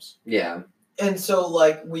films. Yeah. And so,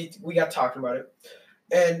 like, we got talking about it.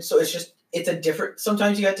 And so it's a different...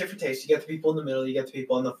 Sometimes you got different tastes. You got the people in the middle. You got the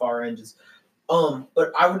people on the far edges.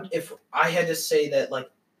 But if I had to say that,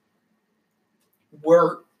 like,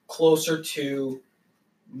 we're closer to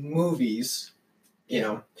movies,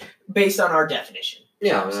 based on our definition.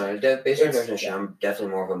 Yeah, based on our definition, I'm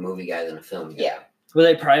definitely more of a movie guy than a film guy. Yeah. Will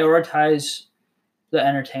they prioritize the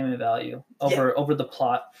entertainment value over the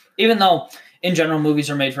plot? Even though, in general, movies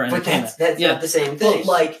are made for entertainment. But that's not the same thing. But,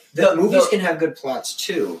 like, the movies can have good plots,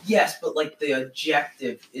 too. Yes, but, like, the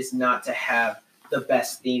objective is not to have the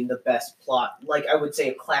best theme, the best plot. Like, I would say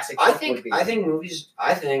a classic would be. I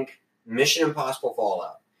think Mission Impossible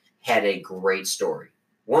Fallout had a great story.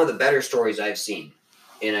 One of the better stories I've seen.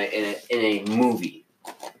 in a movie.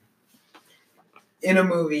 In a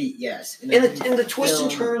movie, yes. And the twists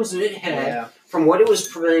and turns that it had, Yeah. from what it was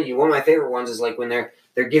presenting you. One of my favorite ones is like when they're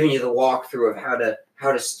giving you the walkthrough of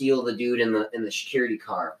how to steal the dude in the security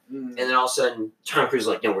car, and then all of a sudden Tom Cruise is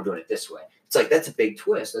like, no, we're doing it this way. It's like that's a big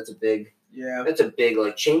twist. That's a big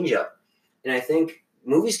like change up. And I think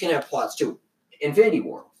movies can have plots too. Infinity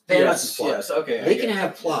War, Thanos' plot. Yes, okay. They can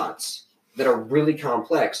have plots that are really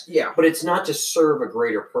complex. Yeah. But it's not to serve a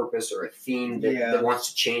greater purpose or a theme that wants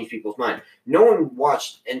to change people's mind. No one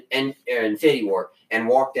watched Infinity War and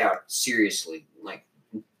walked out seriously. Like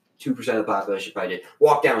 2% of the population probably did.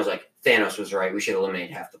 Walked out and was like, Thanos was right. We should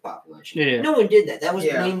eliminate half the population. Yeah. No one did that. That was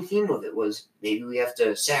the main theme of it. Was maybe we have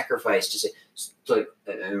to sacrifice to say. It's like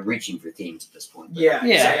I'm reaching for themes at this point. Yeah.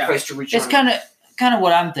 Sacrifice to reach. It's kind of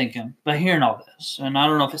what I'm thinking. But hearing all this, and I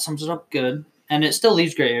don't know if it sums it up good. And it still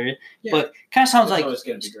leaves gray area, but kind of sounds like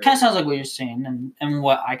what you're saying, and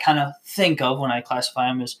what I kind of think of when I classify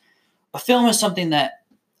them as a film is something that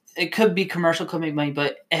it could be commercial, could make money,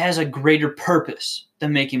 but it has a greater purpose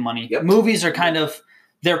than making money. Yep. Movies are kind of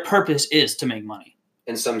their purpose is to make money,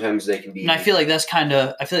 and sometimes they can be. And I feel like that's kind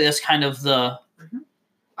of the.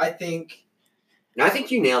 I think. No, I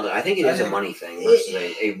think you nailed it. I think it is a money thing versus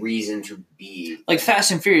a reason to be like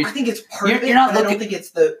Fast and Furious. I think it's part of it. I don't think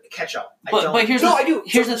it's the catch-up. But here's I do.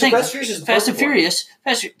 Here's the thing: Fast and Furious,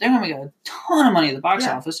 they're going to make a ton of money at the box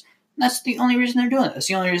office. And that's the only reason they're doing it. That's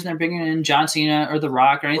the only reason they're bringing in John Cena or The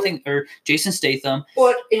Rock or anything or Jason Statham.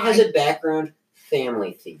 But it has a background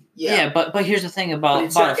family theme. Yeah, but here's the thing about a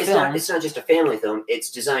film. It's not just a family film.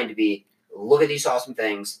 It's designed to be look at these awesome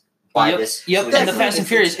things. Buy this. Yep. And the Fast and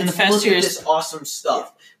Furious. Look at this awesome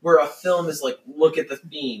stuff. Where a film is like, look at the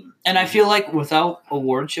theme. And I feel like without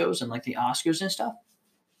award shows and like the Oscars and stuff,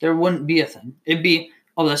 there wouldn't be a thing. It'd be,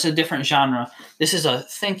 oh, that's a different genre. This is a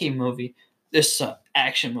thinking movie. This is an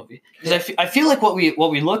action movie. Because I feel like what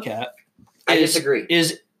we look at. I disagree.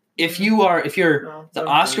 Is if you're the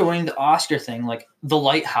Oscar winning the Oscar thing, like The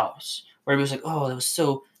Lighthouse, where it was like, oh, that was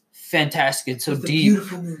so fantastic and so deep,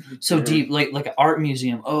 deep, like an art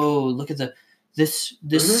museum. Oh, look at this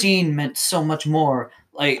scene meant so much more.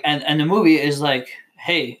 Like, and the movie is like,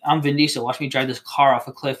 hey, I'm Vin Diesel. Watch me drive this car off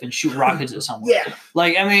a cliff and shoot rockets at someone. Yeah.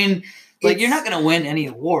 Like, I mean, like you're not gonna win any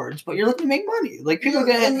awards, but you're looking to make money. Like people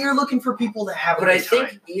and you're looking for people to have. But I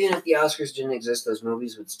think even if the Oscars didn't exist, those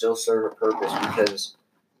movies would still serve a purpose because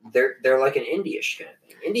they're like an indie-ish kind of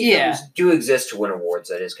thing. Indie films do exist to win awards.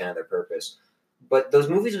 That is kind of their purpose. But those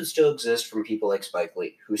movies would still exist from people like Spike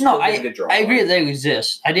Lee, who still did a good draw. I agree that they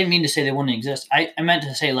exist. I didn't mean to say they wouldn't exist. I meant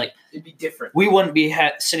to say, like, it'd be different. We wouldn't be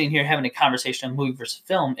sitting here having a conversation on movie versus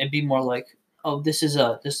film. It'd be more like, oh, this is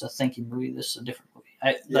a thinking movie. This is a different movie.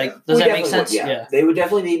 Does that make sense? Yeah. They would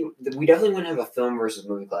definitely be. We definitely wouldn't have a film versus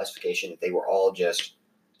movie classification if they were all just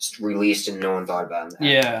released and no one thought about them.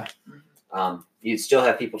 Yeah. You'd still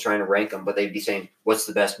have people trying to rank them, but they'd be saying, "What's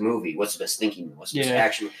the best movie? What's the best thinking movie? What's the best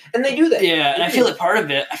action?" And they do that. Yeah, and I feel like part of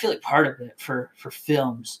it for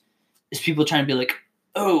films is people trying to be like,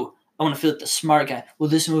 "Oh, I want to feel like the smart guy." Well,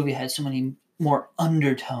 this movie had so many more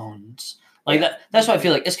undertones, like that. That's why I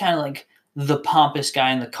feel like it's kind of like the pompous guy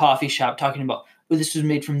in the coffee shop talking about, "Oh, this was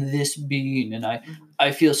made from this bean, and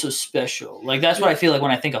I feel so special." Like that's what I feel like when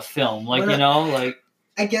I think of film. Like like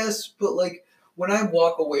I guess, but like when I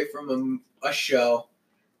walk away from a show,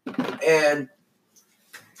 and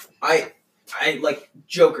I like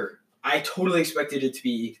Joker. I totally expected it to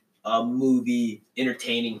be a movie,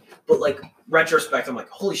 entertaining, but like retrospect, I'm like,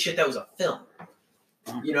 holy shit, that was a film.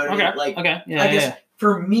 You know what I mean? Like, I guess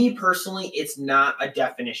for me personally, it's not a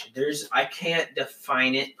definition. I can't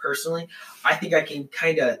define it personally. I think I can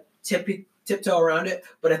kind of tiptoe around it,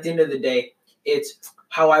 but at the end of the day, it's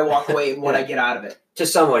how I walk away and what I get out of it. To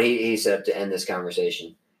sum what he said to end this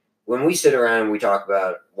conversation. When we sit around and we talk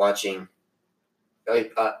about watching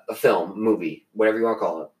a film, movie, whatever you want to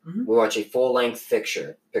call it, we watch a full-length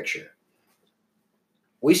picture.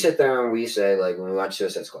 We sit there and we say, like, when we watch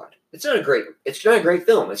Suicide Squad, it's not a great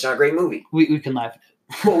film. It's not a great movie. We can laugh at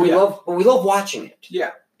it. But we love watching it.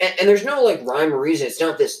 Yeah. And there's no like rhyme or reason. It's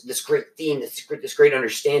not this great theme, this great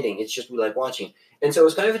understanding. It's just we like watching. And so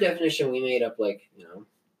it's kind of a definition we made up, like,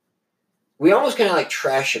 we almost kind of like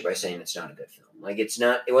trash it by saying it's not a good film. Like it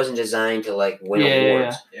wasn't designed to like win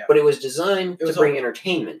awards, but it was designed to bring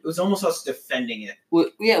entertainment. It was almost us defending it.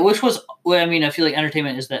 Which was, I mean, I feel like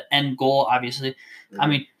entertainment is the end goal, obviously. Mm-hmm. I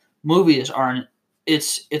mean, movies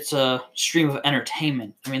it's a stream of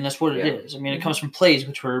entertainment. I mean, that's what it is. I mean, it comes from plays,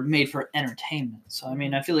 which were made for entertainment. So, I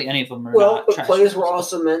mean, I feel like any of them are not but trash. plays were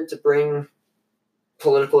also meant to bring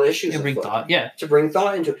political issues. bring afoot. thought. Yeah. To bring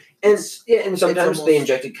thought into it. And sometimes almost- they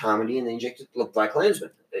injected comedy and they injected Black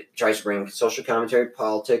Klansman. It tries to bring social commentary,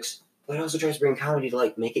 politics, but it also tries to bring comedy to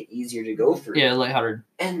like make it easier to go through. Yeah, lighthearted.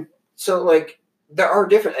 And so like there were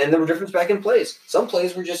difference back in plays. Some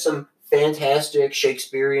plays were just some fantastic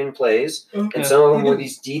Shakespearean plays, and some of them were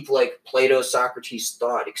these deep like Plato, Socrates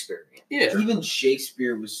thought experience. Yeah. Even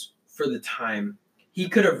Shakespeare was, for the time, he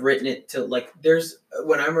could have written it to, like, there's,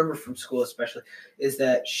 when I remember from school especially, is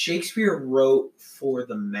that Shakespeare wrote for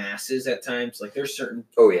the masses at times. Like, there's certain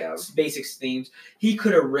basic themes. He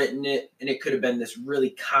could have written it, and it could have been this really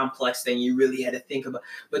complex thing you really had to think about.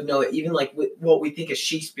 But no, even, like, what we think of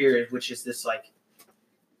Shakespeare, which is this, like,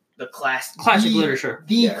 the classic literature.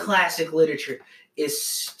 Classic literature is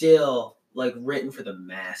still, like, written for the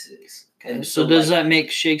masses. And So does that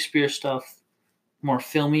make Shakespeare stuff more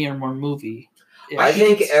filmy or more movie? Yeah. I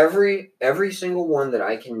think every single one that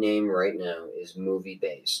I can name right now is movie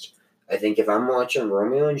based. I think if I'm watching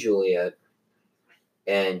Romeo and Juliet,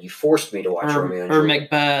 and you forced me to watch Romeo and or Juliet,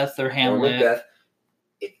 Macbeth or Hamlet,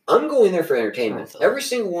 I'm going there for entertainment. Every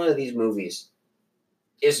single one of these movies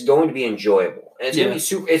is going to be enjoyable, and it's going to be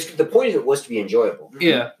super. It's the point of it was to be enjoyable.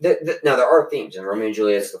 Yeah. Now there are themes in Romeo and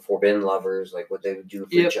Juliet. It's the forbidden lovers, like what they would do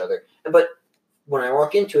for each other. But when I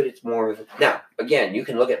walk into it, it's more of now. Again, you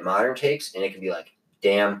can look at modern takes, and it can be like,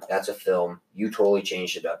 "Damn, that's a film. You totally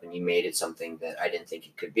changed it up, and you made it something that I didn't think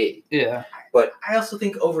it could be." Yeah. But I also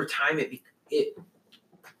think over time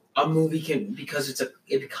a movie can, because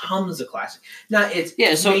it becomes a classic. Not it's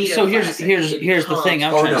So here's the thing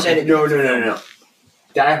I'm trying to say. No.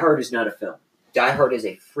 Die Hard is not a film. Die Hard is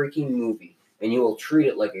a freaking movie, and you will treat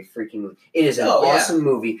it like a freaking movie. It is an awesome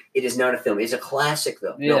movie. It is not a film. It's a classic,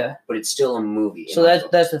 though. Yeah. No, but it's still a movie. So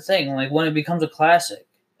that's the thing. Like when it becomes a classic,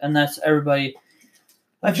 and that's everybody.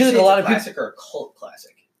 I feel like a lot of people. Classic or a cult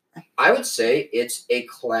classic. I would say it's a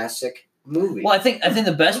classic movie. Well, I think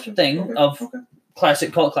the best thing of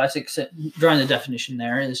classic, cult classics, drawing the definition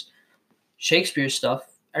there, is Shakespeare's stuff.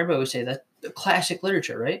 Everybody would say that the classic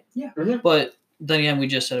literature, right? Yeah. Mm-hmm. But then again, we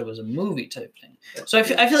just said it was a movie type thing. So I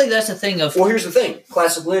feel like that's the thing of. Well, here's the thing: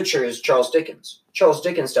 classic literature is Charles Dickens. Charles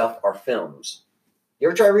Dickens stuff are films. You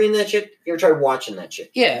ever try reading that shit? You ever try watching that shit?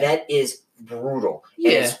 Yeah. That is brutal. Yeah.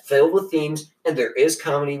 And it's filled with themes, and there is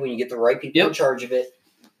comedy when you get the right people in charge of it.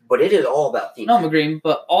 But it is all about themes. No, I'm agreeing,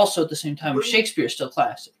 but also at the same time, Shakespeare's still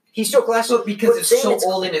classic. He's still classic But because it's so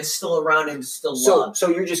old and it's still around and it's still loved. So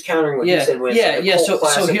you're just countering what he said when it's a cult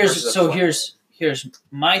classic. Here's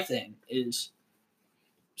my thing is.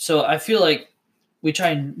 So I feel like we try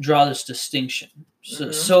and draw this distinction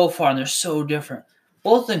so far, and they're so different.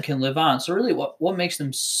 Both of them can live on. So really, what makes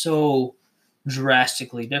them so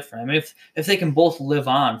drastically different? I mean, if they can both live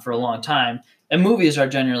on for a long time, and movies are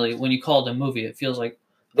generally, when you call it a movie, it feels like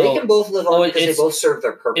they can both live on because they both serve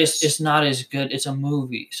their purpose. It's not as good. It's a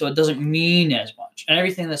movie, so it doesn't mean as much. And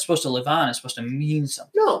everything that's supposed to live on is supposed to mean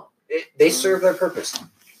something. No, they serve their purpose.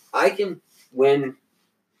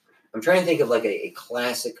 I'm trying to think of like a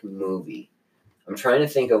classic movie. I'm trying to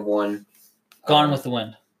think of one. Gone with the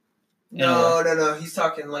Wind. No. He's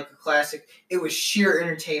talking like a classic. It was sheer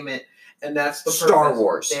entertainment, and that's the Star purpose.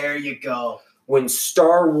 Wars. There you go. When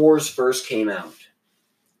Star Wars first came out,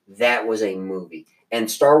 that was a movie, and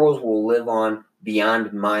Star Wars will live on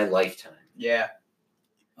beyond my lifetime. Yeah.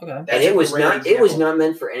 Okay. And it was not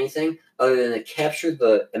meant for anything other than to capture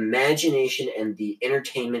the imagination and the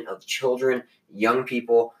entertainment of children, young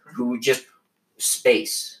people who just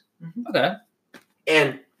space. Okay.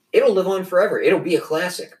 And it'll live on forever. It'll be a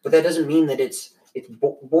classic, but that doesn't mean that it's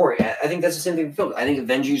boring. I think that's the same thing with film. I think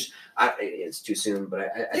Avengers. It's too soon,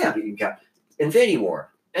 but I think you got Infinity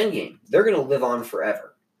War, Endgame. They're going to live on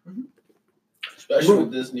forever. Especially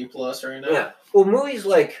with Disney Plus right now. Yeah. Well, movies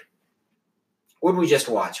like. What did we just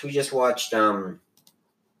watch? We just watched Ford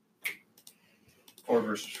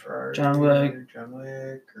versus Ferrari. John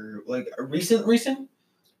Wick, or like a recent?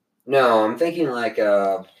 No, I'm thinking like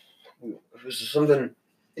it was something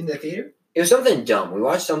in the theater. It was something dumb. We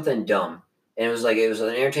watched something dumb, and it was an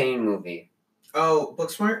entertaining movie. Oh,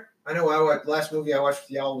 Booksmart. I know. Last movie I watched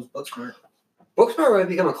with y'all was Booksmart. Booksmart might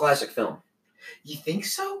become a classic film. You think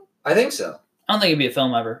so? I think so. I don't think it'd be a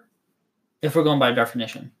film ever, if we're going by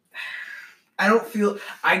definition. I don't feel.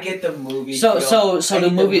 I get the movie. So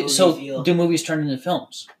do movies turn into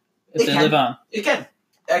films if they live on? It can.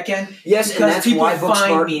 I can. Yes, and that's why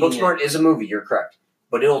Booksmart is a movie. You're correct,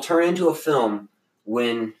 but it'll turn into a film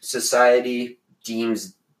when society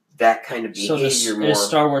deems that kind of behavior more. Is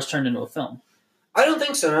Star Wars turned into a film? I don't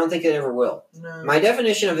think so. And I don't think it ever will. No. My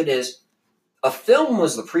definition of it is a film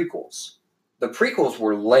was the prequels. The prequels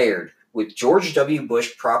were layered with George W.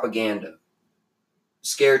 Bush propaganda.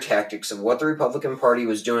 scare tactics of what the Republican Party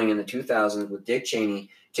was doing in the 2000s with Dick Cheney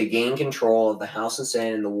to gain control of the House and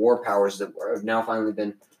Senate and the war powers that have now finally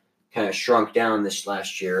been kind of shrunk down this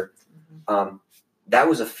last year. That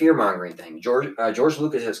was a fear-mongering thing. George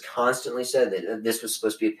Lucas has constantly said that this was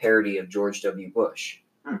supposed to be a parody of George W. Bush.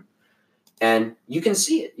 And you can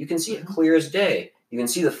see it. You can see it clear as day. You can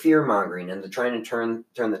see the fear-mongering and the trying to turn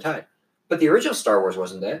the tide. But the original Star Wars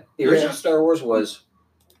wasn't that. The original Star Wars was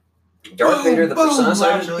Darth Vader, the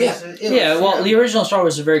personified. Well, the original Star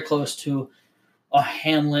Wars is very close to a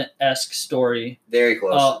Hamlet-esque story. Very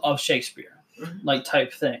close. Of Shakespeare, like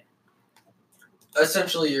type thing.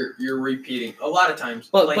 Essentially, you're repeating a lot of times.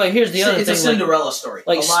 But here's the other thing. It's a Cinderella story.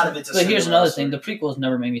 A lot of it's a Cinderella here's another story. thing. The prequels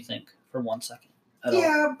never made me think for 1 second. At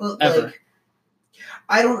all. But ever.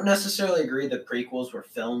 I don't necessarily agree that prequels were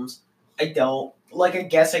films. I don't. I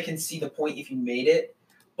guess I can see the point if you made it,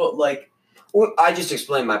 but Well, I just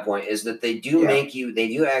explained my point is that they do make you. They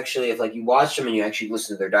do actually, if you watch them and you actually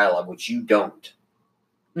listen to their dialogue, which you don't.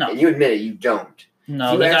 No. And you admit it, you don't.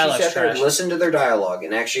 No, if the you actually dialogue's sat there and trash. listened to their dialogue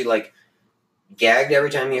and actually gagged every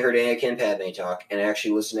time you heard Anakin and Padme talk, and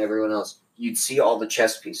actually listened to everyone else, you'd see all the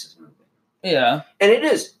chess pieces moving. Yeah. And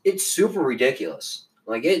it's super ridiculous.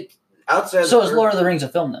 Outside. So is Lord of the Rings a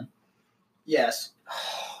film then? Yes.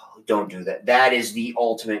 Don't do that. That is the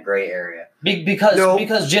ultimate gray area.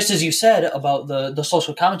 Because just as you said about the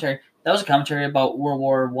social commentary, that was a commentary about World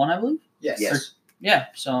War I believe? Yes. Yeah.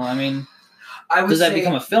 So I mean, I would does that say-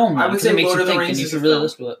 become a film? I would Because say it makes Lord you of the think Rings and you is can a really film.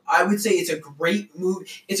 listen to it. I would say it's a great movie.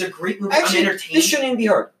 It's a great movie. Actually, I'm entertained. this shouldn't even be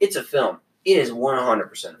hard. It's a film. It is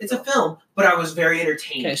 100%. It's a film, but I was very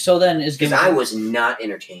entertained. Okay, so then is Because I was not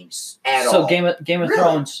entertained at all. So Game of Really?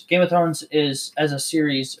 Thrones. Game of Thrones is as a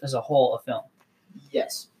series as a whole a film.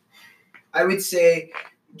 Yes. I would say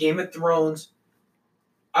Game of Thrones,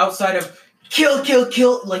 outside of kill,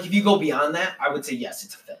 if you go beyond that, I would say yes,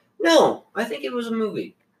 it's a film. No, I think it was a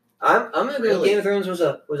movie. I'm gonna go. Really? Game of Thrones was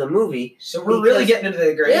a movie. So we're really because- getting into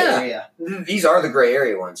the gray Yeah. area. These are the gray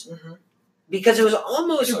area ones Mm-hmm. because it was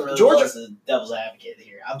almost Really George was the devil's advocate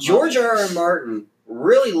here. George R.R. Martin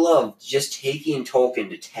really loved just taking Tolkien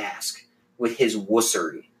to task with his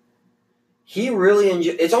wussery. He really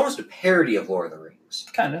enjoyed. It's almost a parody of Lord of the Rings.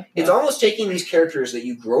 Kind of. It's almost taking these characters that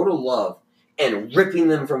you grow to love and ripping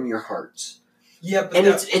them from your hearts. Yeah, but And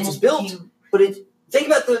that it's almost built, became- but it's think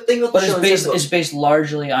about the But show it's based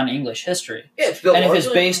largely on English history. Yeah, it's built And if it's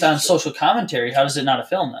largely based on social commentary, how is it not a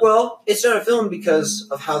film then? Well, it's not a film because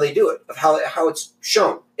of how they do it, of how it's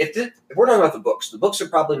shown. If we're talking about the books are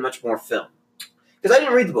probably much more film. Because I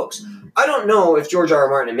didn't read the books. I don't know if George R.R.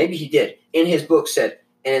 Martin, and maybe he did, in his book said,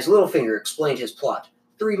 and his little finger explained his plot.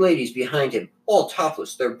 3 ladies behind him, all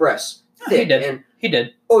topless, their breasts thick. He did. And, He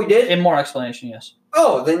did. oh, he did? In more explanation, yes.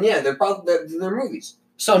 Oh, then yeah, they're movies.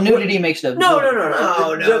 So nudity makes it a No.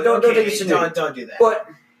 Don't okay, take it to don't do that. But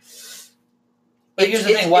here's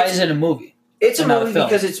the thing, why is it a movie? It's a and not a movie film?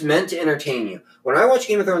 because it's meant to entertain you. When I watch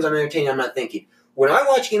Game of Thrones, I'm entertained. I'm not thinking. When I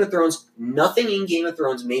watch Game of Thrones, nothing in Game of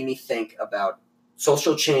Thrones made me think about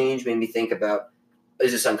social change, made me think about,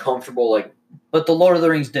 is this uncomfortable? But the Lord of the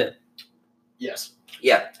Rings did. Yes.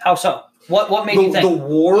 Yeah. How so? What made you think? The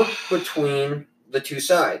war between the two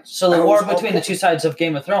sides. So the That war was all between the two sides of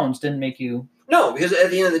Game of Thrones didn't make you... No, because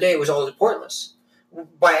at the end of the day, it was all pointless.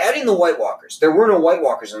 By adding the White Walkers, there were no White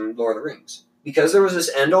Walkers in Lord of the Rings. Because there was this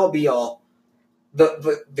end-all, be-all,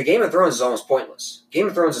 the Game of Thrones is almost pointless. Game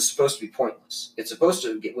of Thrones is supposed to be pointless. It's supposed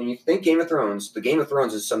to, when you think Game of Thrones, the Game of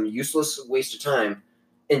Thrones is some useless waste of time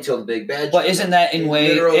until the big bad... But isn't that in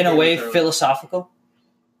a way philosophical?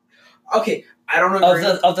 Okay, I don't agree.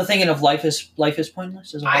 Of the thinking of life is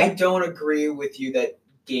pointless as a whole? I don't agree with you that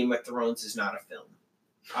Game of Thrones is not a film.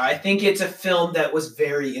 I think it's a film that was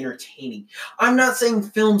very entertaining. I'm not saying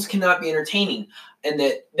films cannot be entertaining and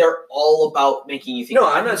that they're all about making you think. No,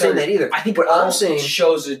 I'm not saying that either. I think But all I'm saying-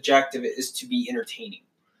 show's objective is to be entertaining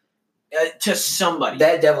to somebody.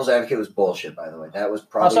 That Devil's Advocate was bullshit, by the way. That was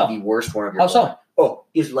probably How so? the worst one of your How so? life. Oh,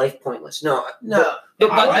 is life pointless? No. no,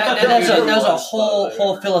 But I thought that's a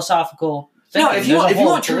whole philosophical thing. No, if you There's a want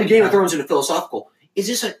whole to turn belief Game of on it. Thrones into philosophical, is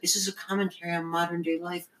this a commentary on modern day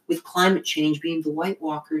life with climate change being the White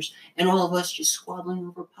Walkers and all of us just squabbling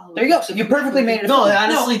over politics? There you go. You perfectly made it. No,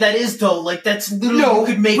 honestly, that is though. Like that's literally you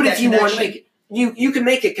could make but that if you want to connection. make it, you can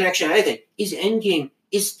make a connection. I think is Endgame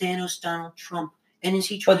is Thanos Donald Trump, and is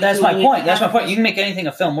he? Trying But that's to my win point. That's my Africa? point. You can make anything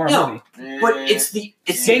a film or a No. movie. But it's the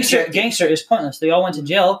Gangster is pointless. They all went to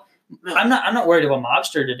jail. No. I'm not worried about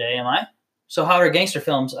mobster today, am I? So how are gangster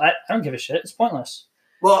films? I don't give a shit. It's pointless.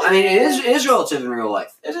 Well, I mean, it is relative in real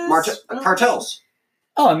life. It is. Cartels.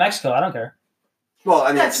 Oh, in Mexico, I don't care. Well, I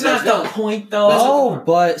mean, That's not the point, though. Oh,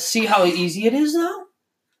 but see how easy it is, though?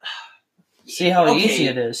 See how Okay. easy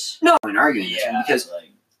it is. No, I'm arguing this one because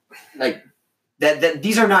like that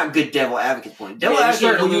these are not good devil advocate points. Devil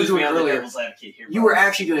advocate, what you were doing earlier, you were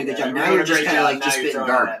actually doing a good job. Now you're just kind of like just spitting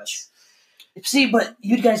garbage. See, but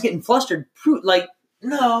you guys getting flustered.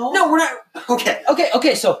 No, No, we're not. Okay.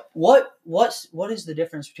 Okay. So what is the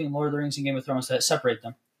difference between Lord of the Rings and Game of Thrones that separate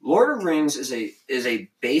them? Lord of the Rings is a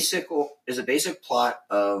basic plot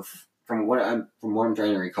of from what I'm trying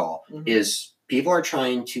to recall is people are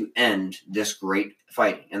trying to end this great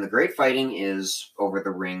fighting, and the great fighting is over the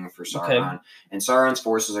ring for Sauron, and Sauron's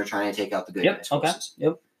forces are trying to take out the good guys' forces.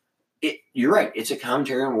 You're right. It's a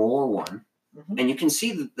commentary on World War One, and you can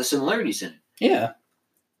see the similarities in it. Yeah.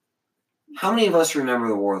 How many of us remember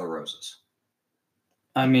the War of the Roses?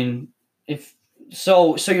 I mean, if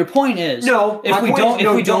so your point is No. If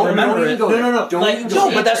we don't remember it,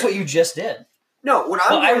 no. But that's what you just did. No, what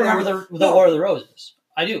I remember the War of the Roses.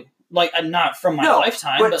 I do. Like not from my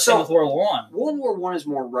lifetime, but same with World War One. World War One is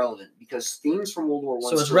more relevant because themes from World War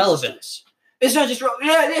One. So it's relevance. It's not just relevant.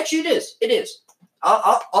 Yeah, actually, it is. It is.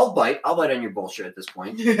 I'll bite. I'll bite on your bullshit at this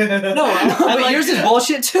point. But yours is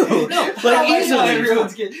bullshit too.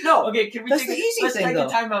 Easily. No. Okay, can we That's take the easy let's thing, take though. a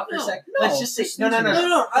time out for a second. No, Let's just say it's no.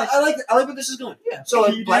 I like where this is going. Yeah. So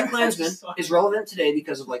You Black do? Klansman is relevant today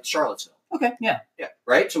because of like Charlottesville. Okay. Yeah. Yeah.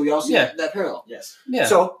 Right. So we all see Yeah. that parallel. Yes. Yeah.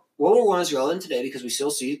 So World War One is relevant today because we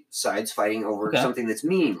still see sides fighting over Okay. something that's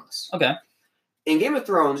meaningless. Okay. In Game of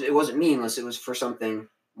Thrones, it wasn't meaningless. It was for something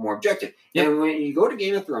more objective. Yep. And when you go to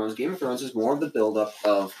Game of Thrones is more of the buildup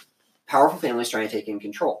of powerful families trying to take in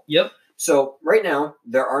control. Yep. So right now,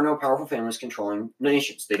 there are no powerful families controlling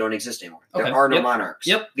nations. They don't exist anymore. Okay. There are no Yep. monarchs.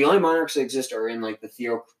 Yep. The only monarchs that exist are in like the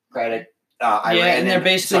theocratic Iran. And they're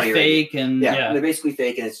basically Saudi Arabia. fake, and Yeah, they're basically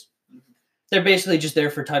fake, and it's they're basically just there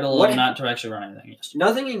for title What- and not to actually run anything. Yes.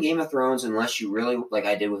 nothing in Game of Thrones unless you really like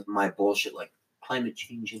I did with my bullshit like climate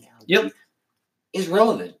change analogy. Yep. Is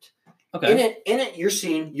relevant. Okay. In it,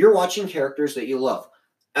 you're watching characters that you love.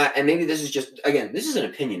 And maybe this is just, again, this is an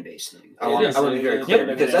opinion-based thing. I want to be very clear,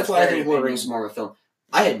 because that's why I think Lord of the Rings is more of a film.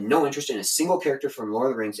 I had no interest in a single character from Lord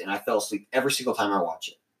of the Rings, and I fell asleep every single time I watch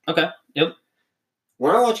it. Okay. Yep.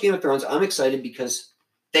 When I watch Game of Thrones, I'm excited because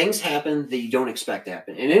things happen that you don't expect to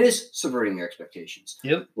happen. And it is subverting your expectations.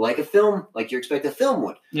 Yep. Like a film, like you expect a film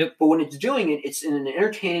would. Yep. But when it's doing it, it's in an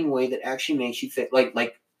entertaining way that actually makes you think, like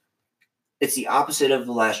it's the opposite of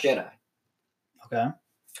The Last Jedi. Okay.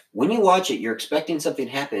 When you watch it, you're expecting something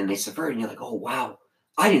to happen, and they subvert it, and you're like, oh, wow,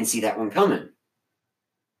 I didn't see that one coming.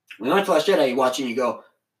 When you watch The Last Jedi, you watch it, and you go,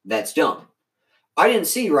 that's dumb. I didn't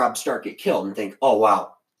see Robb Stark get killed and think, oh,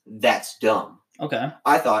 wow, that's dumb. Okay.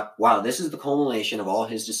 I thought, wow, this is the culmination of all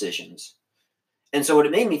his decisions. And so what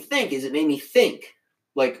it made me think is it made me think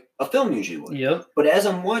like a film usually would. Yep. But as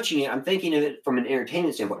I'm watching it, I'm thinking of it from an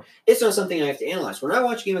entertainment standpoint. It's not something I have to analyze. When I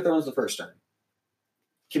watched Game of Thrones the first time,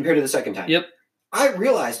 compared to the second time, Yep. I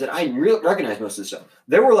realized that I recognized most of the stuff.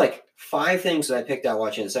 There were like 5 things that I picked out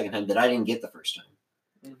watching it the second time that I didn't get the first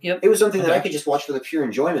time. Yep. It was something that I Okay. could just watch for the pure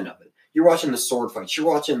enjoyment of it. You're watching the sword fights. You're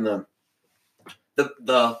watching the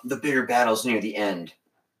bigger battles near the end,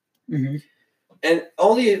 Mm-hmm. and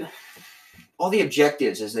all the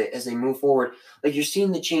objectives as they move forward. Like you're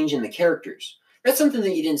seeing the change in the characters. That's something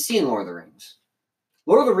that you didn't see in Lord of the Rings.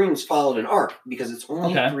 Lord of the Rings followed an arc because it's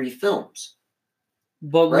only Okay. 3 films.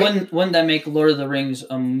 But Right? wouldn't that make Lord of the Rings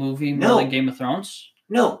a movie more No. than Game of Thrones?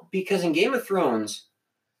 No, because in Game of Thrones,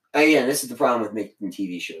 again, this is the problem with making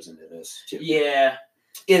TV shows into this too. Yeah.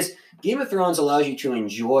 Is Game of Thrones allows you to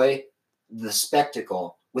enjoy the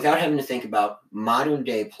spectacle without having to think about modern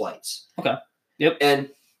day plights. Okay. Yep. And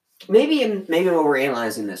maybe I'm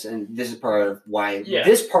overanalyzing this, and this is part of why Yeah.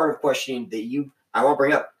 this part of questioning that I won't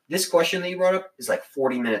bring up. This question that you brought up is like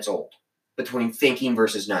 40 minutes old between thinking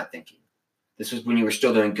versus not thinking. This was when you were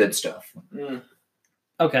still doing good stuff. Mm.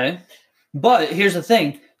 Okay. But here's the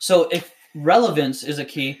thing. So if relevance is a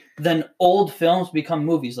key, then old films become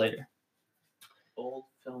movies later. Old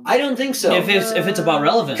film. I don't think so. If it's about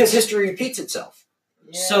relevance. Because history repeats itself.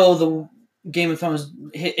 Yeah. So the Game of Thrones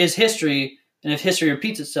is history, and if history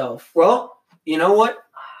repeats itself, Well, you know what?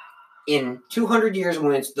 In 200 years,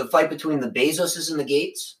 when it's the fight between the Bezoses and the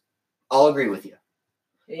Gates, I'll agree with you.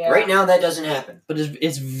 Yeah. Right now, that doesn't happen. but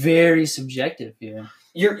it's very subjective here.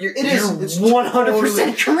 It is. It's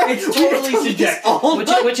 100% correct. It's totally We've done this subjective. all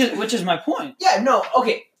night. Which is my point. Yeah, no,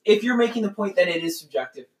 okay. If you're making the point that it is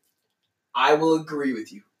subjective, I will agree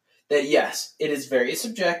with you. That yes, it is very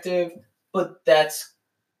subjective, but that's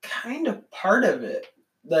kind of part of it.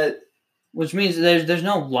 That Which means there's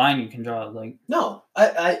no line you can draw. Like that's No,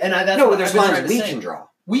 what there's I've been lines trying to we say. can draw.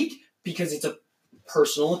 Weak because it's a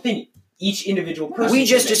personal opinion. each individual person. We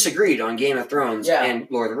just can make. disagreed on Game of Thrones Yeah. and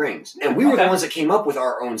Lord of the Rings, and we were the Okay. ones that came up with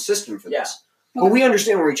our own system for Yeah. this. But we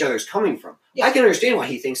understand where each other's coming from. Yeah. I can understand why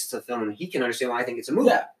he thinks it's a film, and he can understand why I think it's a movie.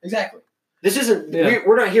 Yeah, exactly. This isn't. Yeah.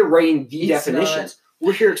 We're not here writing the It's definitions.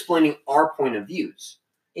 We're here explaining our point of views.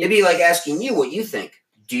 It'd be like asking you what you think.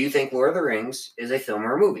 Do you think Lord of the Rings is a film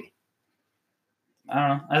or a movie? I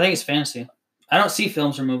don't know. I think it's fantasy. I don't see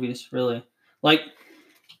films or movies really. Like,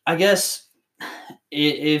 I guess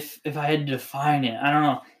if I had to define it, I don't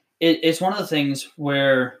know. It's one of the things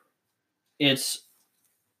where it's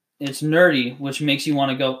nerdy, which makes you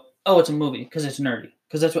want to go, oh, it's a movie because it's nerdy,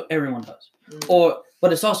 because that's what everyone does.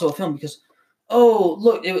 But it's also a film because, oh,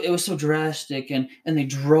 look, it was so drastic and they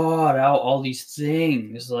draw out all these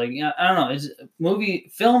things. Like, I don't know.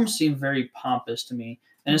 Films seem very pompous to me,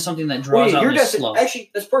 and it's something that draws out these slow.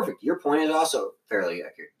 Actually, that's perfect. Your point is also fairly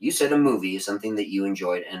accurate. You said a movie is something that you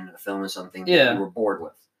enjoyed, and a film is something that you were bored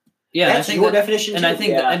with. Yeah, that's your definition. And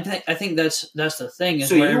too. I think that's the thing. Is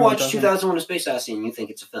so where you everyone watched doesn't- 2001: A Space Odyssey, and you think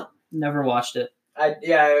it's a film? Never watched it.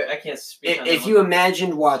 I can't speak. on If that you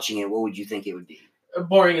imagined watching it, what would you think it would be? one.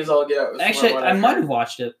 Boring as all get out. is Actually, what I I've might heard. have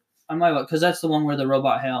watched it. I might have, because that's the one where the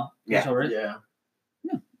robot Hal. Yeah. Right? Yeah.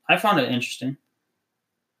 I found it interesting.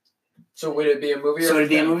 So would it be a movie? So or it'd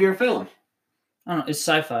be a film? movie or a film? I don't know. It's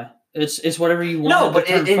sci-fi. It's whatever you want. No, but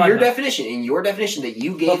in your definition. definition that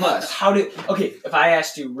you gave us, How do? Okay, if I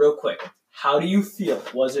asked you real quick, how do you feel?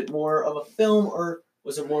 Was it more of a film or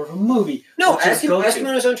was it more of a movie? no, What's your ask him go-to?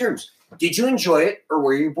 on his own terms. Did you enjoy it, or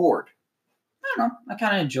were you bored? I don't know. I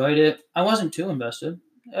kind of enjoyed it. I wasn't too invested.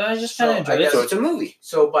 I just So, kind of I enjoyed guess- it. So it's a movie,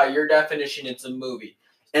 So by your definition, it's a movie.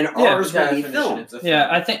 and Yeah, ours would be Definition, film. it's a film. Yeah,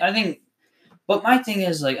 I think. But my thing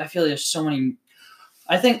is, like, I feel there's so many.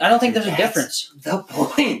 I don't think there's a That's difference. The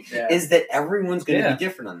point Yeah. is that everyone's going to Yeah. be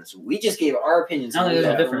different on this. We just gave our opinions. I don't on think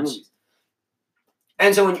there's a the difference. movies.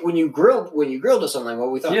 And so when you grilled us on like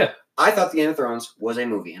what we thought, Yeah. I thought the Game of Thrones was a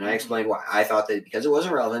movie, and I explained why. I thought that because it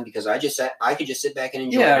wasn't relevant, because I could just sit back and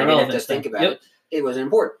enjoy it. I didn't have to relevance think thing. about Yep. it. It wasn't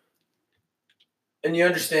important. And you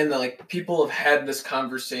understand that like people have had this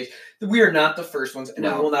conversation. We are not the first ones, and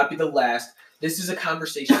No. we will not be the last. This is a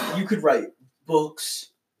conversation. You could write books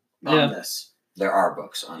on Yeah. this. There are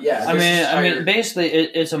books on Yeah. this. I mean, entire basically,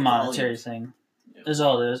 it's a monetary thing. Is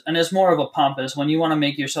all it is, and it's more of a pompous. When you want to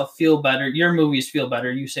make yourself feel better, your movies feel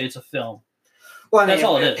better. You say it's a film. Well, I mean, That's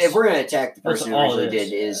all it is. If we're going to attack the That's person who all it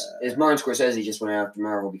originally is. did, is Martin Scorsese just went after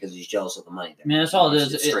Marvel because he's jealous of the money there. I mean, that's all it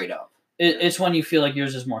is. It's straight up. It's when you feel like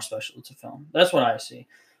yours is more special. It's a film. That's what I see.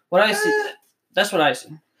 What I see. That's what I see.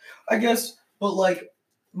 I guess, but like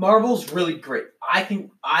Marvel's really great.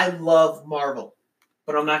 I love Marvel,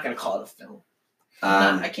 but I'm not gonna call it a film.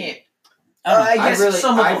 I can't. I guess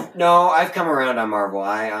some of them. I've come around on Marvel.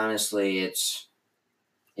 I honestly, it's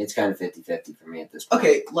kind of 50-50 for me at this point.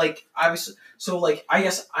 Okay, like obviously, so like I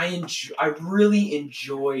guess I really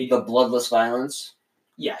enjoyed. The bloodless violence.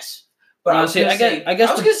 Yes, but I was See, gonna I say, guess- I guess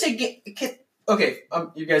I was the- gonna say, okay,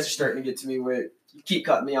 you guys are starting to get to me where you keep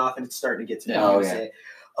cutting me off, and it's starting to get to me. Yeah. I'm Oh, gonna yeah. say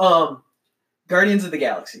it. Guardians of the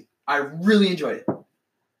Galaxy. I really enjoyed it.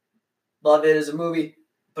 Love it as a movie,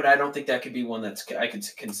 but I don't think that could be one I could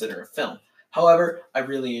consider a film. However, I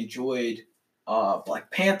really enjoyed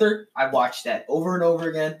Black Panther. I watched that over and over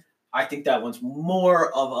again. I think that one's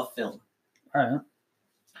more of a film. All right.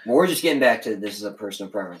 Well, we're just getting back to this is a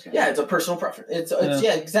personal preference. Yeah, it's a personal preference. It's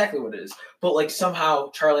exactly what it is. But like somehow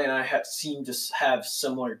Charlie and I seem to have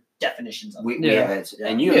similar definitions of it. We Yeah. have had,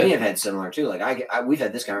 and you and me have had similar too. Like we've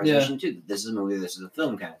had this conversation too. This is a movie. This is a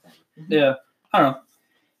film kind of thing. Yeah. I don't know.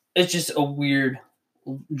 It's just a weird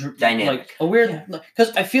Dynamic. Like a weird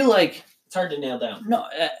because I feel like It's hard to nail down. no,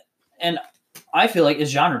 and I feel like it's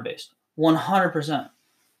genre based. 100%.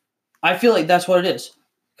 I feel like that's what it is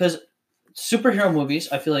because superhero movies.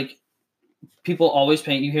 I feel like people always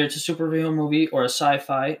paint. You hear it's a superhero movie or a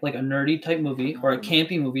sci-fi, like a nerdy type movie or a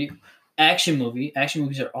campy movie, action movie. Action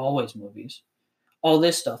movies are always movies. All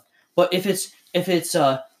this stuff. But if it's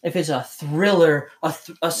a thriller, a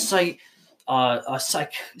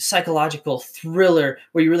psychological thriller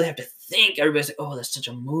where you really have to think, everybody's like, oh, that's such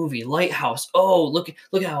a movie. Lighthouse. Oh, look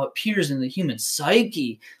at how it peers in the human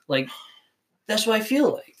psyche. Like that's what I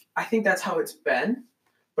feel like. I think that's how it's been,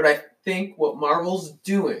 but I think what Marvel's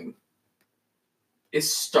doing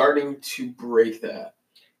is starting to break that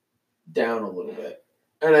down a little bit.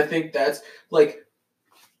 And I think that's like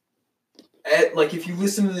if you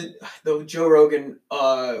listen to the Joe Rogan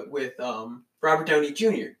with Robert Downey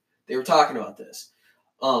Jr., they were talking about this.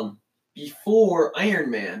 Before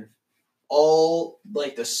Iron Man, all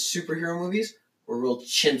like the superhero movies were real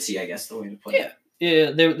chintzy, I guess the way to put it.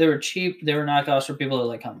 Yeah, they were cheap. They were knockoffs for people that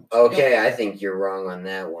like comics. Okay, I think you're wrong on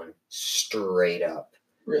that one. straight up.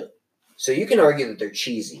 Really? So you can argue that they're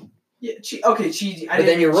cheesy. Yeah. Cheesy. But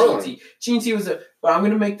then you're wrong. Cheesy was but I'm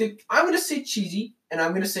gonna say cheesy, and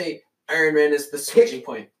I'm gonna say Iron Man is the switching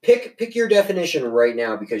point. Pick your definition right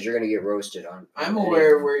now because you're gonna get roasted on. I'm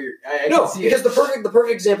aware where you're. I no, can see because it. the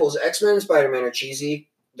perfect example is X-Men and Spider-Man are cheesy.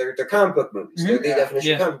 They're comic book movies. They're the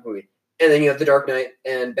definition of comic book movie. And then you have The Dark Knight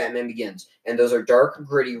and Batman Begins, and those are dark,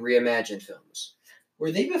 gritty, reimagined films.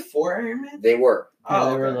 Were they before Iron Man? They were. Yeah,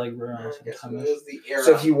 they okay. were like I guess it was the era.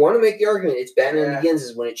 So if you want to make the argument, it's Batman Begins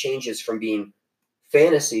is when it changes from being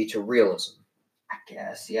fantasy to realism. I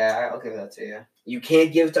guess, yeah, I'll give that to you. You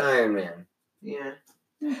can't give to Iron Man. Yeah.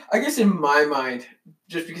 I guess in my mind,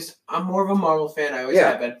 just because I'm more of a Marvel fan, I always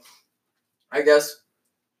have been. I guess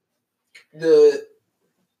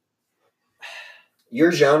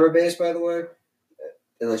You're genre based, by the way,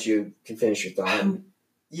 unless you can finish your thought. I'm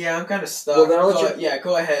kind of stuck. Well, then I'll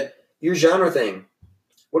go ahead. Your genre thing.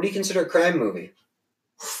 What do you consider a crime movie?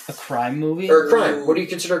 A crime movie? Or a crime. What do you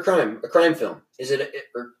consider a crime? A crime film. Is it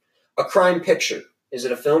a crime picture? Is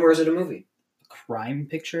it a film or is it a movie? A crime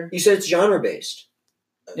picture? You said it's genre based.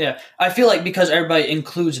 Yeah. I feel like because everybody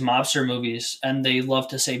includes mobster movies and they love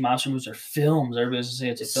to say mobster movies are films, everybody's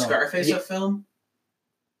going to say it's a film. Scarface a film?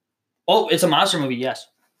 Oh, it's a monster movie, yes.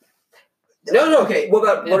 No. Okay.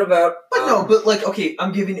 What about?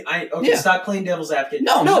 I'm giving. Stop playing devil's advocate.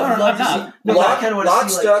 No, I'm not. Lock,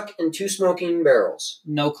 Stock, and Two Smoking Barrels.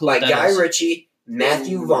 No clue. By what that Guy is. Ritchie,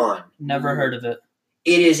 Matthew Vaughn. Never heard of it.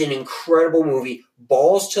 It is an incredible movie.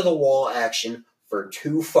 Balls to the wall action for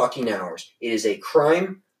 2 fucking hours. It is a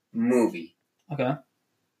crime movie. Okay.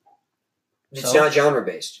 It's not genre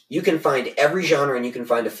based. You can find every genre and you can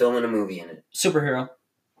find a film and a movie in it. Superhero.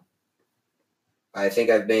 I think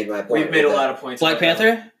I've made my point. We've made a lot of points. Black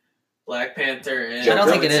Panther? Black Panther and I don't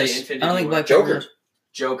think it is. I don't think Black Panther is.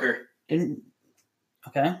 Joker.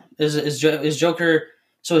 Okay. Is Joker?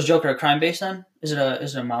 So is Joker a crime based then? Is it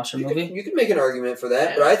a monster movie? You can make an argument for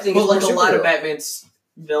that, but I think a it's lot of Batman's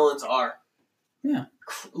villains are. Yeah.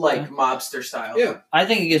 Like mobster style. Yeah. I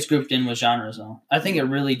think it gets grouped in with genres though. I think it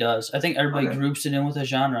really does. I think everybody groups it in with a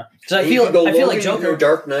genre because I feel like Joker.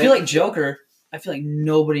 Dark Knight. I feel like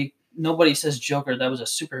nobody says Joker. That was a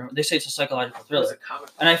superhero. They say it's a psychological thriller.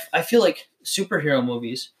 And I feel like superhero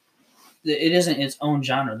movies, it isn't its own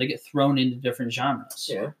genre. They get thrown into different genres.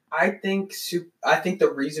 Yeah. I think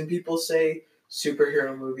the reason people say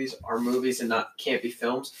superhero movies are movies and can't be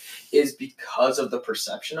films is because of the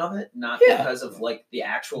perception of it, not because of like the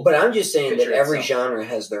actual. But I'm just saying that every itself. genre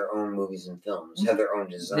has their own movies and films, have their own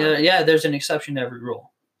design. Yeah, there's an exception to every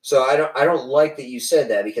rule. So I don't like that you said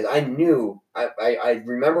that because I knew I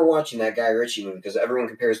remember watching that Guy Ritchie movie because everyone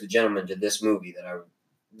compares The Gentleman to this movie that I.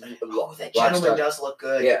 That Gentleman does look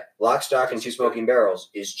good. Yeah, Lock, Stock, and Two Smoking Barrels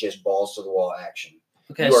is just balls to the wall action.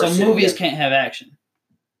 Okay, so movies can't have action.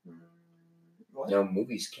 What? No,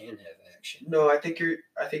 movies can have action. No, I think you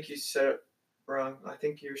said it wrong. I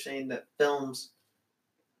think you're saying that films.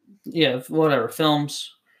 Yeah, whatever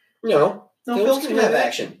films. No, films can have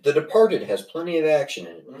action. The Departed has plenty of action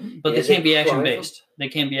in it. But they can't be action based. They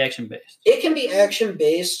can't be action based. It can be action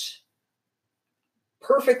based.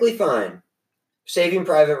 Perfectly fine. Saving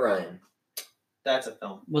Private Ryan. That's a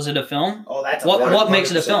film. Was it a film? Oh, that's what makes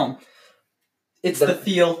it a film? It's the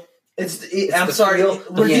feel. I'm the sorry. feel,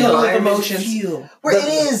 We're dealing with emotions. It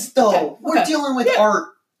is though. Okay. We're dealing with art.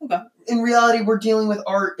 Okay. In reality, we're dealing with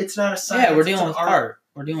art. It's not a science. Yeah, we're dealing with art.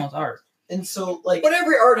 We're dealing with art. And so, like, but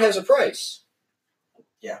every art has a price.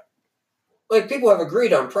 Yeah. Like people have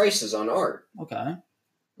agreed on prices on art. Okay.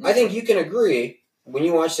 I think you can agree when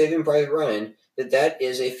you watch Saving Private Ryan that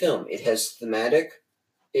is a film. It has thematic.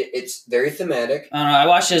 It's very thematic. I don't know. I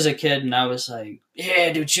watched it as a kid and I was like,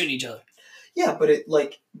 yeah, dude, shooting each other. Yeah, but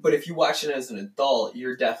if you watch it as an adult,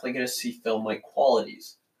 you're definitely gonna see film-like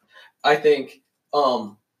qualities. I think.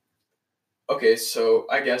 Okay, so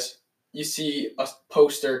I guess you see a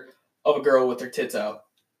poster of a girl with her tits out.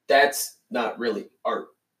 That's not really art.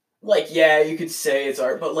 Like, yeah, you could say it's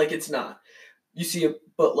art, but like it's not. You see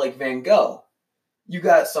but like Van Gogh, you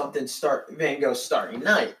got something Van Gogh's Starry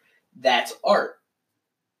Night. That's art.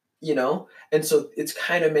 You know? And so it's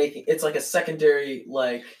kind of it's like a secondary,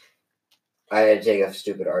 like. I had to take a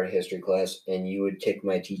stupid art history class, and you would tick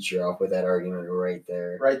my teacher off with that argument right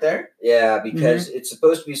there. Right there? Yeah, because it's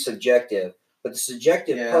supposed to be subjective, but the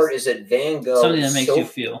subjective part is that Van Gogh something that makes you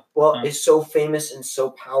feel. Well, is so famous and so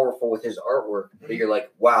powerful with his artwork that you're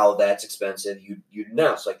like, wow, that's expensive. You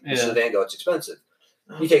announce like this is Van Gogh, it's expensive.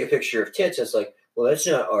 You take a picture of tits, it's like, well, that's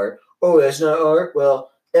not art. Oh, that's not art.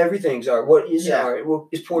 Well, everything's art. What is art? Well,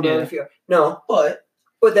 is pornography art? No, but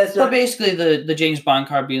that's not. But basically, the James Bond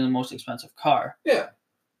car being the most expensive car. Yeah.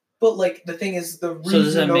 But like the thing is, the So does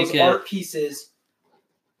reason that those make it- art pieces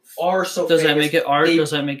are so Does that famous, make it art? they-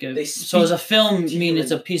 Does that make they it? So is a film speak to mean you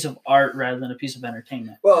it's a piece of art rather than a piece of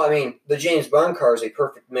entertainment? Well, I mean, the James Bond car is a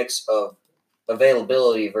perfect mix of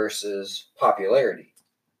availability versus popularity.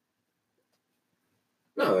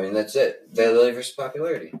 No, I mean that's it. Availability versus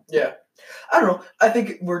popularity. Yeah, I don't know. I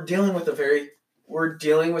think we're dealing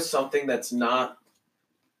with something that's not.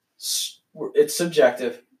 It's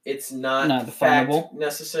subjective. It's not fact definable.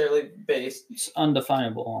 necessarily based. It's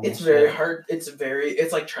undefinable. Almost. It's very hard. It's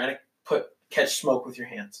like trying to catch smoke with your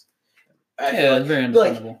hands. I feel Yeah, like, it's very like,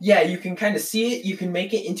 undefinable. yeah, you can kind of see it. You can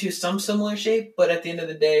make it into some similar shape, but at the end of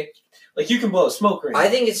the day, like you can blow a smoke ring. I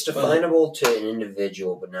think it's definable to an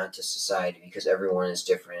individual, but not to society, because everyone is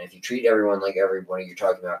different. If you treat everyone like everybody, you're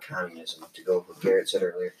talking about communism. To go with what Garrett said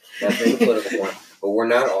earlier, that's the political point. But we're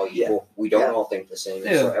not all equal. We don't all think the same,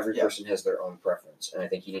 and so every person has their own preference. And I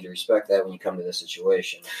think you need to respect that when you come to this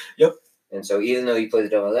situation. Yep. And so, even though you play the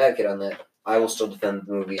devil's advocate on that, I will still defend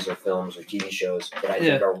movies or films or TV shows that I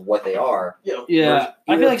think are what they are. Yeah,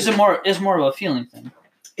 I feel like it's more of a feeling thing.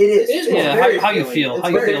 It is. It is Yeah, very how you feeling. feel, It's how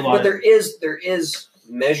you very- feel about but it. there is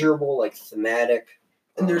measurable, like, thematic,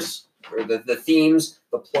 and there's or the themes,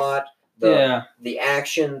 the plot, Yeah. the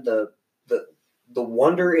action, the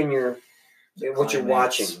wonder in your what you're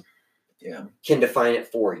watching. Yeah, can define it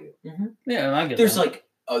for you. Yeah, I get there's that.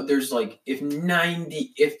 there's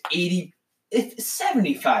if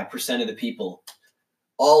 75% of the people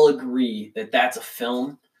all agree that that's a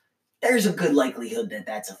film, there's a good likelihood that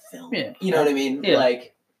that's a film. Yeah. You know what I mean? Yeah.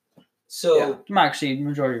 Like, so Democracy,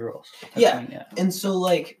 majority rules. That's yeah. what I mean, yeah. And so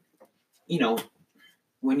like, you know,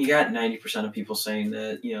 when you got 90% of people saying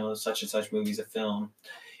that, you know, such and such movie's a film,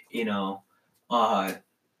 you know,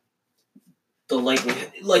 the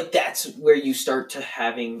likelihood, like that's where you start to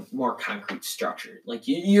having more concrete structure. Like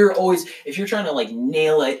you're always, if you're trying to like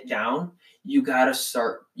nail it down, you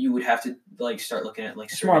would have to like start looking at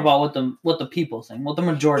like It's more about what the people think, what the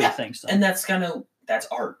majority thinks. Though. And that's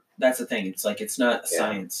art. That's the thing. It's like, it's not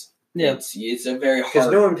science. Yeah. It's a very Because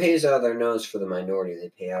hard. no one pays out of their nose for the minority; they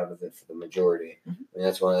pay out of it for the majority. I mean,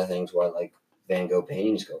 that's one of the things why like Van Gogh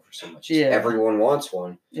paintings go for so much. Yeah. Everyone wants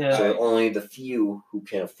one. Yeah. So only the few who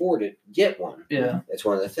can afford it get one. Yeah. That's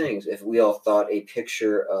one of the things. If we all thought a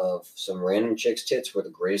picture of some random chick's tits were the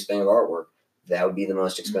greatest thing of artwork, that would be the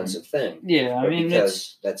most expensive thing. Yeah, I But mean,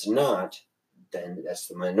 because that's not, then that's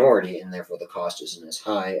the minority, and therefore the cost isn't as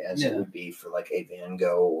high as it Yeah. would be for like a Van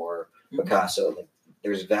Gogh or Picasso. Like,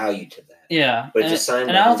 there's value to that. yeah. But it's a sign.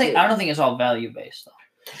 And I don't think it's all value based though.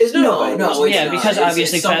 It's No, it's yeah, not. because It's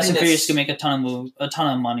obviously something Fast and Furious that's- can make a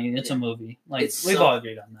ton of money. It's a movie. Like It's we've all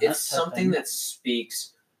agreed on that. It's type something thing. that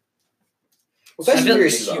speaks Well, Fast and to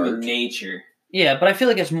Furious is human art. nature. Yeah, but I feel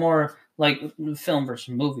like it's more like film versus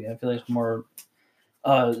movie. I feel like it's more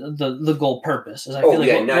the goal purpose. Is I feel like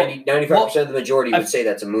 95% of the majority I- would say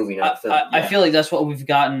that's a movie, not a film. I feel like that's what we've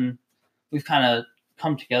kind of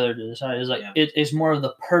come together to decide. Is like it is more of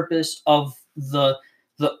the purpose of the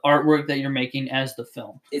artwork that you're making as the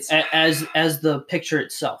film, It's as the picture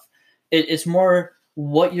itself. It's more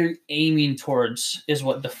what you're aiming towards is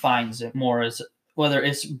what defines it more as whether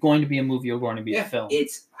it's going to be a movie or going to be a film.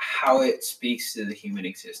 It's how it speaks to the human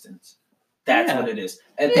existence. That's Yeah. what it is.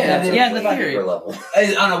 And, Yeah, and yeah, then- the theory. level.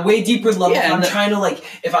 on a way deeper level, Yeah, if I'm and the- trying to like,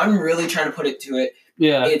 if I'm really trying to put it to it,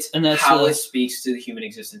 Yeah, it's and that's how it speaks to the human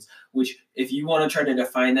existence. Which, if you want to try to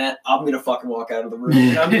define that, I'm gonna fucking walk out of the room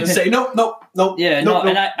and I'm gonna say nope. Yeah, nope,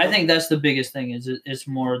 and nope, I think that's the biggest thing is it's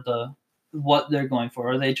more what they're going for.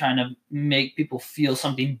 Are they trying to make people feel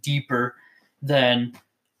something deeper than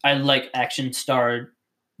I like action star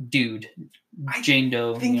dude Jane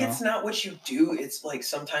Doe? I think you know? it's not what you do. It's like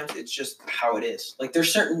sometimes it's just how it is. Like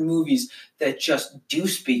there's certain movies that just do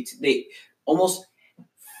speak. They almost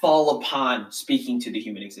fall upon speaking to the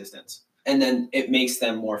human existence, and then it makes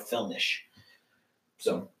them more filmish.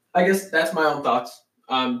 So I guess that's my own thoughts.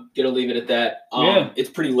 I'm gonna leave it at that. Yeah. It's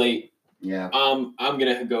pretty late. Yeah. I'm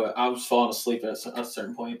gonna go. I was falling asleep at a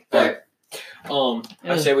certain point. All right.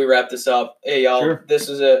 I say we wrap this up. Hey y'all, Sure. this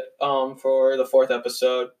is it. For the 4th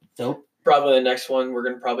episode. Dope. Probably the next one we're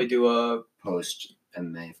gonna probably do a Post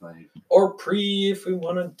MMA fight. or pre if we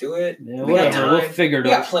want to do it. Yeah, We got whatever. We'll time. figure it We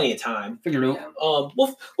got out. plenty of time. Figure it out.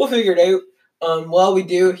 We'll figure it out. While we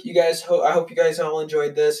do, you guys, I hope you guys all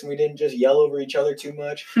enjoyed this and we didn't just yell over each other too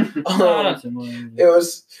much. It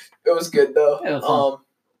was good though. Yeah, it was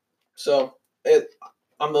fun.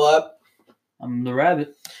 I'm the lab. I'm the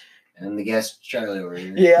rabbit. And the guest Charlie over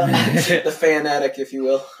here. Yeah, the fanatic, if you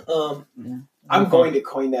will. Yeah. I'm going to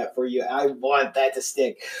coin that for you. I want that to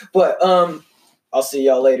stick. But I'll see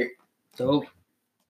y'all later. Dope.